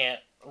can't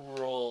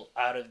rule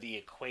out of the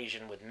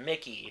equation with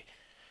Mickie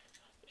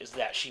is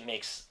that she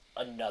makes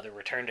another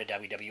return to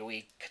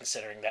WWE,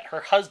 considering that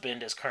her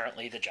husband is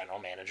currently the general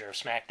manager of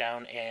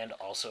SmackDown and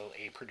also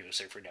a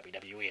producer for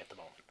WWE at the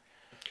moment.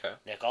 Okay.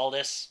 Nick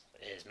Aldis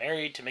is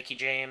married to Mickie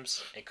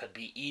James. It could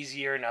be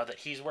easier now that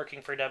he's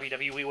working for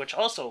WWE, which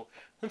also,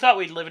 who thought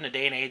we'd live in a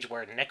day and age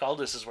where Nick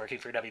Aldis is working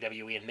for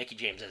WWE and Mickie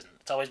James isn't?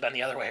 It's always been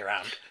the other way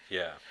around.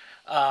 Yeah.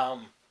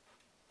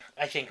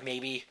 I think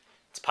maybe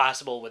it's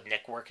possible with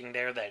Nick working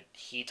there that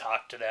he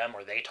talked to them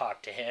or they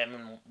talked to him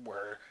and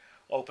were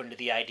open to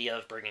the idea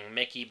of bringing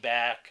Mickie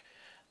back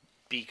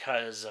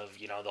because of,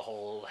 the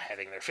whole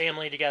having their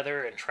family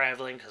together and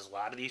traveling, because a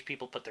lot of these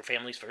people put their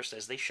families first,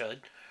 as they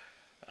should.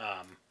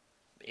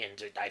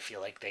 And I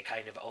feel like they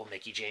kind of owe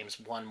Mickie James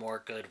one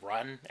more good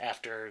run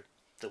after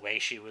the way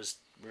she was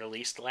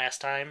released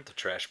last time. The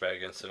trash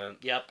bag incident.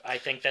 Yep, I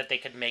think that they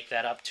could make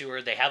that up to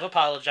her. They have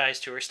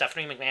apologized to her.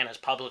 Stephanie McMahon has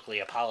publicly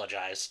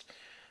apologized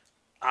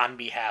on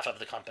behalf of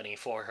the company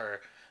for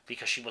her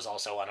because she was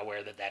also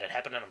unaware that that had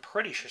happened, and I'm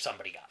pretty sure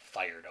somebody got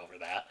fired over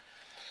that.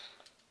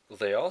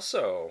 They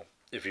also,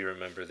 if you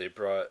remember, they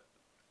brought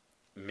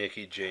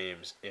Mickie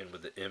James in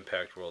with the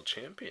Impact World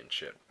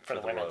Championship for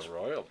the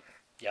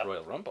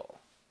Royal Rumble.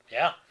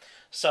 Yeah.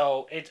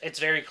 So it's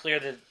very clear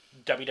that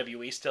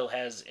WWE still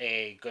has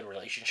a good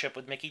relationship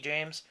with Mickie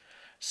James.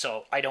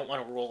 So I don't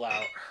want to rule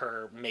out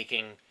her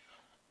making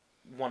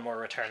one more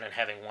return and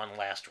having one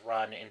last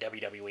run in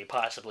WWE,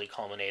 possibly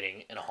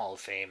culminating in a Hall of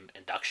Fame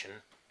induction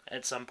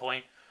at some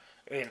point,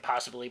 and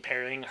possibly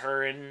pairing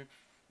her and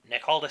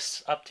Nick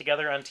Aldis up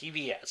together on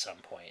TV at some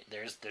point.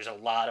 There's a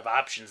lot of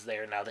options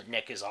there now that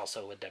Nick is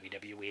also with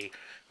WWE,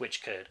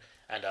 which could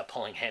end up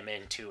pulling him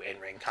into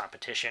in-ring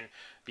competition,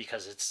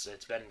 because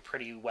it's been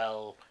pretty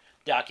well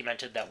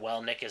documented that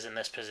while Nick is in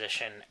this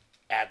position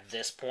at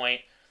this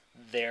point,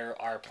 there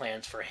are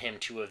plans for him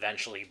to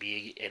eventually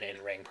be an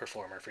in-ring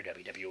performer for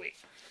WWE.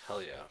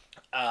 Hell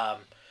yeah.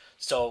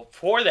 So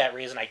for that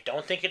reason, I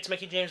don't think it's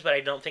Mickie James, but I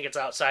don't think it's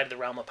outside of the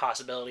realm of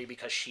possibility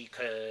because she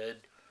could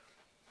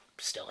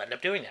still end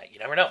up doing that. You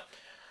never know.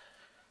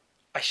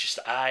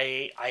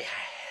 I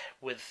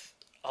with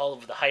all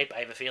of the hype, I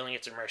have a feeling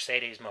it's a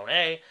Mercedes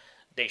Moné.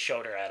 They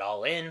showed her at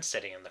All In,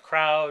 sitting in the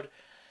crowd.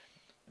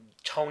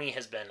 Tony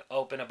has been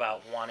open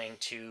about wanting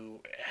to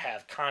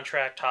have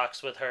contract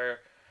talks with her.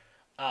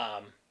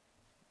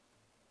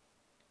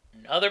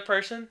 Another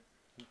person,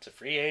 it's a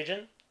free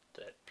agent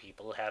that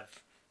people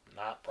have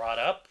not brought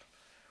up.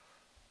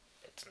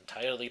 It's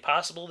entirely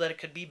possible that it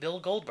could be Bill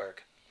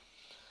Goldberg.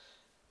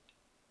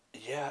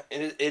 Yeah,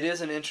 it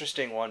is an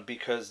interesting one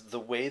because the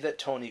way that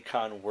Tony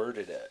Khan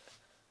worded it,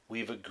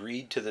 we've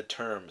agreed to the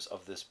terms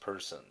of this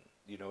person.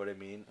 You know what I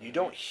mean? You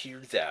don't hear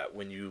that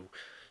when you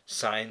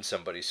sign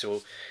somebody.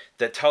 So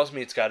that tells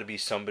me it's got to be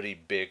somebody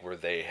big where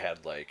they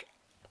had like,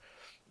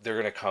 they're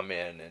going to come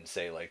in and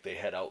say like they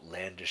had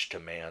outlandish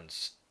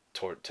demands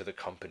to the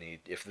company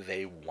if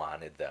they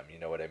wanted them. You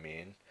know what I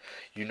mean?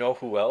 You know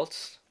who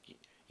else?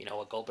 You know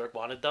what Goldberg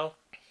wanted, though?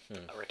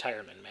 A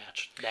retirement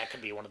match. That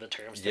could be one of the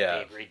terms that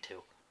they agreed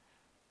to.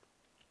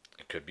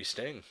 It could be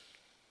Sting.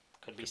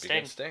 Could be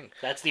Sting.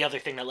 That's the other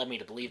thing that led me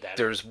to believe that.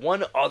 There's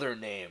one other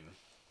name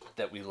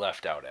that we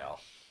left out,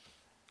 Al.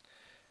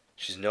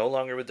 She's no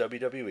longer with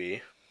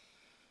WWE.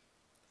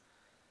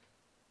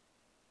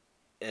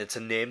 It's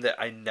a name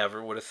that I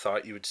never would have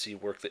thought you would see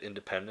work the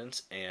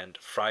independents. And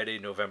Friday,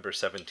 November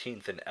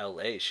 17th in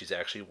LA, she's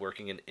actually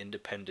working an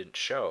independent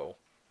show.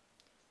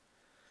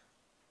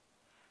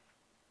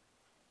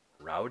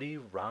 Rowdy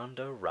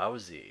Ronda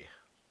Rousey.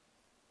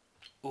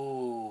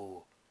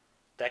 Ooh.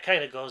 That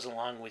kind of goes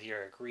along with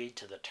your agreed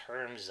to the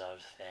terms of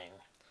thing.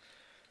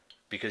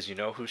 Because you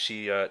know who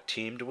she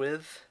teamed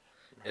with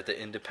at the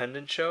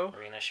independent show?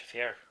 Marina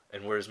Shafir.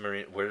 And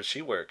where does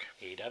she work?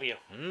 AEW.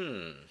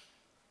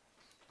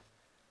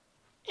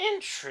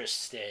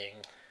 Interesting.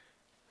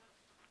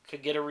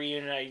 Could get a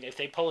reunion. If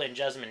they pull in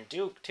Jessamine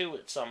Duke, too,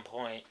 at some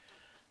point,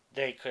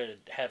 they could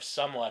have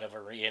somewhat of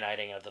a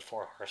reuniting of the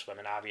Four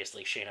Horsewomen.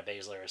 Obviously, Shayna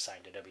Baszler is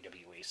signed to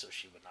WWE, so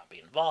she would not be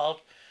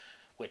involved,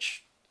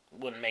 which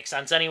wouldn't make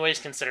sense anyways,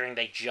 considering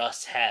they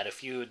just had a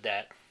feud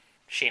that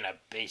Shayna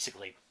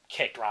basically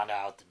kicked Ronda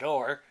out the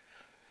door.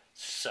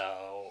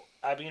 So,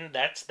 I mean,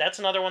 that's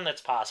another one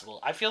that's possible.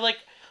 I feel like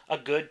a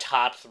good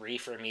top three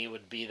for me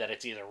would be that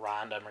it's either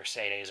Ronda,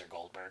 Mercedes, or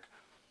Goldberg.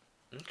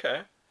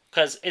 Okay.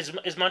 Because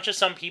as much as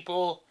some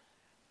people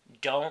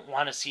don't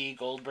want to see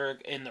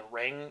Goldberg in the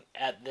ring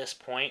at this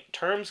point,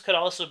 terms could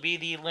also be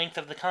the length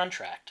of the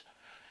contract.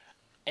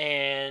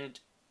 And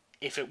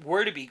if it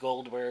were to be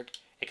Goldberg,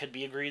 it could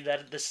be agreed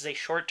that this is a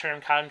short-term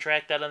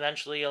contract that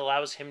eventually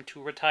allows him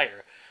to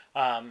retire.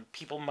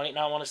 People might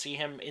not want to see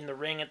him in the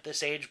ring at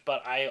this age,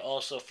 but I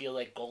also feel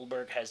like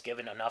Goldberg has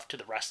given enough to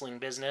the wrestling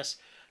business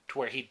to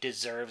where he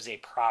deserves a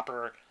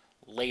proper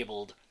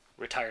labeled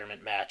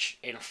retirement match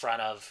in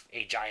front of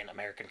a giant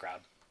American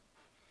crowd.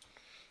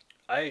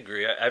 I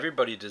agree.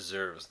 Everybody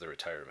deserves the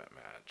retirement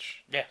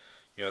match. Yeah.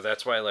 You know,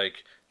 that's why,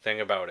 like,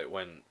 think about it.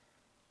 When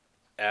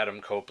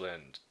Adam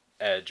Copeland,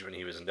 Edge, when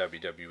he was in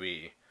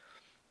WWE,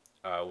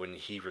 when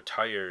he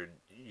retired,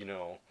 you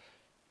know,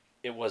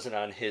 it wasn't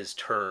on his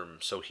term,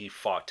 so he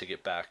fought to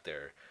get back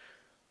there.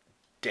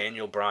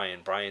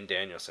 Brian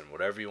Danielson,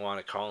 whatever you want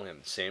to call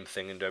him, same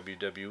thing in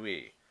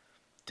WWE.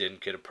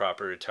 Didn't get a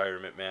proper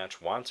retirement match,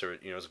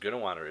 is going to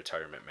want a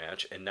retirement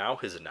match, and now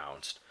has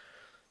announced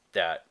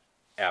that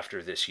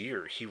after this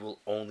year, he will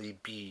only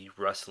be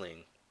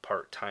wrestling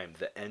part-time.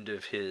 The end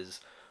of his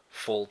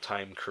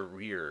full-time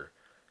career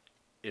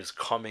is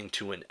coming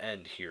to an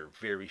end here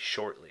very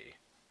shortly.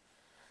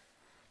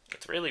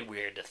 It's really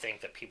weird to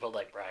think that people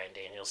like Bryan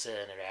Danielson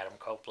and Adam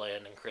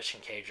Copeland and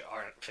Christian Cage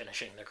aren't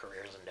finishing their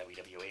careers in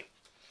WWE.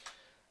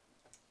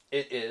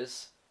 It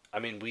is. I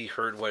mean, we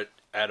heard what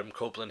Adam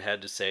Copeland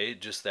had to say,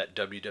 just that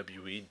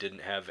WWE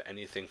didn't have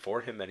anything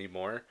for him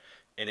anymore,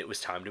 and it was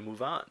time to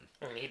move on.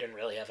 And he didn't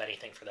really have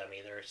anything for them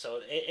either, so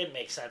it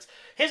makes sense.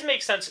 His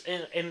makes sense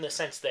in the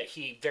sense that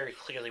he very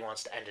clearly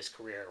wants to end his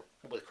career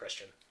with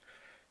Christian.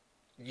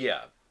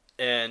 Yeah,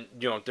 and,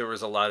 you know, there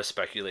was a lot of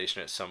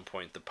speculation at some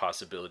point, the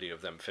possibility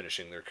of them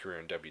finishing their career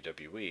in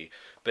WWE,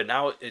 but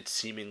now it's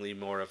seemingly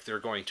more of they're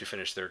going to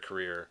finish their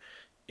career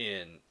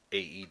in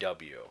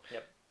AEW.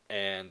 Yep.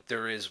 And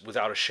there is,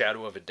 without a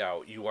shadow of a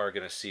doubt, you are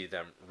going to see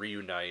them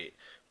reunite,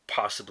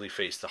 possibly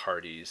face the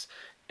Hardys,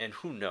 and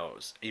who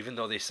knows? Even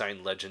though they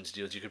signed Legends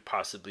deals, you could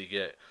possibly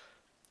get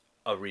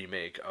a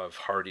remake of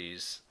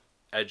Hardys,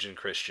 Edge and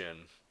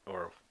Christian,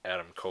 or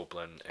Adam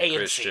Copeland and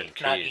Christian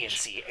Cage. Not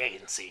ENC,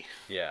 ANC.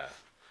 Yeah.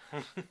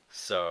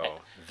 So,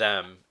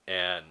 them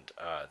and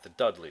the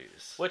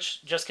Dudleys.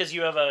 Which, just because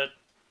you have a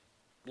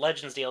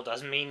Legends deal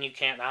doesn't mean you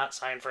can't not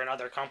sign for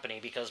another company,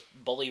 because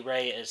Bully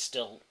Ray is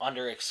still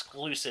under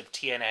exclusive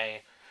TNA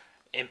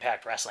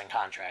Impact Wrestling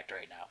contract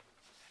right now.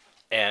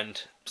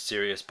 And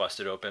Sirius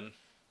busted open.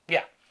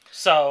 Yeah.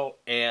 So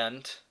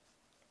And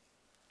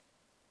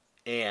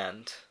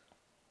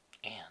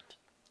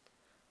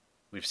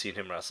we've seen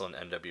him wrestle in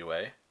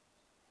NWA.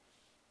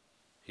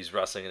 He's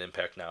wrestling in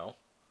Impact now.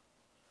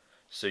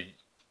 So,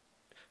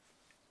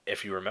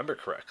 if you remember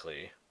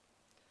correctly,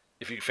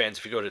 if you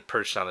go to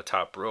Perched on the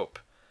Top Rope,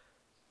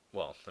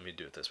 well, let me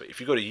do it this way.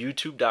 If you go to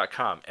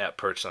youtube.com at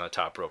Perched on the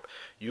Top Rope,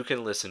 you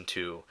can listen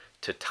to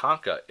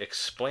Tatanka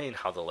explain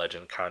how the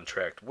Legend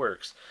contract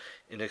works,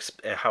 and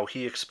how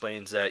he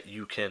explains that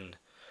you can,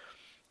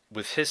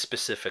 with his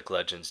specific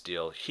Legends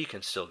deal, he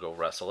can still go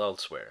wrestle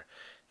elsewhere.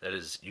 That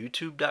is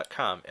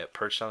youtube.com at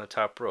Perched on the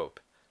Top Rope.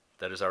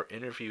 That is our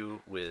interview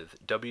with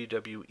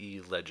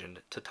WWE legend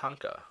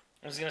Tatanka.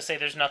 I was going to say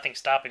there's nothing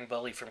stopping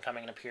Bully from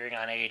coming and appearing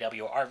on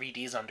AEW.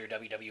 RVD's under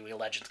WWE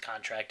Legends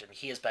contract, and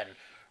he has been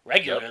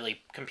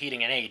regularly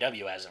competing in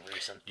AEW as of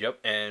recent. Yep,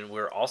 and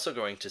we're also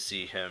going to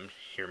see him,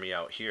 hear me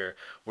out here,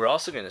 we're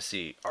also going to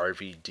see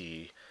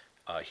RVD.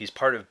 He's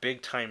part of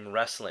Big Time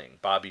Wrestling.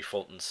 Bobby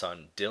Fulton's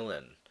son,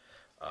 Dylan,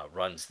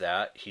 runs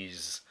that.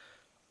 He's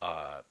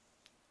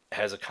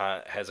has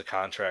a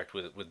contract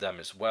with them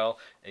as well.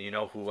 And you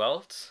know who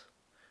else?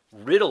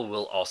 Riddle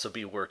will also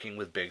be working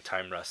with Big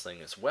Time Wrestling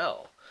as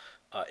well.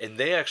 And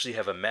they actually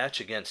have a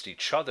match against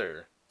each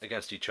other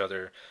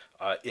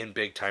in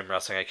Big Time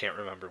Wrestling. I can't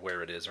remember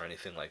where it is or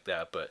anything like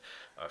that, but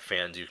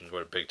fans, you can go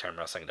to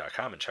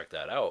bigtimewrestling.com and check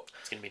that out.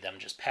 It's going to be them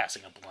just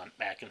passing a blunt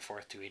back and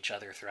forth to each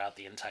other throughout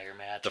the entire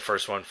match. The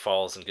first one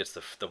falls and gets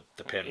the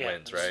pin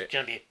wins, right? It's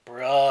going to be,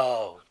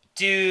 bro,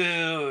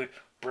 dude,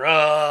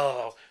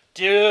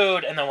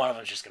 and then one of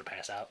them's just going to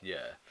pass out.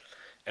 Yeah.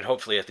 And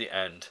hopefully at the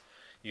end,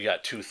 you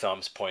got two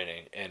thumbs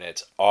pointing, and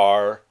it's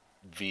RVD.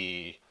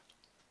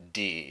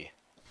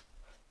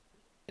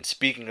 And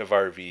speaking of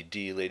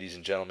RVD, ladies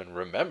and gentlemen,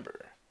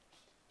 remember,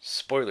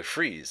 spoiler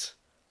freeze,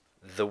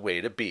 the way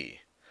to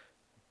be.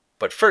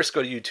 But first,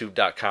 go to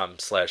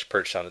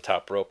youtube.com/Perched on the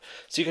Top Rope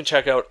so you can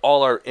check out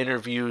all our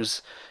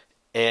interviews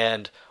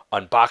and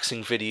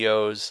unboxing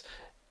videos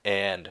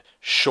and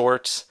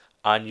shorts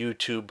on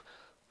YouTube.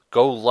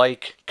 Go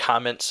like,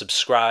 comment,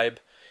 subscribe.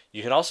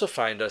 You can also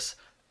find us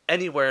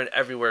anywhere and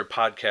everywhere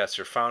podcasts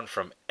are found,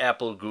 from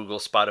Apple, Google,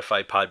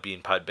 Spotify,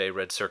 Podbean, Podbay,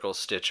 Red Circle,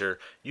 Stitcher.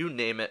 You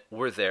name it,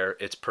 we're there.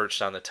 It's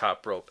Perched on the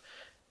Top Rope.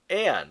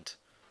 And,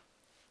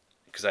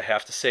 because I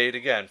have to say it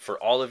again, for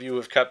all of you who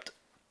have kept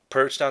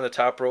Perched on the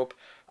Top Rope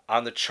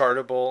on the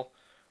Chartable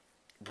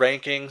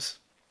rankings,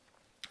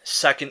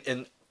 second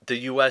in the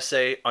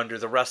USA under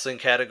the wrestling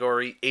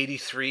category,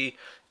 83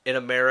 in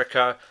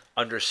America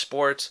under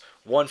sports,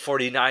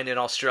 149 in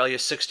Australia,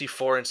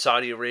 64 in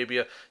Saudi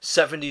Arabia,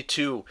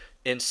 72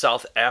 in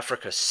South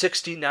Africa,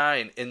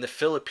 69 in the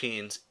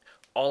Philippines,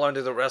 all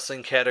under the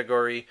wrestling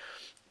category.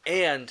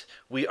 And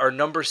we are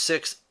number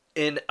 6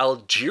 in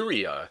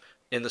Algeria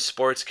in the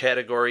sports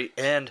category,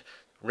 and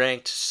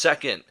ranked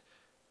second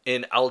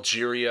in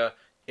Algeria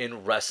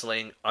in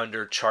wrestling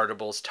under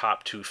Chartable's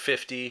Top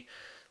 250.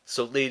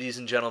 So, ladies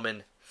and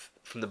gentlemen,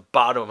 from the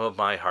bottom of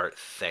my heart,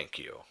 thank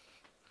you.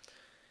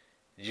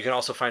 You can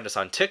also find us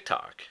on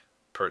TikTok,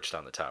 Perched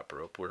on the Top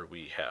Rope, where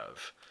we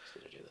have... It's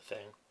going to do the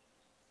thing.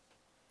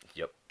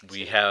 Yep.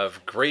 We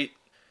have great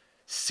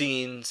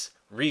scenes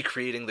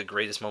recreating the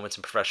greatest moments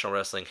in professional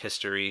wrestling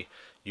history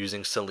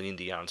using Celine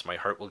Dion's My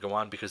Heart Will Go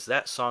On, because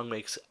that song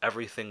makes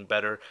everything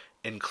better,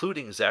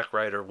 including Zack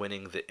Ryder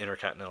winning the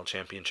Intercontinental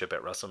Championship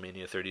at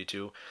WrestleMania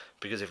 32.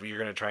 Because if you're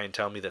going to try and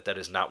tell me that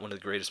is not one of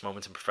the greatest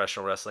moments in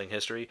professional wrestling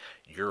history,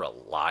 you're a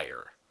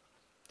liar.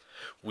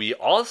 We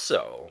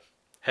also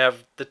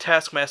have the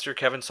Taskmaster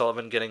Kevin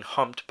Sullivan getting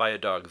humped by a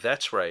dog.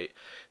 That's right.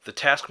 The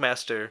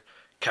Taskmaster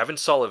Kevin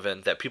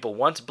Sullivan, that people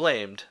once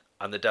blamed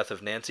on the death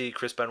of Nancy,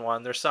 Chris Benoit,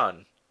 and their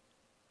son,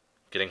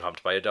 getting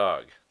humped by a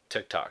dog.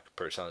 TikTok,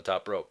 Perched on the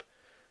Top Rope.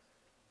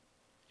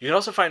 You can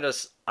also find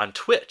us on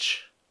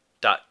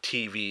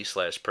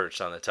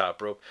twitch.tv/Perched on the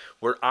Top Rope,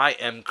 where I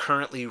am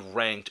currently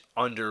ranked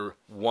under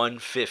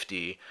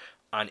 150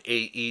 on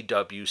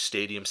AEW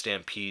Stadium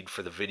Stampede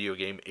for the video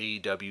game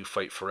AEW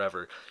Fight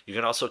Forever. You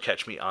can also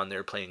catch me on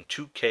there playing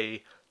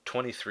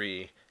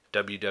 2K23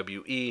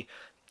 WWE.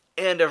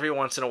 And every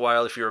once in a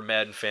while, if you're a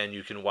Madden fan,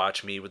 you can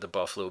watch me with the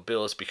Buffalo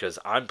Bills, because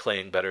I'm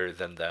playing better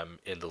than them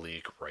in the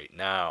league right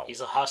now.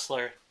 He's a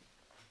hustler.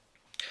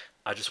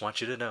 I just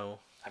want you to know.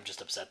 I'm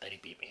just upset that he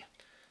beat me.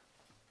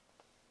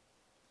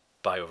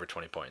 By over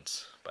 20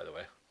 points, by the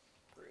way.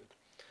 Rude.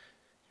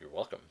 You're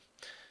welcome.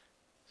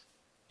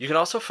 You can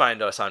also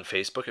find us on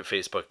Facebook at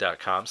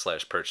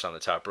facebook.com/Perched on the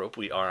Top Rope.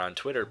 We are on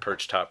Twitter,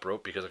 Perched Top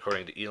Rope, because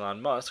according to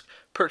Elon Musk,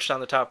 Perched on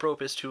the Top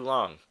Rope is too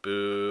long.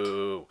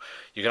 Boo.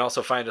 You can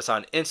also find us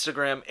on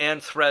Instagram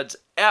and Threads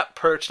at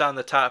Perched on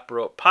the Top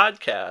Rope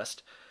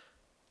Podcast.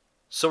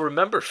 So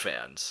remember,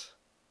 fans,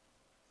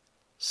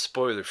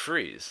 spoiler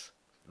freeze,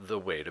 the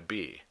way to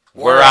be.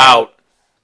 We're out.